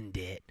opened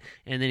it."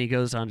 And then he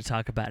goes on to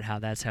talk about how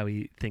that's how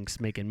he thinks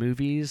making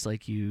movies,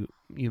 like you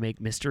make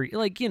mystery,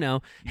 like hey,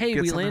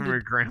 Get we something from your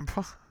landed.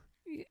 grandpa.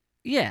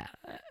 Yeah.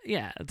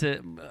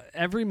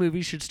 Every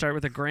movie should start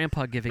with a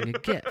grandpa giving a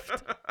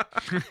gift.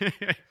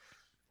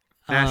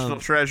 National Um,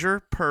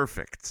 Treasure,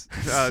 perfect.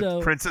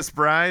 so- Princess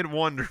Bride,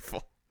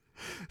 wonderful.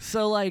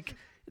 So like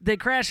they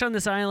crash on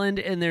this island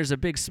and there's a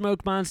big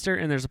smoke monster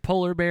and there's a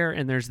polar bear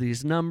and there's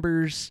these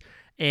numbers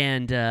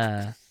and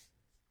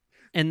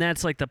and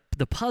that's like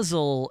the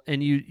puzzle,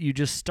 and you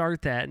just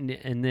start that,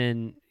 and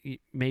then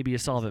maybe you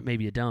solve it,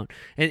 maybe you don't.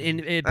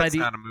 And by That's the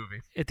not a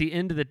movie. at the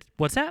end of the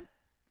what's that?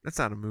 That's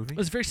not a movie. It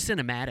was very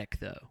cinematic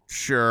though.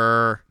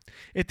 Sure.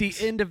 At the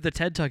end of the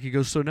TED Talk, he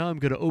goes, "So now I'm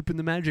going to open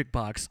the magic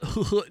box."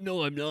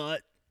 No, I'm not.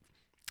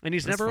 And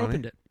he's That's never funny.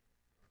 opened it.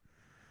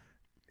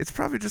 It's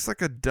probably just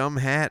like a dumb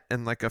hat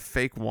and like a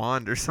fake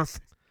wand or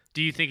something.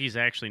 Do you think he's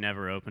actually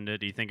never opened it?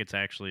 Do you think it's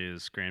actually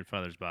his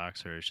grandfather's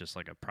box, or it's just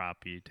like a prop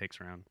he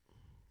takes around?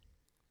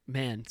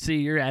 Man, see,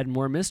 you're adding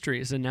more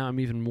mysteries, and now I'm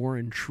even more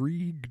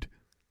intrigued.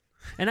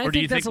 And I Or do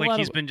you that's think a like lot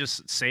he's of. been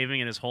just saving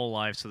it his whole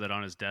life so that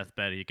on his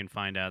deathbed he can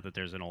find out that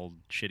there's an old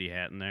shitty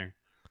hat in there?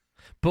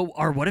 But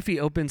or what if he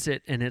opens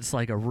it and it's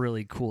like a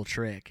really cool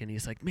trick, and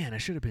he's like, "Man, I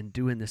should have been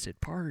doing this at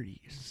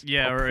parties."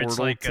 Yeah, A or it's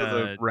portal like to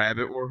the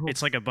rabbit world.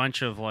 it's like a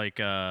bunch of like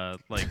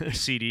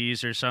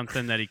CDs or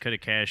something that he could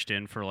have cashed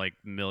in for like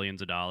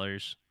millions of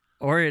dollars.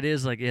 Or it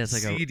is like it's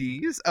like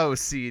CDs. Oh,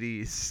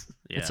 CDs.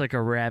 Yeah. it's like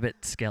a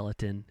rabbit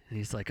skeleton, and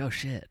he's like, "Oh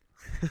shit,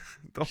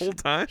 The whole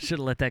time. should have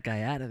let that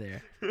guy out of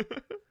there."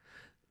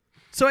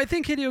 So I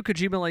think Hideo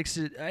Kojima likes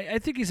to. I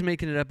think he's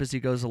making it up as he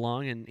goes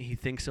along, and he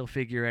thinks he'll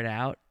figure it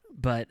out.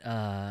 But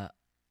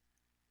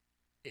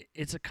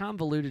it's a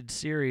convoluted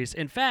series.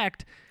 In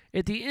fact,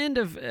 at the end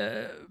of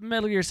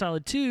Metal Gear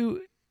Solid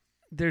 2,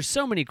 there's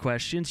so many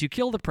questions. You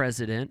kill the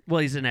president. Well,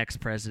 he's an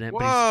ex-president.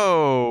 But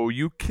Whoa!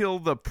 You kill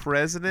the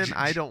president.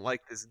 I don't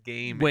like this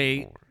game Wait.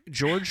 anymore.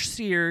 George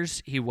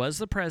Sears, he was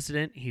the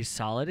president. He's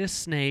solid as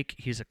Snake.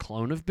 He's a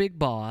clone of Big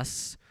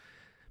Boss.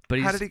 But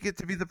he's How did he get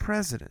to be the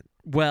president?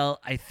 well,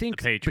 I think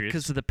The Patriots.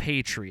 because of the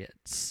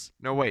Patriots,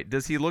 No, wait.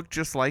 Does he look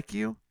just like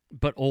you?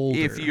 but older.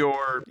 If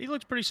you're, He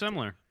looks pretty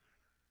similar.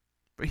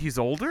 but he's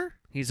older.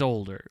 He's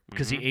older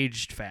because Mhm. he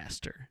aged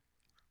faster.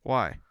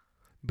 Why?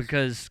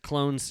 Because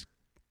clones.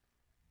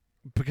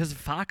 Because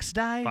Fox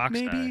died, Fox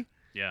maybe? died.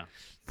 Yeah.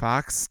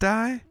 Fox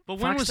die? But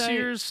when Fox was died-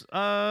 Sears?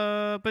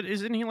 But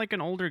isn't he like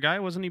an older guy?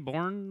 Wasn't he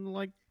born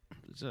like,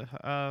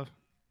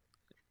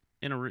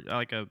 in a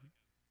like a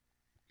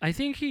I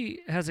think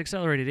he has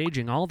accelerated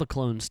aging. All the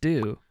clones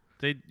do.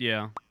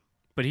 yeah,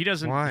 but he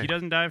doesn't. Why? He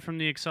doesn't die from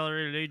the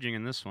accelerated aging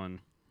in this one.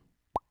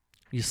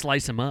 You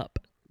slice him up.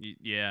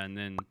 Yeah, and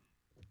then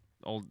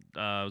old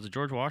was it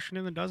George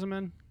Washington that does him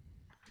in?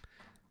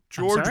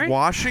 George sorry?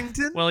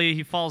 Washington? Well,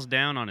 he falls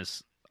down on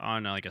his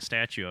like a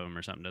statue of him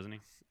or something, doesn't he?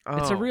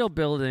 It's a Oh. real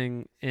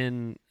building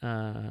in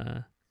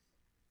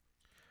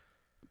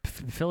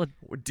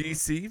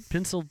DC.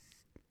 Pencil.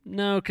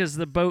 No, because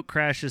the boat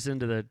crashes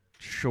into the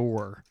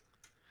shore.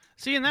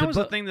 See, and that The was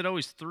the bu- thing that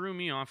always threw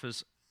me off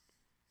is,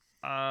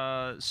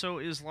 so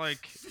is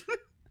like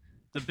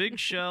the big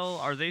shell.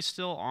 Are they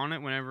still on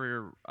it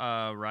whenever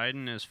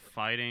Raiden is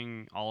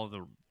fighting all of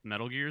the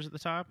Metal Gears at the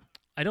top?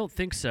 I don't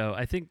think so.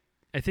 I think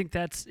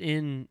that's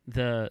in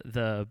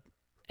the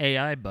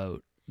AI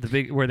boat, the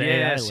big where the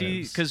AI see,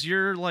 lives. because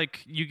you're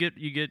like you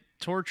get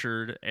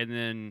tortured, and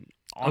then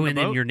on Oh, the and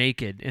boat, then you're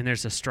naked, and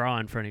there's a straw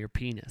in front of your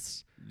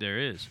penis, there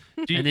is.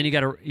 Do you- and then you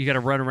gotta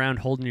run around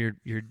holding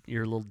your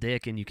little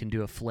dick, and you can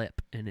do a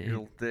flip, and You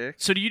little dick.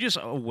 So do you just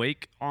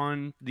awake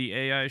on the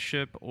AI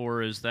ship,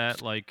 or is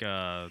that like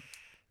there's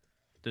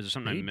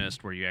something Maybe. I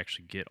missed where you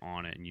actually get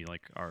on it and you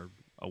like are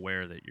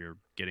aware that you're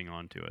getting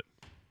onto it?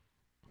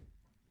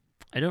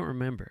 I don't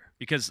remember.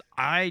 Because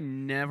I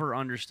never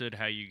understood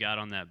how you got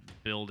on that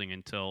building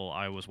until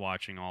I was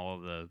watching all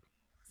of the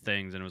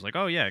things, and it was like,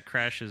 oh yeah, it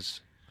crashes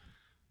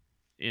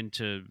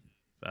into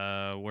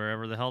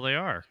wherever the hell they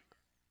are,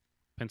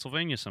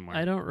 Pennsylvania somewhere.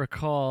 I don't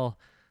recall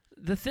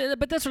but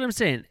that's what I'm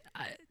saying.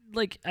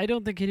 I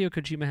don't think Hideo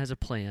Kojima has a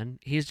plan.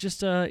 He's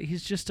just a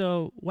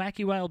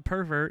wacky wild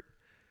pervert.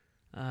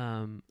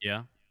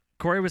 Yeah.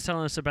 Corey was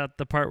telling us about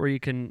the part where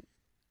you can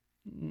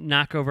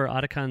knock over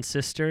Otacon's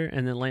sister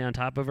and then lay on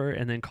top of her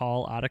and then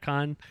call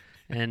Otacon,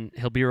 and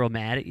he'll be real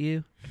mad at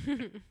you.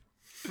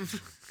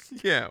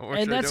 Yeah, which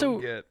And I that's don't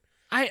a- get.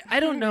 I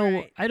don't know.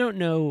 Right. I don't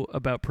know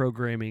about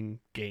programming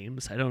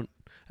games.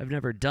 I've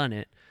never done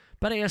it,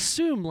 but I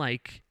assume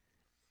like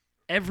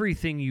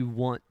everything you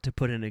want to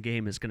put in a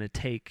game is going to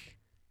take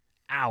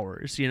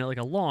hours, like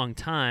a long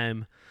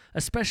time,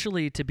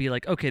 especially to be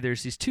like, okay,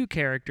 there's these two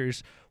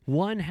characters.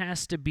 One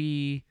has to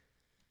be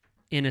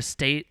in a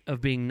state of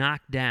being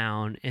knocked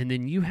down, and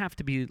then you have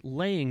to be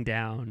laying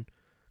down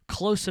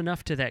close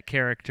enough to that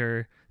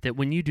character that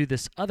when you do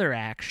this other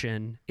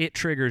action, it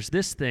triggers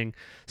this thing.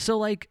 So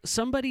like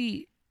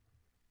somebody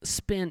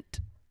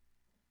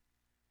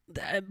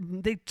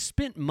they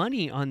spent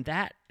money on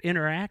that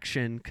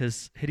interaction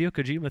because Hideo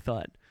Kojima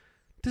thought,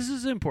 this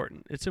is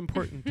important. It's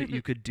important that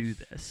you could do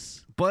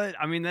this. But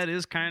I mean, that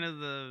is kind of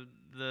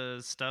the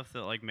stuff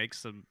that like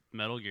makes the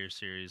Metal Gear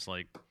series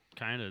like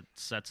kind of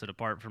sets it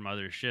apart from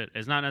other shit.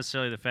 It's not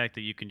necessarily the fact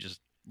that you can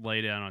just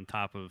lay down on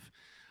top of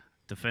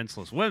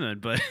defenseless women,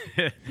 but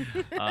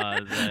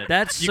that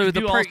That's you so can the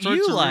do all part sorts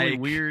you of really like.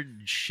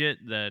 weird shit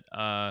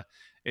that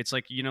it's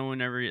like,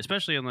 whenever,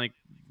 especially in like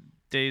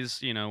days,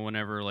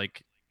 whenever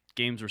like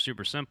games were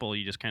super simple,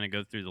 you just kind of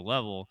go through the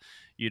level.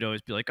 You'd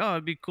always be like, oh,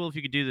 it'd be cool if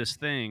you could do this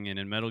thing, and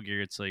in Metal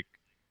Gear, it's like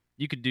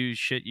you could do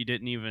shit you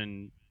didn't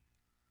even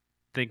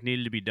think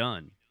needed to be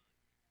done.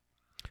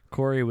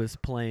 Corey was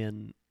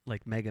playing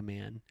like Mega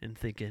Man and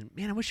thinking,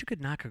 man, I wish you could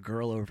knock a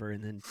girl over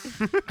and then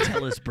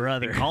tell his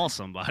brother. And call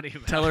somebody.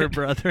 About Tell her it.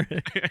 brother.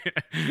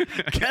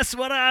 Guess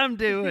what I'm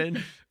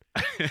doing?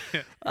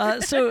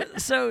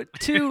 So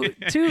two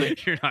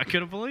You're not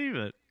gonna believe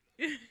it.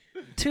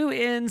 two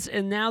ends,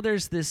 and now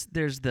there's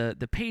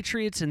the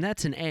Patriots, and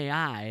that's an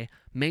AI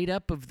made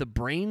up of the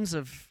brains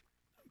of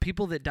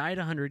people that died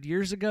 100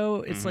 years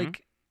ago. It's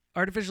like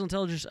artificial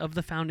intelligence of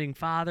the founding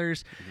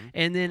fathers.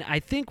 And then I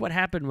think what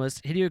happened was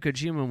Hideo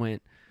Kojima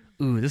went,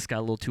 ooh, this got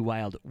a little too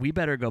wild. We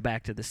better go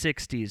back to the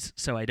 60s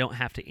so I don't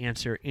have to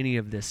answer any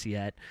of this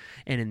yet.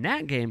 And in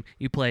that game,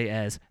 you play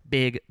as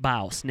Big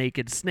Boss,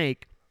 Naked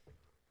Snake.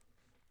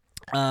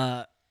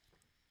 And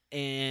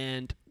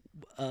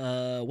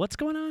what's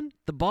going on?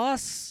 The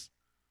boss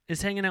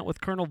is hanging out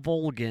with Colonel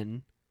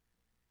Volgin.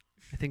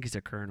 I think he's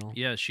a colonel.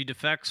 Yeah, she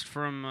defects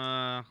from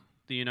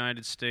the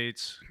United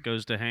States,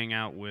 goes to hang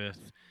out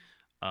with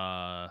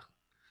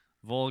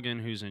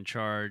Volgin, who's in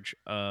charge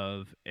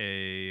of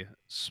a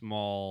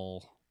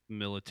small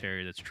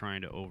military that's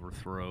trying to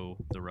overthrow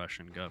the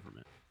Russian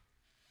government.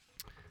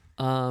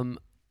 And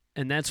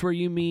that's where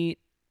you meet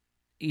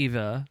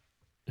Eva,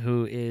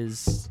 who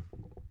is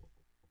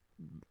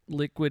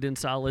Liquid and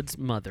Solid's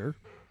mother.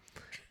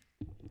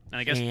 And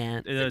I guess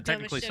And-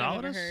 technically shit I've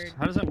ever Solidus? heard.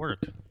 How does that work?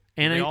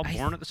 And Are they I- all I-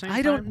 born at the same time?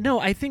 I don't know.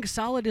 I think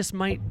Solidus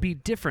might be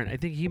different. I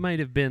think he might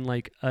have been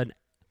like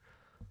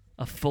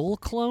a full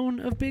clone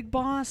of Big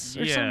Boss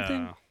or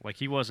something. Like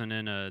he wasn't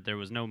in a. There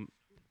was no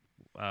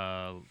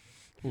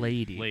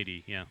Lady.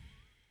 lady. Yeah.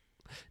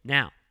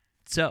 Now,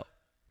 so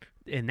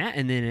and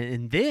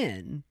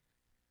then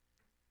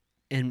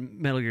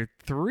in Metal Gear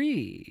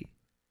 3,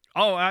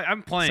 Oh,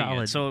 I'm playing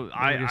Solid. it, so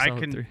Metal Gear I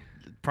Solid can 3.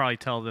 probably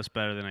tell this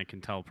better than I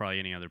can tell probably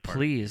any other part.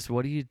 Please,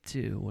 what do you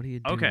do? What do you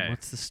do? Okay.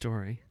 What's the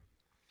story?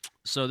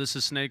 So this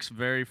is Snake's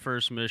very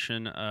first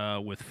mission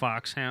with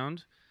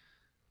Foxhound.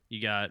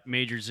 You got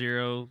Major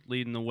Zero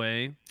leading the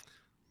way.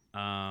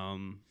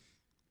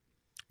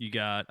 You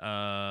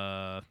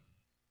got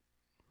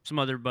some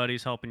other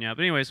buddies helping you out.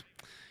 But anyways,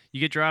 you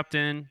get dropped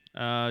in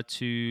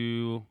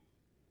to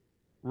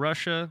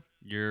Russia.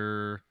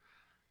 You're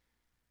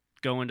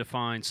going to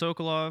find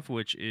Sokolov,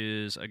 which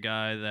is a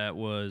guy that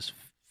was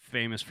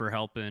famous for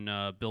helping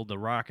build the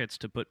rockets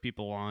to put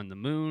people on the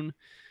moon.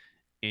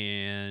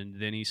 And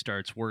then he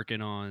starts working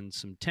on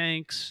some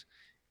tanks.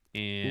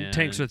 And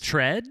Tanks with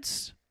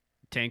treads?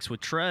 tanks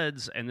with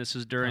treads, and this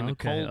is during the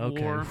Cold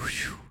War.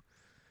 Whew.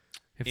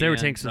 If there were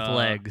And, tanks with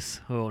legs,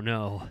 oh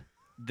no.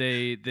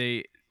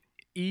 They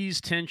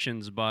ease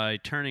tensions by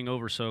turning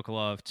over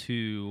Sokolov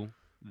to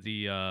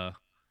the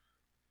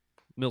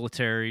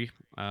military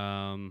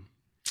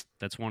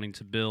that's wanting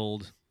to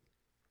build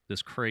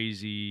this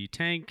crazy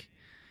tank.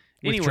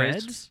 With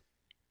Anyways, treads?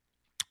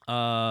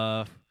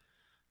 the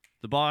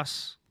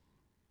boss,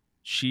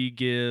 she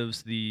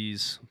gives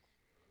these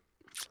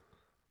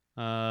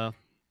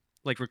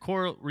like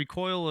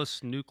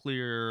recoilless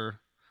nuclear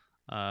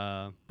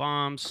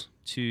bombs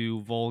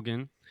to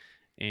Volgin,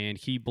 and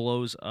he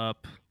blows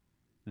up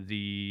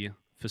the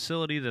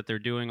facility that they're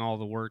doing all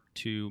the work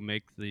to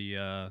make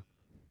the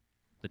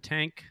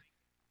tank.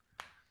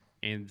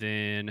 And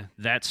then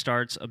that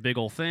starts a big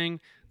old thing.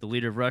 The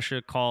leader of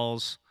Russia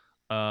calls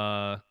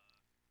Lyndon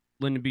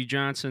B.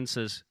 Johnson,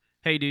 says,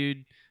 hey,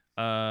 dude,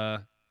 I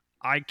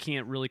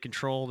can't really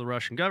control the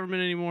Russian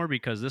government anymore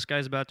because this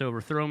guy's about to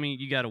overthrow me.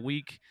 You got a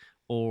week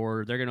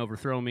or they're going to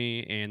overthrow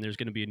me, and there's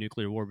going to be a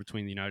nuclear war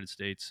between the United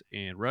States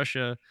and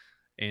Russia.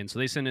 And so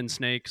they send in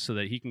Snake so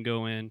that he can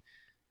go in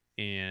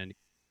and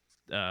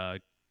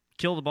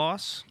kill the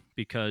boss,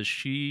 because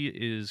she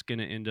is going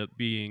to end up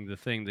being the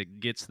thing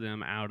that gets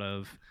them out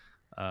of,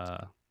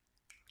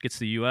 gets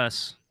the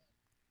U.S.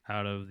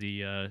 out of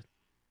the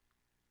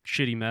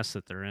shitty mess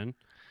that they're in.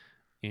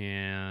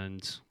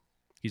 And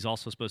he's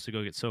also supposed to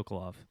go get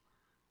Sokolov.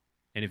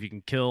 And if you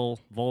can kill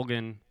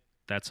Volgin,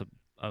 that's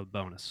a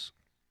bonus.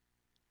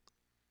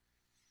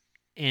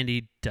 And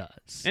he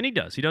does. And he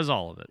does. He does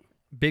all of it.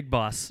 Big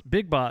Boss.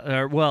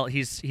 Well,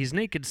 he's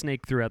Naked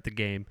Snake throughout the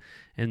game,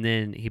 and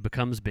then he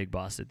becomes Big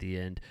Boss at the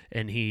end.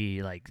 And he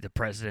the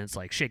president's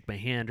like, shake my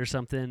hand or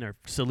something, or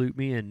salute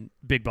me, and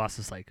Big Boss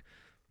is like,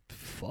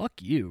 fuck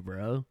you,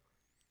 bro.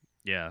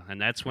 Yeah, and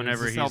that's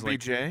whenever Is he's this like,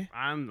 LBJ?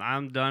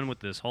 I'm done with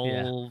this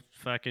whole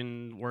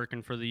fucking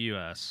working for the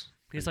U.S.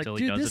 He's until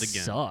like, he dude, does this it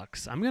again.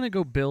 sucks. I'm gonna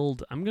go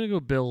build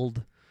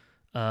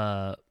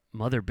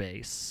Mother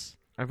Base.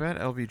 I bet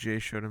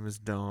LBJ showed him his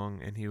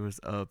dong and he was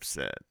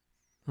upset.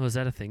 Oh, is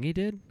that a thing he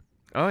did?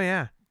 Oh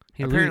yeah.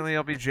 He Apparently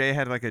LBJ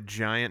had like a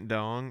giant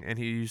dong and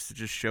he used to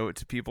just show it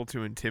to people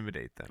to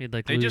intimidate them. He'd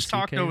like They Louis just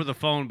talked CK. over the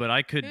phone, but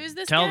I could Who's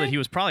this tell guy? that he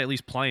was probably at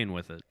least playing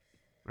with it.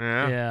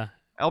 Yeah. Yeah.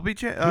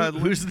 LBJ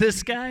Who's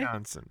this guy?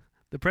 Johnson.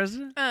 The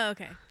president? Oh,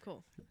 okay,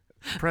 cool.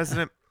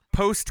 President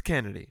post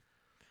Kennedy.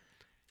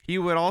 He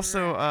would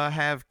also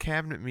have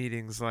cabinet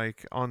meetings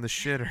like on the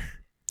shitter.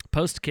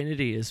 Post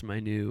Kennedy is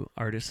my new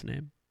artist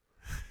name.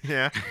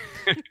 Yeah.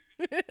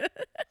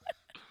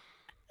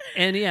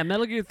 And yeah,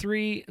 Metal Gear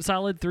 3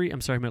 Solid 3.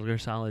 I'm sorry, Metal Gear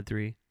Solid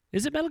 3.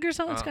 Is it Metal Gear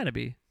Solid? It's got to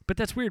be. But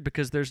that's weird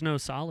because there's no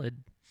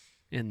Solid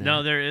in there.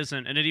 No, there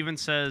isn't. And it even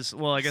says,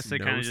 well, I guess they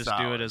No kind of just do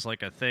solid. it as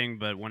like a thing,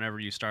 but whenever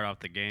you start off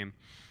the game,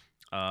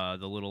 the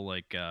little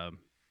like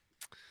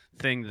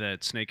thing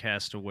that Snake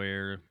has to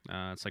wear,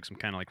 it's like some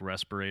kind of like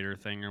respirator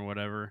thing or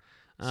whatever.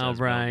 It Oh, says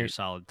Metal Gear right.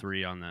 Solid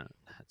 3 on the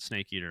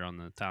Snake Eater on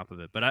the top of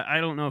it. But I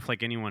don't know if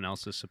like anyone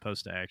else is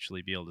supposed to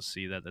actually be able to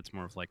see that. That's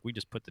more of like we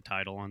just put the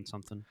title on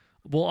something.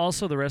 Well,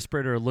 also the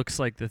respirator looks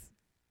like the.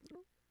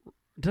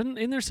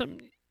 Isn't there some?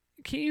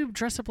 Can't you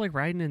dress up like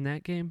Raiden in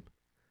that game?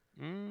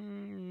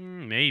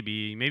 Maybe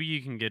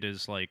you can get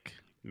his like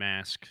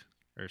mask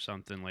or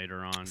something later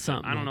on. But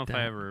Something I don't know like if I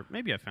that. ever.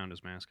 Maybe I found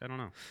his mask. I don't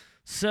know.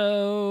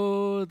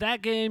 So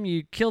that game,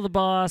 you kill the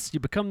boss, you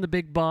become the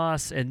big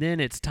boss, and then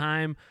it's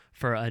time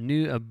for a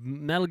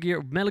Metal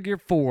Gear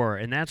 4,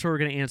 and that's where we're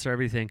gonna answer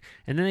everything.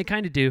 And then they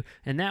kind of do,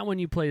 and that one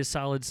you play as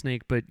Solid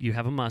Snake, but you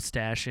have a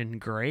mustache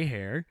and gray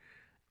hair,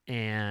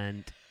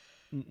 and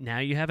now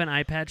you have an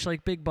eye patch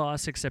like Big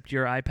Boss, except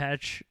your eye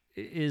patch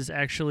is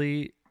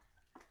actually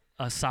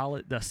the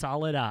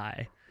solid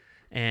eye,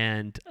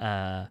 and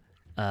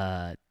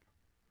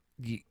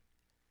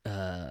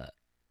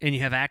and you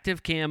have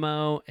active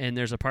camo, and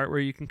there's a part where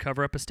you can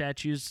cover up a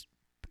statue's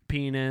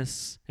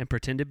penis and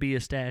pretend to be a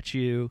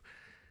statue.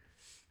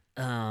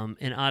 And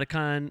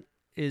Otacon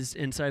is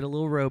inside a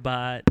little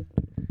robot,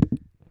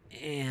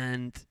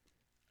 and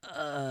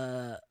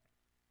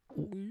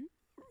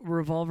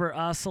Revolver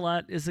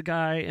Ocelot is a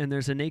guy, and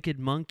there's a naked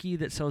monkey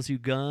that sells you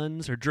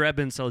guns, or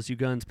Drebin sells you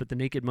guns, but the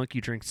naked monkey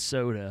drinks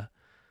soda.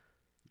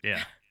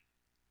 Yeah.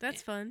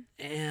 That's fun.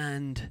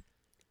 And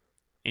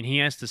And he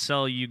has to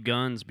sell you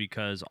guns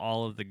because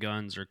all of the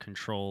guns are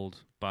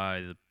controlled by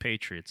the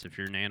Patriots. If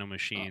your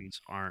nanomachines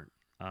aren't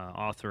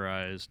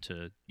authorized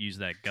to use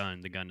that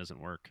gun, the gun doesn't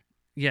work.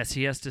 yes,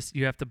 he has to.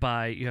 You have to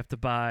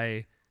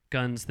buy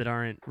guns that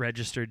aren't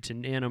registered to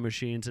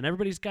nanomachines, and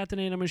everybody's got the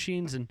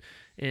nanomachines. And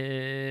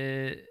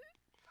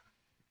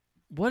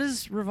what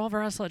is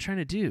Revolver Ocelot trying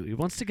to do? He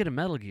wants to get a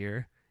Metal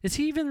Gear. Is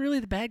he even really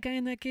the bad guy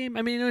in that game?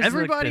 I mean, it was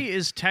Everybody like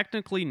is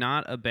technically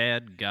not a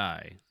bad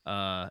guy.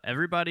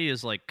 Everybody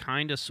is like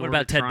kind of sort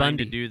about of Ted trying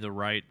Bundy? to do the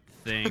right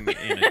thing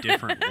in a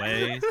different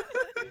way.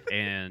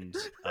 And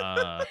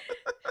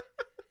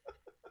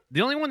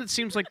the only one that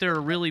seems like they're a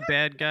really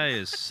bad guy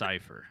is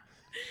Cypher.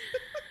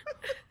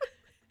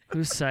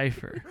 who's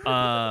Cypher?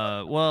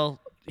 Well,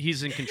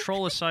 he's in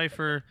control of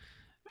Cypher.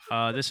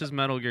 This is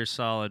Metal Gear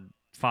Solid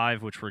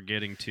 5, which we're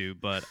getting to,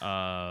 but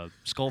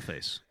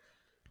Skullface.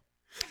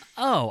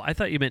 Oh, I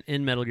thought you meant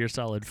in Metal Gear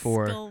Solid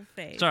 4.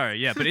 Skullface. Sorry,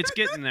 yeah, but it's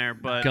getting there.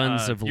 But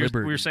Guns of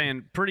Liberty. We were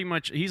saying pretty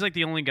much he's like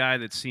the only guy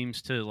that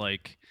seems to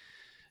like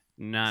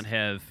not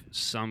have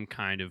some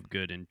kind of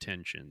good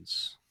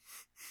intentions.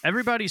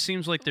 Everybody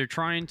seems like they're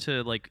trying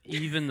to like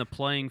even the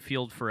playing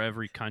field for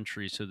every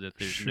country so that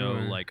there's no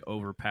Sure. like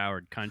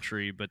overpowered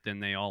country, but then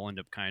they all end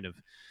up kind of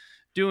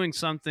doing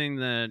something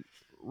that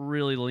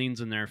really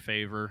leans in their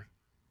favor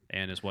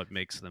and is what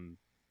makes them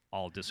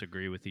all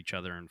disagree with each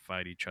other and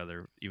fight each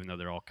other, even though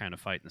they're all kind of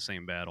fighting the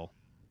same battle.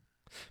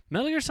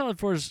 Metal Gear Solid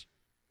 4's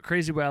a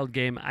crazy wild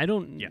game. I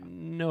don't Yeah.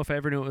 know if I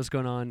ever knew what was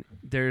going on.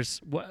 There's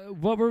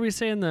what were we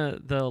saying?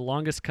 The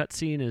longest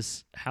cutscene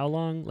is how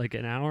long? Like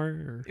an hour?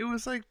 Or? It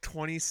was like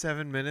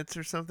 27 minutes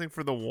or something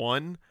for the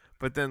one,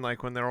 but then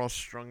like when they're all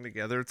strung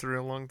together, it's a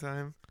real long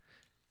time.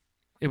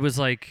 It was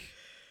like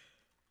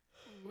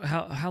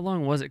how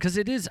long was it? Because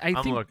it is. I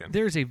I'm think looking.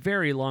 there's a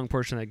very long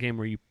portion of that game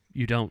where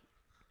you don't.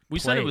 We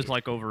said it was Play.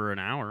 like over an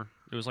hour.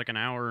 It was like an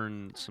hour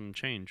and some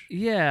change.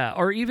 Yeah,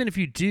 or even if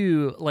you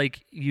do,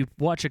 like you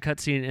watch a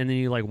cutscene and then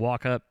you like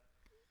walk up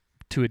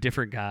to a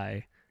different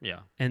guy, Yeah.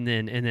 and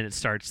then it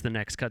starts the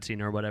next cutscene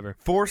or whatever.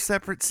 4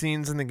 separate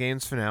scenes in the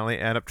game's finale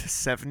add up to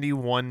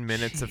 71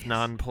 minutes of Jeez.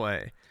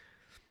 non-play.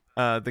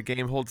 The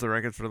game holds the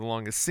record for the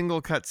longest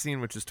single cutscene,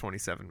 which is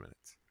 27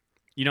 minutes.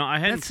 You know, I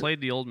hadn't That's-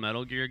 played the old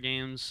Metal Gear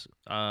games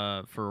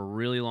for a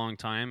really long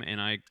time, and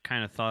I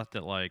kind of thought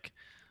that, like,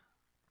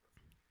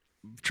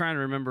 trying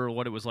to remember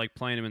what it was like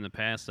playing them in the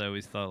past, I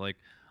always thought, like,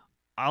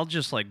 I'll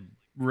just, like,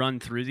 run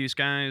through these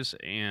guys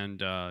and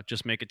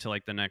just make it to,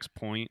 like, the next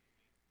point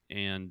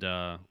and,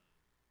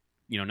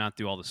 you know, not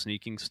do all the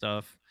sneaking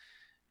stuff.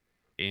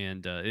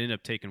 And it ended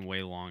up taking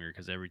way longer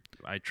because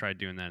I tried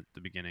doing that at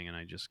the beginning, and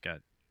I just got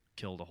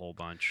killed a whole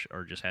bunch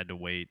or just had to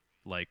wait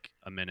like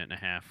a minute and a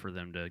half for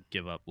them to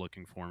give up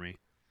looking for me.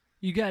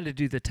 You got to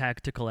do the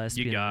tactical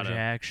espionage gotta.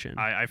 action.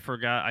 I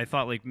forgot. I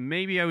thought like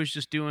maybe I was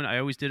just doing. I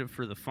always did it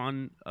for the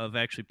fun of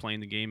actually playing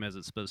the game as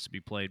it's supposed to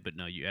be played. But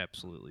no, you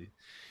absolutely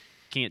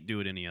can't do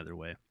it any other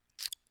way.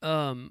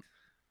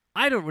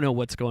 I don't know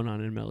what's going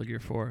on in Metal Gear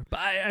 4, but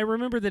I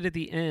remember that at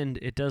the end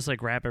it does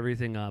like wrap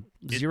everything up.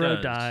 It Zero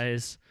does.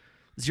 dies.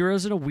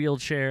 Zero's in a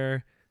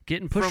wheelchair,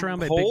 getting pushed From around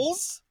by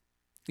holes?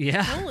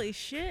 Yeah. Holy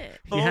shit.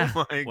 Yeah.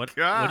 Oh my What?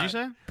 god! What'd you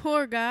say?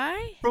 Poor guy.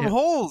 From Yeah.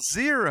 holes,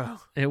 Zero.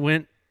 It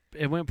went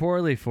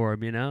poorly for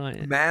him, you know.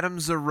 Madame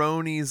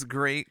Zeroni's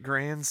great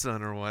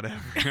grandson or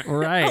whatever.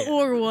 Right.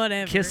 Or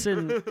whatever.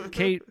 Kissing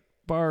Kate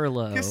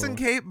Barlow. Kissing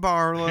Kate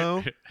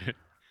Barlow.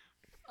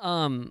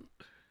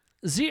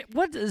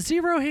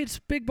 Zero hates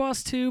Big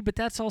Boss too, but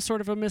that's all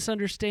sort of a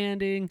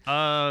misunderstanding.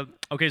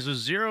 Okay, so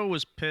Zero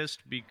was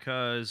pissed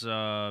because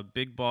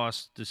Big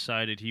Boss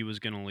decided he was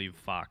going to leave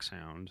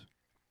Foxhound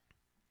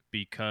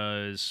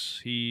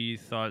because he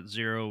thought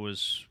Zero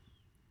was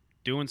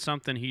doing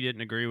something he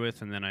didn't agree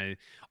with, and then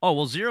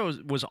Zero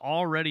was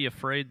already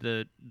afraid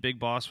that Big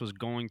Boss was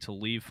going to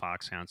leave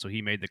Foxhound, so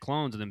he made the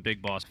clones, and then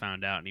Big Boss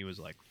found out, and he was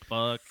like,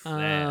 "Fuck that."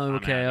 I'm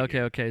outta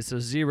here." Okay. So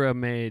Zero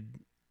made.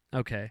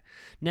 Okay,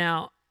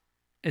 now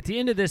at the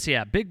end of this,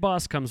 yeah, Big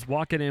Boss comes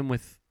walking in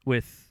with.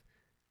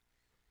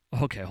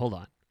 Okay, hold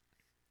on.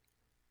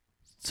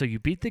 So you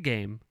beat the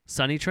game.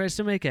 Sunny tries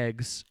to make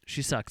eggs.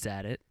 She sucks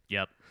at it.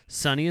 Yep.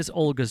 Sunny is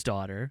Olga's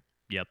daughter.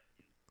 Yep.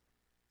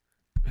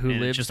 Who and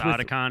lives it's just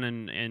with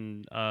Otacon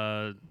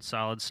and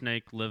Solid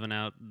Snake living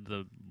out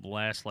the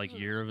last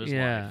year of his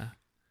yeah. life.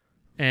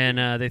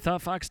 And they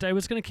thought Foxdie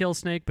was going to kill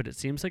Snake, but it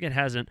seems like it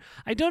hasn't.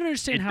 I don't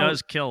understand It how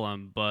does kill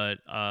him, but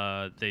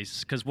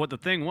because what the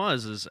thing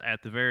was is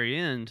at the very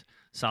end,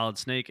 Solid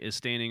Snake is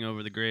standing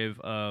over the grave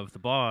of the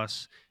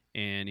boss,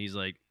 and he's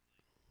like,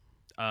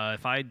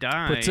 "If I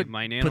die, my puts a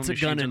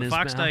nanomachine, gun in the his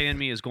Foxdie mouth. in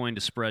me is going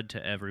to spread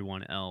to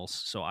everyone else,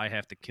 so I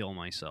have to kill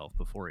myself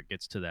before it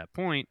gets to that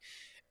point."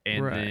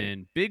 And Right.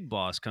 then Big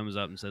Boss comes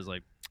up and says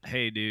like,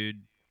 "Hey,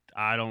 dude,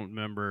 I don't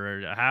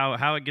remember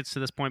how it gets to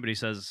this point," but he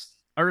says,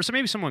 or so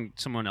maybe someone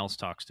else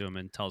talks to him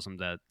and tells him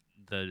that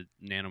the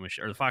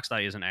nanomachine or the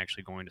Foxdie isn't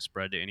actually going to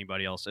spread to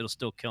anybody else. It'll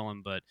still kill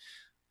him, but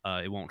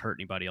it won't hurt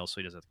anybody else, so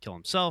he doesn't have to kill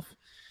himself.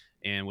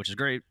 And which is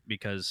great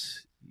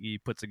because he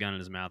puts a gun in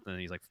his mouth and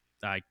he's like,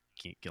 "I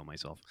can't kill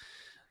myself."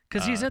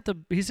 because he's at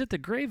the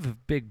grave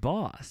of Big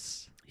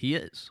Boss. He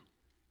is.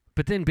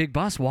 But then Big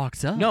Boss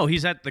walks up. No,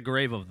 he's at the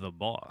grave of the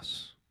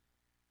boss.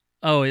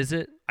 Oh, is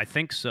it? I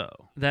think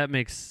so. That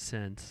makes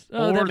sense.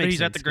 Oh, Or that makes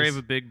he's at the sense, grave 'cause-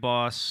 of Big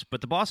Boss, but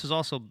the boss is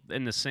also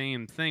in the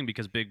same thing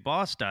because Big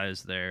Boss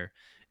dies there,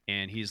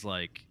 and he's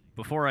like,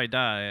 "Before I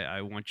die,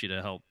 I want you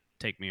to help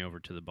take me over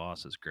to the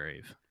boss's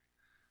grave."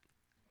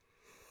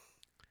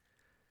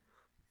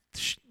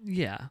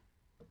 Yeah.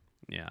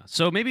 Yeah.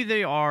 So maybe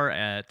they're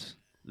at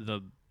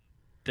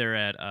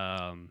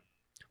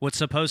what's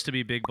supposed to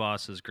be Big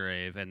Boss's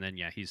grave, and then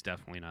he's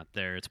definitely not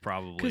there. It's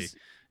probably 'Cause-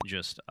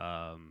 just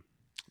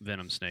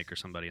Venom Snake or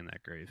somebody in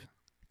that grave.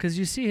 Because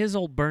you see his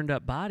old burned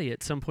up body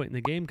at some point in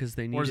the game because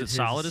they needed Or is it his...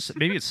 Solidus?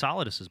 Maybe it's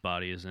Solidus's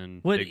body is in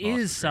What Big is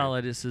Boss's grave.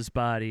 Solidus's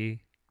body?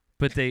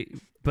 But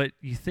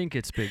you think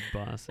it's Big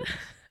Boss's.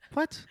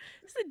 What?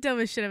 It's the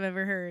dumbest shit I've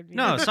ever heard.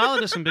 No,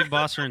 Solidus and Big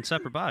Boss are in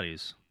separate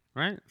bodies,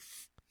 right?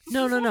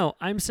 No.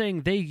 I'm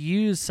saying they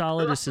use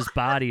Solidus's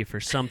body for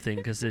something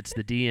because it's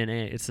the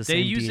DNA. It's the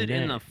They same use DNA. it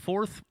in the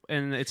fourth,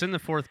 and it's in the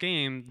fourth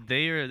game.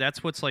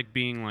 That's what's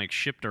being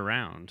shipped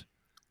around.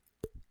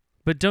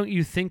 But don't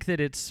you think that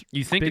it's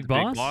You think Big it's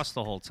Boss? Big Boss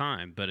the whole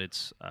time, but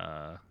it's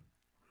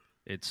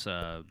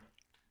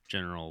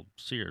General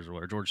Sears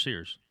or George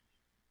Sears.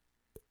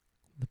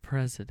 the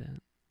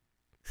president?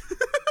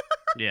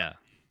 Yeah.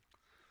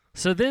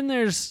 So then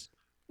there's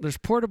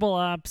Portable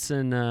Ops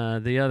and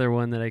the other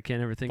one that I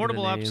can't ever think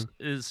Portable of the name. Ops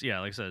is like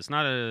I said, it's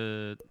not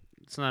a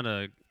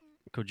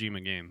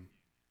Kojima game.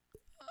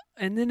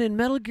 And then in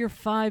Metal Gear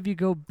 5, you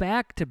go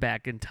back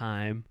in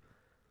time.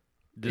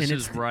 This And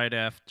is it's right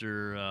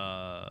after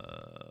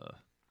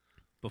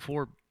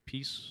before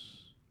Peace.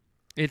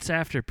 It's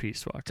after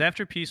Peace Walker. It's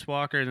after Peace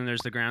Walker, and then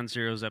there's the Ground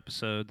Zeroes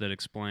episode that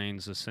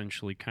explains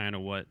essentially kind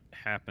of what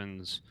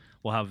happens,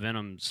 how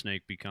Venom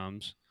Snake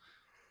becomes,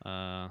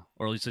 or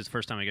at least it's the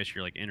first time I guess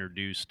you're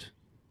introduced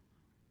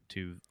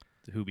to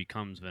who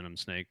becomes Venom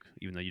Snake,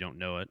 even though you don't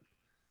know it.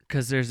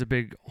 Because there's a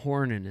big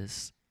horn in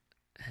his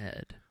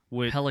head.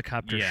 With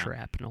Helicopter yeah.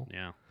 shrapnel.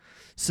 Yeah.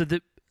 So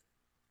the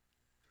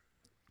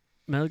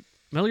Metal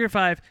Gear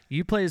 5,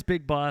 you play as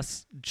Big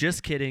Boss.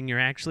 Just kidding. You're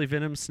actually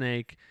Venom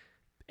Snake.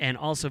 And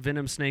also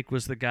Venom Snake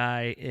was the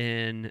guy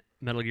in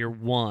Metal Gear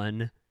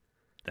 1,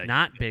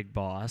 not Big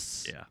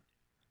Boss. Yeah.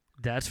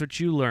 That's what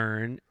you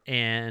learn.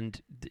 And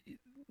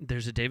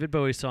there's a David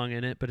Bowie song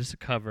in it, but it's a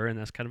cover, and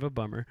that's kind of a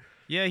bummer.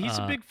 Yeah, he's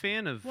a big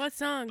fan of What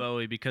song?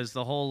 Bowie because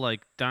the whole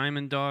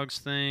Diamond Dogs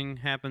thing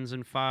happens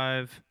in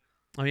 5.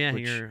 Oh, yeah.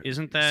 Which, You're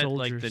isn't that the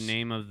soldiers.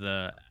 name of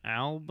the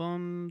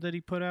album that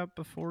he put out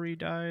before he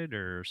died,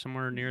 or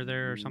somewhere near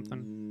there, or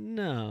something?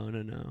 No.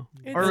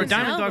 It's Or an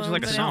Diamond Dogs was album,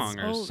 like a but it's song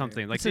or older.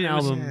 something. It's it an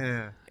was- album.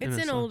 Yeah. It's in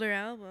a an song. older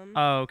album.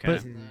 Oh, okay.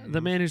 But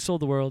The Man Who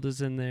Sold the World is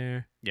in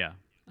there. Yeah.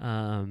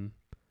 And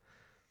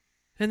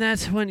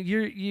that's when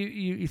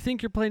you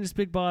think you're playing this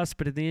Big Boss,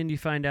 but at the end you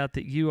find out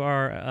that you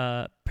are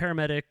a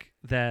paramedic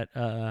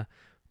that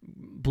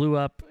blew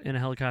up in a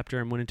helicopter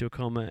and went into a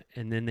coma,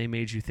 and then they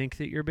made you think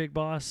that you're Big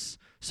Boss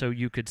so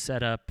you could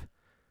set up...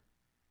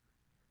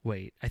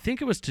 Wait, I think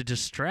it was to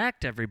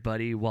distract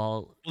everybody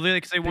while Well, they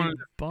Big wanted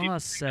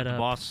Boss set the up...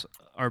 boss,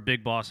 our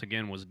big boss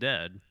again, was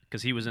dead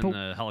because he was in But-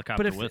 the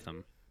helicopter if- with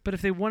him. But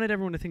if they wanted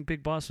everyone to think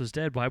Big Boss was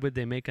dead, why would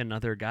they make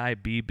another guy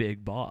be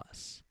Big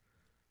Boss?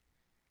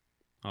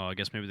 Oh, I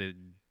guess maybe they.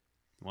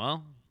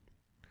 Well,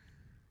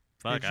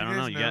 Fuck, Did I you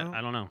don't know. guys know?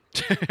 I don't know.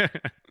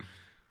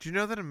 Do you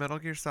know that in Metal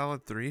Gear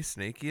Solid 3,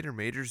 Snake Eater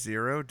Major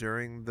Zero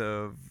during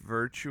the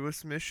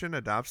Virtuous mission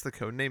adopts the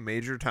codename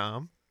Major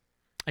Tom?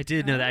 I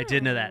did know that. I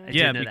did know that. I did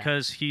Yeah, know that.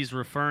 because he's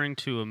referring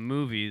to a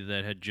movie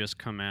that had just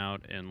come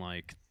out in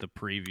like the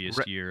previous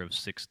Re- year of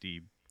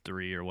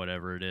 '63 or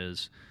whatever it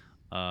is.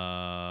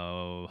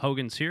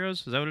 Hogan's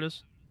Heroes, is that what it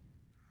is?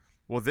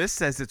 Well, this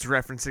says it's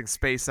referencing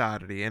Space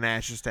Oddity and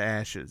Ashes to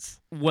Ashes.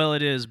 Well,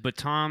 it is,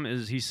 but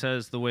he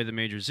says the way the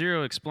Major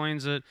Zero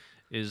explains it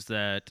is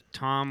that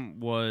Tom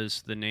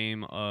was the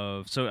name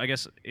of. So I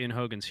guess in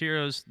Hogan's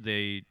Heroes,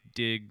 they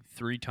dig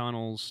 3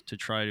 tunnels to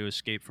try to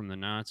escape from the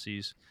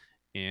Nazis,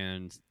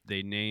 and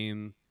they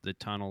name the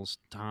tunnels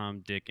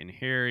Tom, Dick, and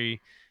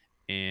Harry.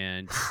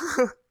 And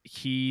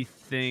he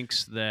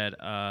thinks that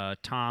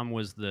Tom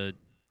was the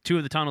 2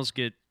 of the tunnels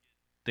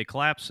they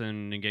collapse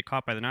and get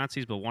caught by the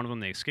Nazis, but one of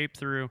them they escape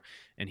through,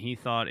 and he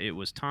thought it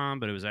was Tom,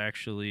 but it was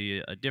actually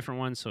a different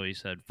one. So he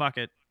said, "Fuck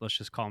it, let's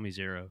just call me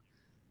Zero."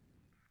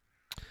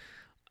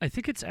 I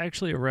think it's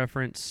actually a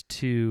reference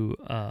to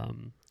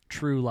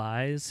True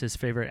Lies, his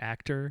favorite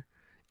actor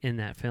in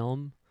that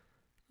film,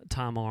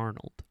 Tom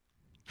Arnold.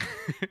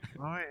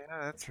 Oh,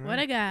 yeah, that's right. What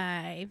a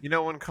guy. You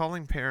know, when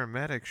calling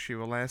paramedics, she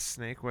will ask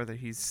Snake whether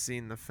he's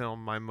seen the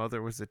film My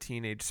Mother Was a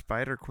Teenage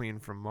Spider Queen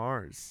from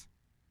Mars.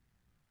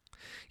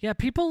 Yeah,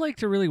 people like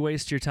to really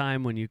waste your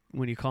time when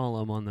you call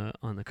them on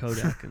the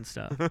codec and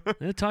stuff.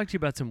 They'll talk to you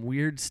about some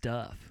weird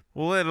stuff.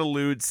 Well, it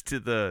alludes to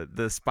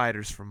the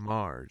spiders from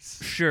Mars.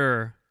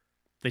 Sure.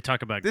 They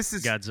talk about This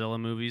is- Godzilla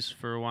movies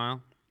for a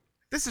while.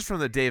 This is from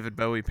the David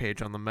Bowie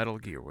page on the Metal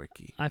Gear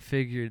Wiki. I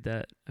figured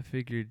that. I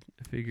figured.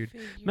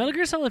 Metal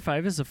Gear Solid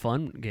 5 is a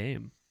fun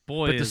game,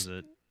 Boy, But is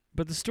it.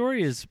 but the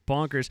story is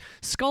bonkers.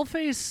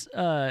 Skullface,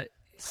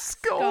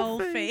 Skull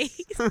face.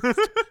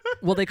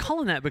 well, they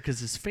call him that because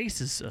his face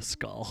is a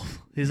skull.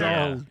 He's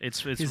Yeah, all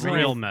it's he's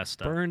real all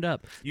messed up. burned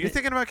up. You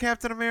thinking about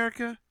Captain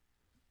America?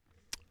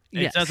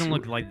 It Yes. doesn't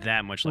look like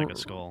that much like a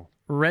skull.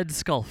 Red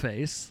skull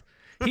face.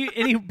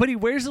 But he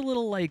wears a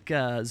little like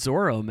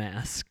Zorro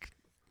mask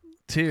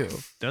too.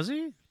 Does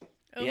he?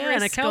 Over Yeah, his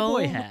and a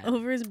cowboy skull, hat.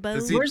 Over his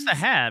bones. he- Where's the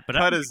hat? But I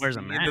Cut don't think his he wears a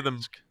into the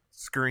mask.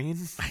 screen.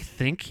 I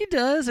think he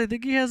does. I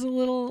think he has a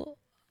little.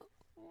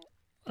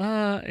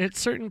 At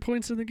certain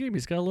points in the game,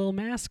 he's got a little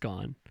mask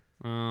on.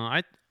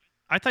 I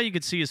thought you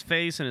could see his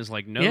face and his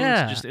like nose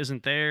Yeah. just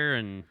isn't there,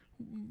 and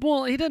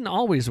Well, he doesn't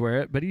always wear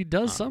it, but he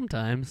does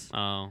sometimes.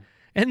 oh,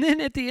 And then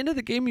at the end of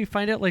the game, you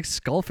find out like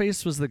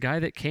Skullface was the guy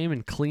that came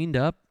and cleaned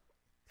up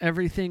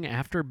everything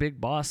after Big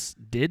Boss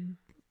did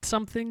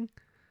something.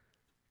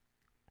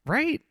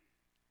 Right?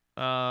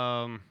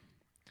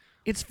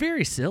 It's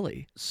very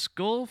silly.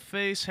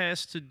 Skullface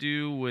has to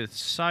do with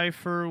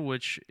Cypher,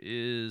 which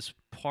is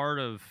part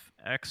of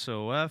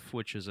XOF,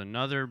 which is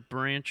another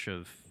branch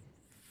of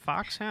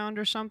Foxhound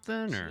or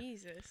something. Or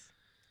Jesus.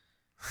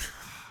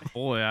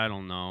 boy, I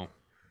don't know.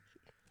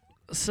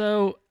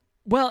 So,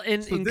 well,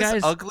 and, So and this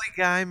guys, ugly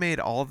guy made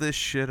all this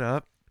shit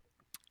up?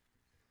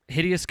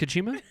 Hideous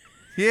Kojima?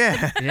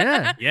 Yeah.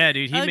 Yeah. Yeah,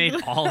 dude, he made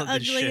Ugly- all of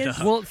this shit ugliest-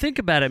 up. Well, think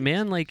about it,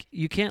 man. Like,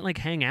 you can't like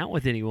hang out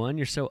with anyone.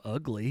 You're so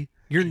ugly.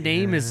 Your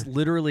name is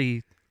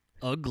literally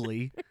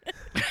ugly.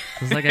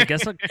 It's like, I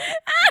guess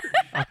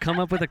I'll come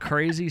up with a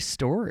crazy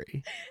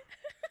story.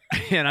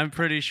 And I'm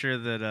pretty sure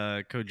that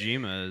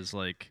Kojima is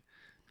like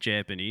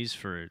Japanese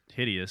for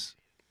hideous.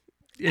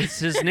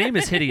 His name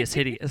is Hideous.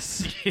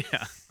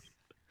 Yeah.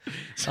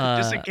 So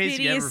just in Uh, case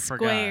you ever Hideous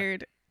forgot.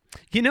 squared.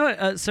 You know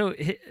what? So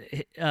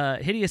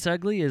Hideous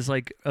Ugly is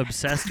like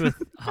obsessed with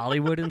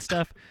Hollywood and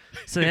stuff.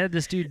 So they had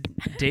this dude,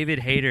 David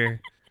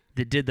Hayter,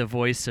 that did the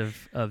voice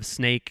of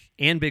Snake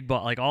and Big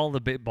Bob, like all the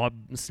Big Bob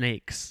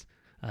snakes.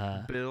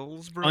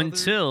 Bill's brother?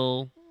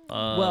 Until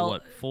Well,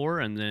 what 4,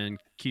 and then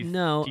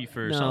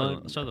Kiefer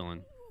no.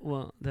 Sutherland.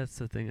 Well, that's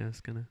the thing I was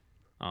gonna.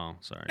 Oh,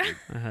 sorry. dude.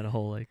 I had a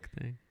whole like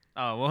thing.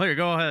 Oh well, here,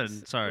 go ahead.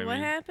 Sorry. What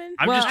man. happened?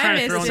 I'm Well, just trying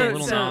I to throw in missed the it,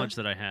 little so- knowledge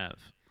that I have.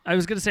 I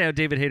was gonna say how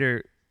David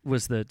Hayter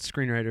was the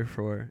screenwriter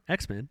for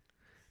X-Men,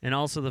 and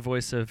also the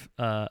voice of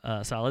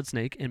Solid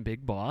Snake and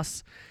Big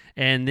Boss.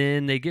 And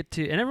then they get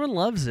to, and everyone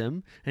loves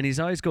him, and he's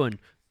always going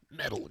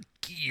Metal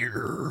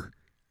Gear.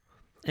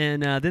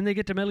 And then they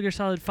get to Metal Gear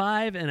Solid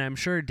 5, and I'm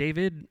sure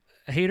David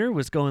Hayter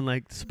was going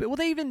like, well,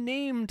 they even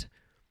named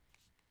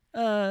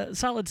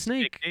Solid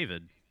Snake, Big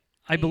David.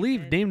 I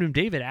believe, David. named him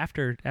David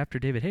after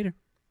David Hayter.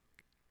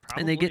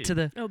 And they get to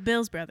the Oh,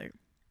 Bill's brother.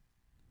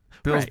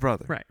 Bill's right,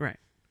 brother. Right.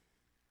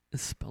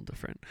 It's spelled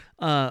different.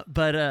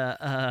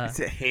 Is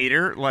it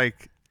hater?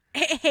 Like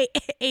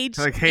H.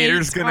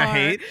 haters gonna HR.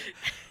 hate?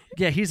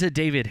 Yeah, he's a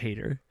David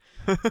Hater.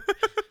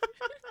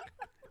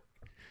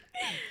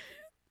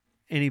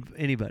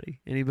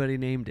 Anybody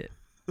named it.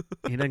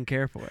 He doesn't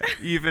care for it.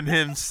 Even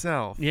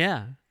himself.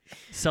 Yeah.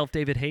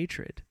 Self-David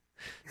hatred.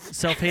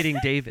 Self-hating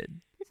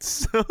David.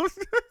 So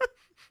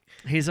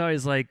He's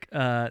always like,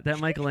 that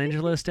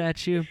Michelangelo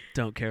statue,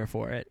 don't care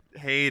for it.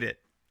 hate it.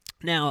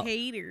 Now,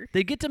 Hater.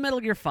 they get to Metal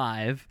Gear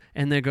 5,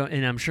 and they're going,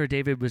 and I'm sure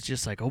David was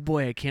just like, oh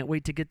boy, I can't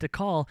wait to get the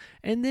call.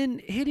 And then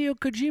Hideo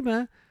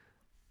Kojima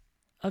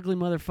ugly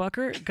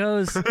motherfucker,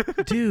 goes,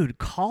 dude,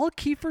 call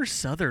Kiefer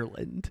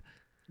Sutherland.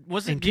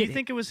 Was it? And Do you get-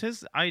 think it was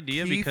his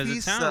idea? Because it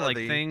Keefy sounded like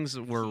Sully. things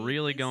were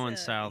really Keefy going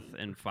Sully. south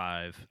in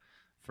 5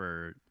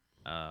 for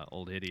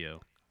old Hideo.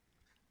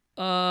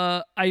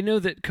 I know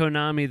that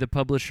Konami, the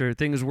publisher,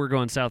 things were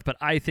going south, but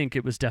I think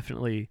it was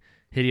definitely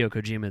Hideo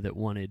Kojima that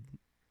wanted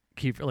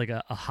Kiefer, like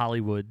a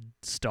Hollywood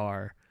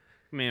star.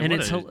 Man, And what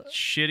it's a hel-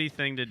 shitty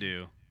thing to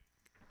do.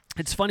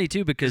 It's funny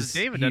too Because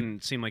because David he-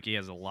 doesn't seem like he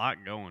has a lot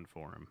going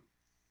for him.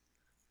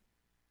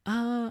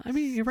 I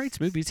mean, he writes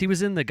movies. He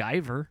was in The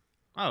Guyver.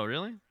 Oh,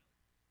 really?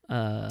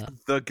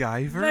 The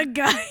Guyver? The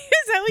guy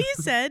is that what you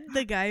said?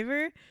 The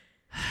Guyver?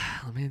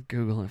 Let me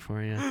Google it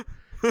for you.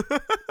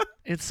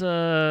 It's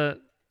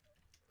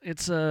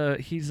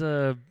he's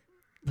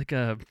like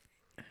a.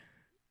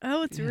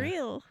 Oh, it's Yeah.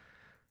 real.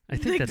 I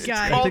think The that's. Guyver.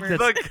 I Called think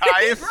that's. The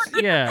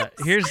Guyver? Yeah,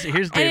 here's And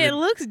it David.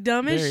 looks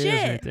dumb There as he is,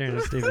 right shit. there.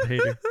 That's David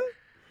Hayter.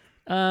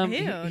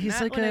 Ew, He's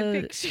not like what a.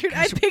 I pictured.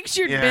 gosh, I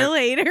pictured Yeah. Bill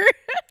Hader,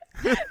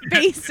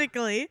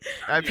 basically.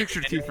 I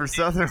pictured Kiefer It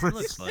Sutherland.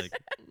 looks like.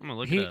 I'm gonna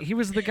look it up. he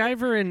was the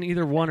Guyver in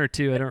either 1 or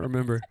 2. I don't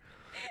remember.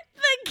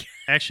 The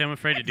Actually, I'm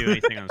afraid to do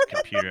anything on this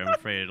computer. I'm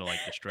afraid it'll like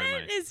destroy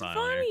my It's file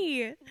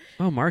here. funny.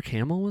 Oh, Mark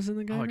Hamill was in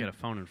the Guyver. Oh, I got a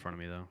phone in front of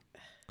me though.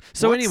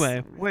 So What's-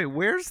 anyway, Wait,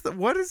 what is the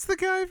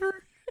Guyver?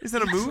 Is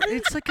that a movie?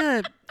 it's like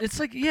a. It's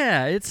like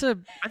yeah. It's a.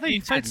 I thought He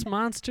you fights said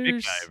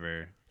monsters.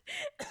 MacGyver.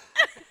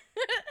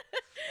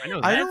 I know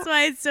I that. That's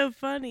why it's so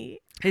funny.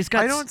 He's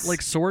got I don't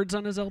like swords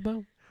on his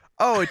elbow.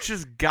 Oh, it's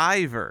just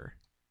Guyver.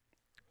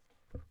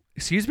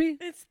 Excuse me.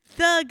 It's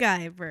the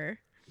Guyver.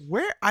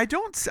 Where I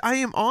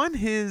am on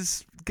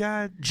his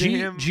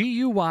goddamn.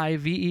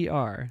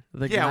 Guyver.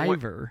 The Yeah, what-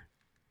 Guyver.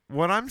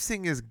 What I'm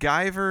seeing is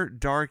Guyver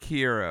Dark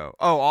Hero.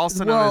 Oh,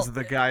 also known Well, as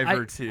the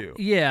Guyver 2.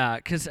 Yeah,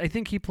 because I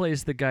think he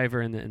plays the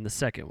Guyver in the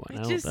second one. It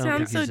I just don't think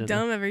sounds so he's in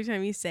dumb every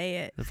time you say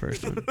it. The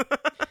first one.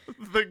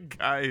 The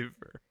Guyver.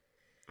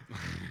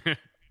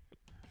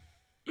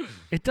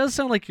 It does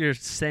sound like you're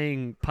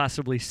saying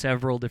possibly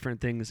several different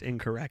things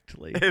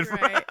incorrectly.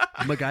 Right.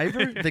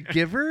 MacGyver, the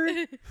Giver.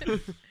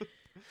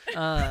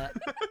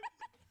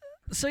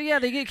 So yeah,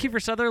 they get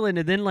Kiefer Sutherland,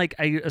 and then like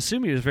I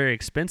assume he was very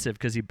expensive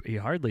because he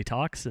hardly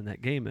talks in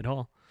that game at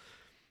all.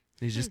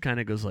 He just kind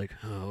of goes like,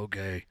 "Oh,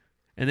 okay,"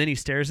 and then he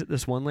stares at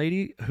this one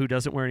lady who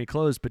doesn't wear any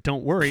clothes. But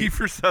don't worry,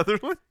 Kiefer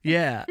Sutherland?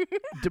 yeah.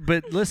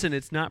 But listen,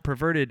 it's not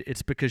perverted.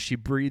 It's because she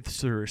breathes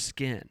through her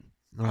skin,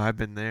 Oh, I've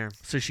been there.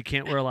 so she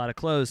can't wear a lot of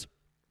clothes.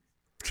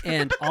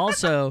 And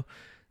also,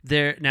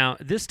 now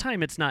this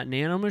time it's not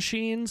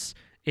nanomachines.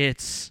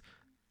 It's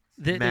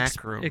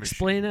Macro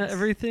explain machines.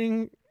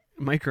 everything.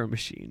 Micro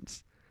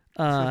machines.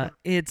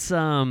 It's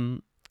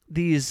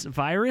these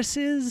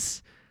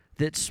viruses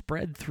that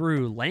spread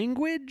through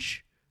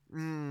language,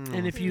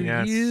 and if you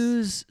yes.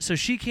 use, so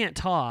she can't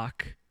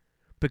talk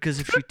because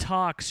if she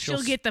talks,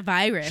 She'll get the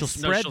virus.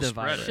 she'll No, spread she'll the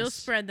spread it. virus. She'll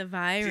spread the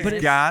virus. But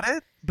it- Got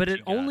it? But She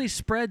it got only it.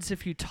 spreads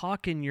if you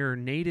talk in your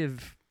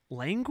native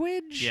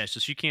language. Yeah, so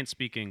she can't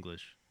speak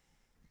English.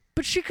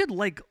 But she could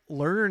like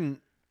learn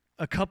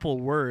a couple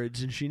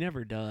words, and she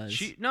never does.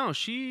 She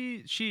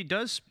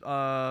does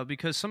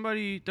because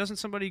somebody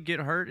get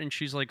hurt and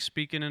she's like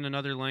speaking in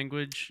another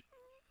language.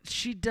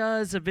 She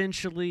does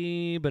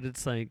eventually, but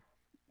it's like.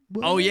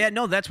 Oh what? yeah,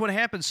 no, that's what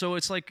happens. So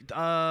it's like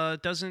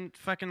doesn't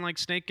fucking like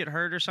Snake get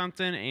hurt or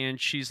something, and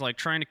she's like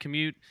trying to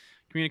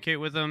communicate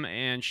with him,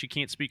 and she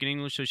can't speak in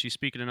English, so she's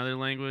speaking another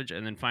language,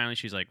 and then finally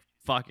she's like,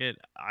 "Fuck it,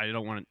 I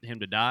don't want him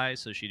to die,"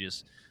 so she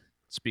just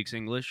speaks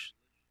English.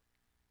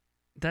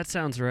 That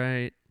sounds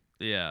right.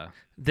 Yeah.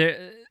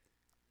 There.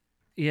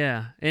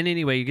 Yeah, and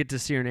anyway, you get to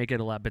see her naked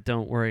a lot, but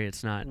don't worry,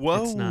 it's not.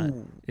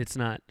 Whoa. It's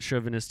not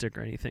chauvinistic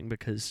or anything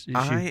because she,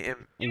 I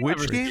am. Which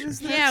never- game is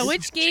this? yeah,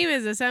 which game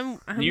is this? I'm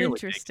Nearly naked the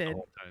interested.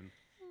 whole time.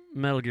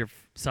 Metal Gear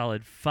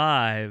Solid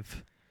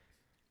 5,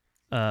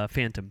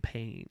 Phantom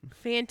Pain.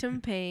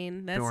 Phantom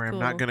Pain. That's Don't worry,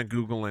 cool. I'm not going to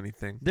Google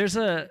anything. There's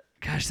a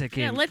gosh that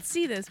game. Yeah, let's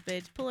see this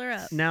bitch. Pull her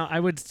up. Now I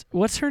would.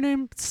 What's her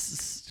name?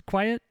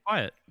 Quiet.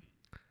 Quiet.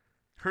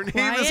 Her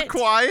name is Quiet?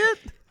 Quiet?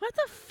 What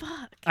the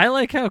fuck? I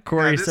like how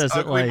Corey Yeah, this says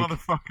it ugly like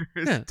motherfucker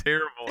is Yeah.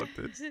 terrible at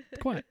this.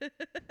 quiet.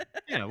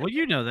 Yeah, well,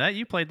 you know that.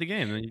 You played the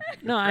game. then you-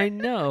 No, I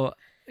know.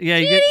 Yeah,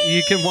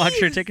 you can watch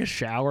her take a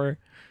shower.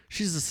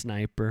 She's a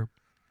sniper.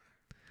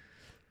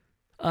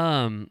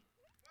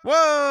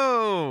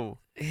 Whoa!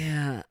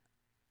 Yeah.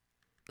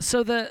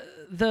 So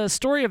the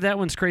story of that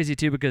one's crazy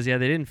too because they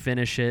didn't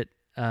finish it.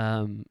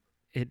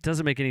 It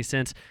doesn't make any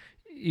sense.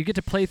 You get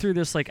to play through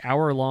this like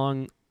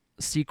hour-long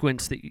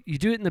sequence that you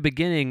do it in the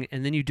beginning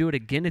and then you do it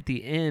again at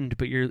the end,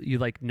 but you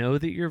like know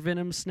that you're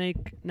Venom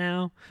Snake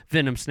now.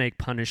 Venom Snake,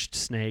 Punished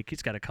Snake.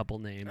 He's got a couple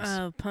names.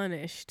 Oh,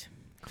 Punished.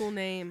 Cool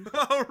name.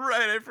 Oh,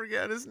 right. I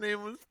forgot his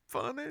name was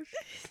Punished.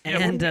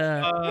 and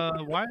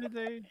why did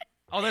they?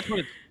 Oh, that's when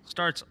it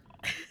starts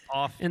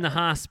off. in the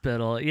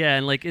hospital, yeah,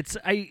 and like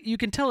you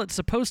can tell it's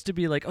supposed to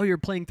be like, oh, you're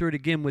playing through it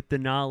again with the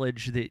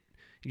knowledge that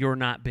you're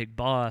not Big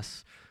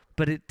Boss,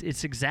 but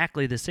it's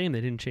exactly the same.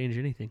 They didn't change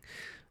anything.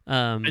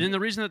 And then the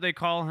reason that they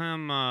call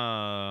him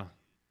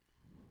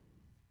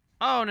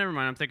Oh, never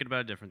mind. I'm thinking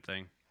about a different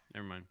thing.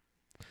 Never mind.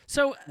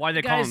 So Why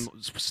they guys, call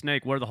him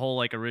Snake? Where the whole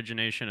like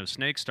origination of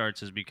Snake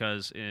starts is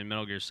because in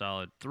Metal Gear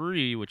Solid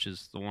 3, which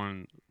is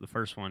the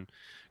first one,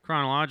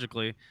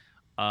 chronologically,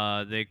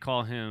 they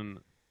call him.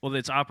 Well,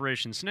 it's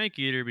Operation Snake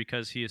Eater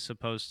because he is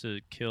supposed to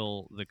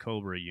kill the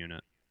Cobra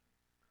unit.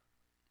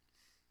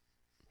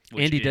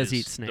 Which And he does is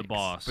eat snakes. The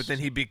boss. But then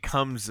he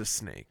becomes a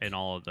snake. in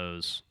all of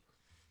those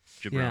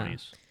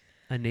jabronis.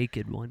 a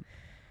naked one,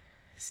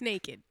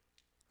 Snaked.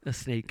 a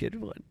naked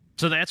one.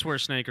 So that's where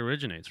Snake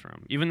originates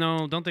from. Even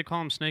though, don't they call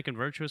him Snake in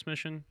Virtuous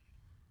Mission?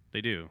 They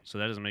do. So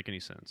that doesn't make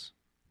any sense.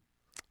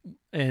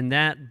 And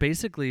that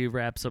basically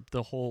wraps up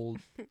the whole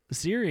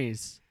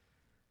series.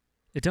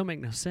 It don't make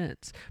no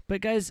sense.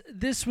 But guys,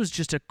 this was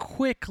just a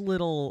quick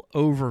little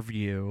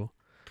overview.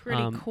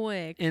 Pretty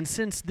quick. And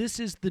since this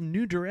is the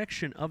new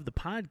direction of the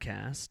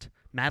podcast,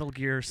 Metal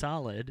Gear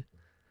Solid.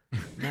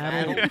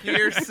 Metal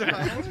Gear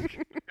Solid.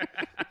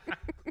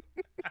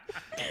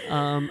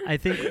 I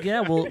think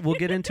we'll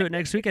get into it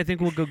next week. I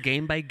think we'll go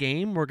game by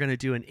game. We're going to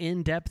do an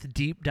in-depth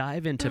deep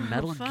dive into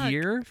Metal fuck.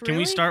 Gear. Can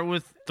we start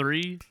with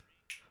 3?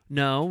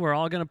 No, we're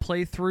all going to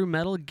play through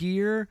Metal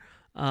Gear.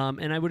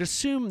 And I would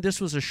assume this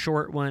was a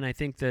short one. I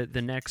think that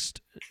the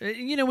next,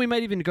 we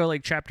might even go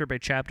like chapter by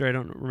chapter. I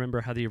don't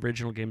remember how the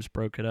original games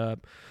broke it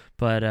up,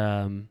 but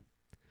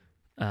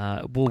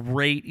we'll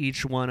rate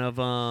each one of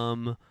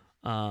them.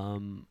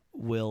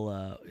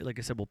 We'll, like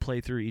I said, we'll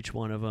play through each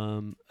one of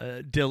them.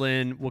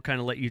 Dylan, we'll kind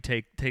of let you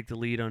take the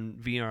lead on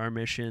VR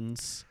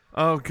missions.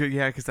 Oh, good.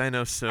 Yeah, because I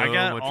know so I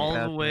got much all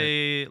about the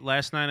way.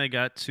 Last night I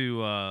got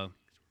to.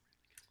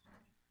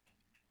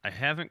 I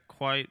haven't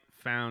quite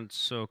found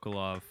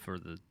Sokolov for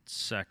the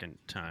second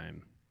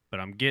time, but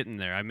I'm getting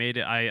there. I made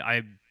it.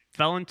 I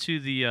fell into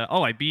the.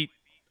 I beat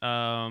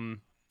the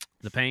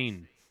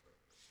pain.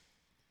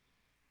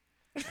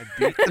 I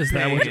beat the pain.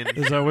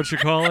 Is that what you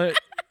call it?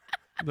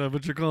 Is that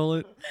what you call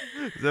it?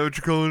 Is that what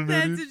you're calling it?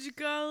 That's Eddie? what you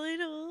call it,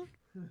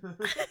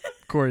 huh?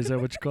 Corey, is that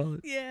what you call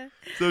it? Yeah.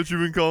 Is that what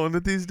you've been calling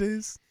it these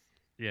days?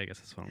 Yeah, I guess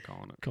that's what I'm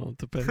calling it. Call it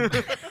the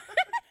pain.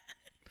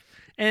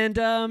 And,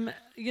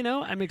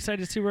 I'm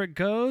excited to see where it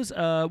goes.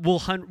 We'll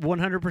hunt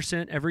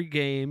 100% every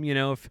game.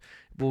 If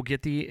we'll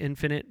get the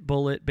infinite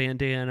bullet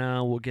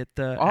bandana, we'll get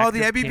the the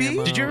active IBB?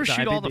 camo, Did you ever the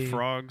shoot all the IBB.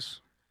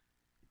 frogs?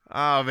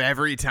 Oh,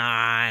 every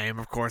time.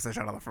 Of course I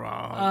shot all the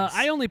frogs.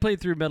 I only played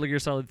through Metal Gear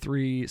Solid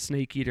 3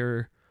 Snake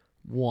Eater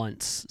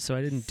once, so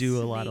I didn't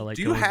do a lot of like.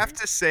 Do you have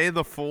to say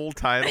the full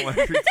title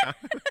every time?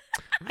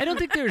 I don't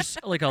think there's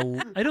like I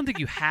don't think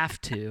you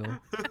have to.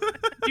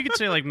 You could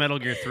say like Metal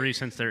Gear 3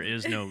 since there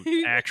is no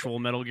actual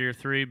Metal Gear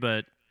 3,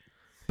 but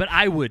But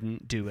I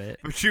wouldn't do it.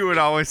 But you would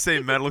always say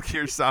Metal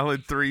Gear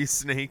Solid 3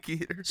 Snake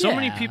Eater. so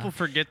many Yeah. people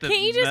forget that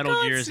Can't you just Metal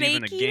call it Gear is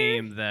even a Snake Eater?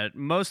 game that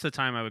most of the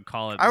time I would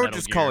call it I would Metal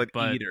just Gear, call it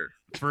but Eater.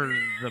 for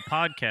the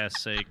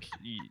podcast's sake,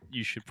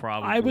 you should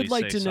probably I would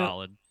like say to know-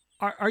 Solid.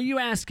 Are you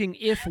asking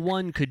if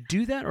one could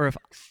do that or if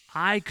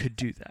I could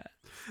do that?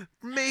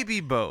 Maybe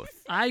both.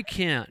 I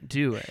can't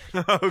do it.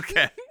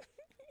 Okay.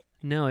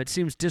 No, it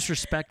seems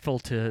disrespectful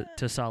to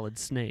Solid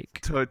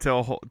Snake.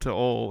 To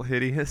old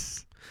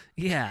Hideous.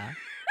 Yeah.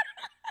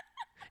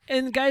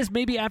 And guys,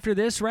 maybe after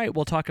this, right,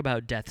 we'll talk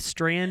about Death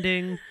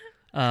Stranding,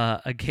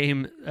 a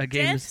game.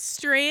 Death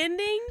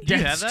Stranding? Do you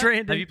Death have that?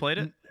 Stranding. Have you played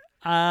it?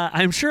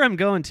 I'm sure I'm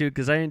going to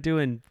because I ain't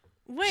doing.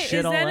 Wait, Shit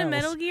is all that a else.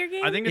 Metal Gear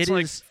game? I think it's It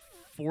like is-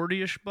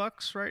 40-ish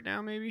bucks right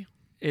now, maybe.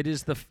 It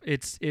is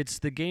it's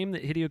the game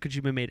that Hideo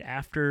Kojima made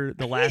after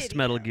the last Hideo.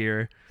 Metal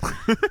Gear.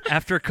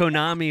 After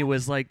Konami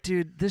was like,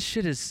 dude, this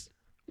shit is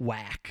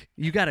whack.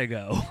 You gotta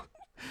go.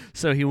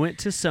 So he went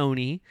to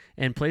Sony,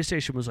 and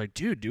PlayStation was like,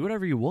 dude, do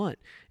whatever you want.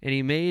 And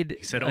he made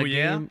He said, a "Oh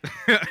yeah." game,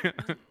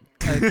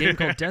 a game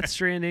called Death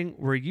Stranding,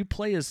 where you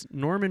play as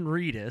Norman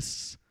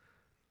Reedus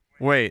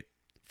Wait,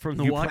 from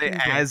The you Walking play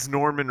Dead. as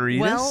Norman Reedus?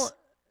 Well,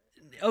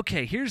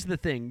 okay, here's the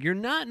thing. You're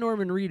not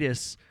Norman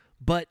Reedus,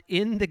 but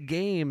in the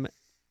game,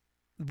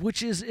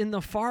 which is in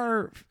the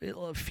far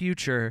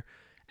future,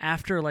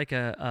 after like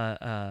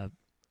a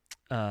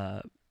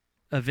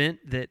event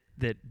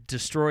that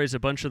destroys a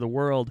bunch of the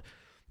world,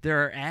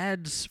 there are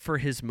ads for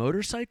his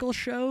motorcycle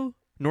show,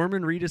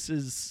 Norman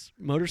Reedus's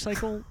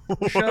motorcycle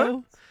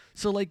show.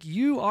 So like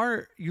you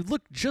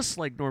look just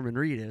like Norman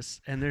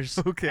Reedus, and there's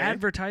Okay.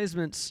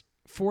 advertisements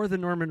for the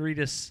Norman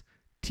Reedus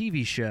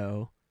TV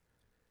show,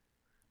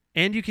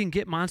 and you can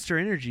get Monster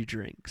Energy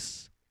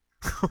drinks.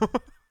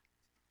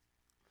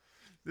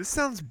 This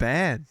sounds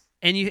bad.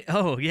 And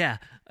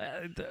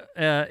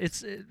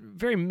it's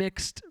very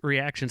mixed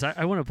reactions.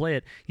 I want to play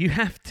it. You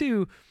have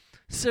to,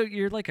 so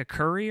you're like a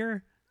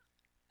courier,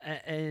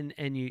 and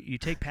you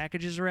take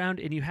packages around,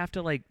 and you have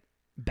to like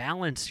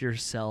balance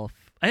yourself.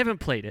 I haven't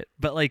played it,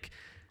 but like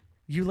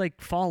you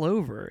like fall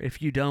over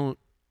if you don't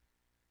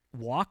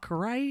walk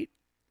right.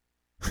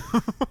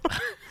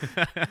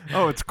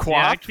 Oh, it's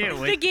Yeah, I Quap. can't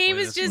wait. the to game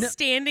play is this. just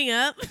standing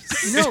up.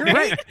 No,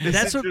 right.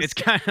 That's what It's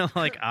kind of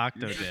like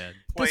Octodad. That's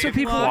what Playing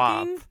people-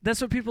 Quap. That's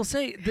what people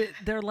say.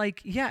 They're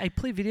like, yeah, I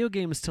play video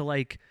games to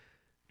like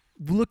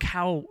look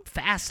how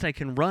fast I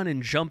can run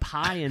and jump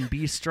high and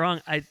be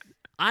strong.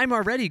 I'm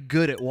already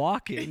good at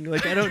walking.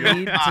 Like I don't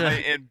need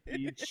High to. and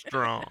be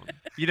strong.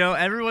 You know,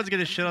 everyone's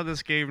gonna shit on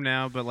this game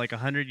now, but like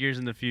 100 years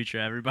in the future,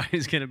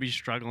 everybody's gonna be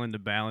struggling to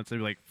balance. They'll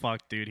be like,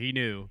 "Fuck, dude, he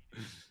knew."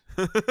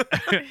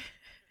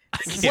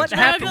 What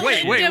happened?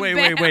 Struggling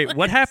Wait. to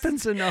What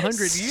happens in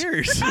 100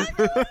 years?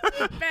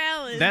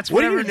 Balance. That's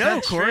What do you whenever know,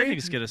 Death Corey?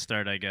 Stranding's gonna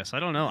start. I guess I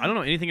don't know. I don't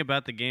know anything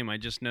about the game. I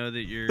just know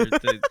that you're.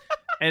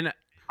 And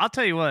I'll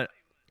tell you what.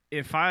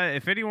 If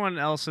anyone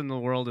else in the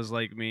world is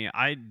like me,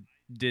 I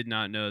did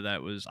not know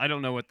that was. I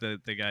don't know what the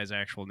guy's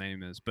actual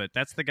name is, but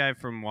that's the guy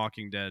from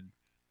Walking Dead.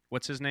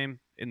 What's his name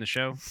in the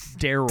show?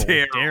 Daryl.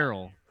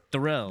 Daryl.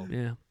 Darrell.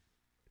 Yeah.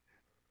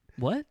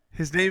 What?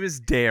 His name is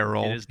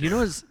Daryl. It is You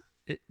know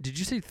did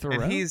you say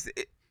Thoreau? and he's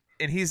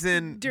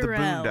in the Darrell.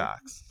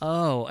 Boondocks.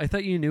 Oh, I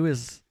thought you knew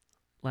his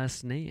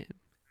last name.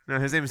 No,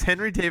 his name is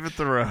Henry David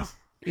Thoreau.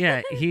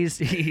 Yeah, he's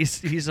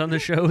on the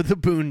show The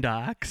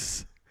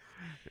Boondocks.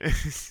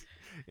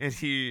 And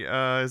he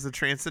is a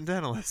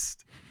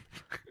transcendentalist.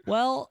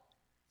 Well,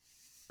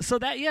 so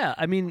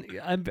I mean,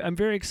 I'm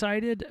very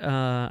excited.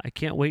 I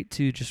can't wait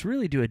to just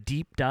really do a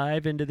deep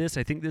dive into this.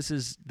 I think this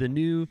is the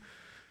new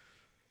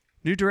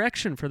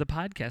direction for the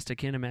podcast. I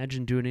can't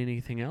imagine doing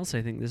anything else.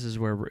 I think this is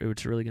where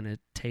it's really going to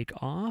take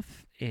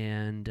off.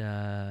 And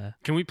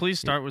Can we please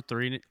start with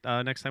 3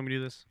 next time we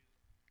do this?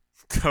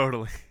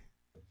 Totally.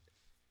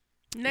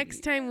 Next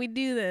time we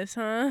do this,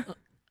 huh?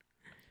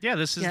 Yeah,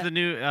 this is Yeah. the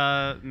new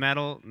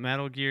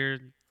Metal Gear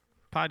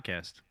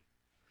podcast.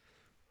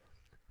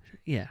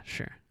 yeah,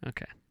 sure,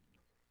 okay.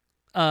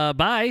 Bye.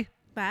 Bye.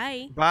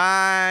 Bye.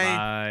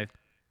 Bye.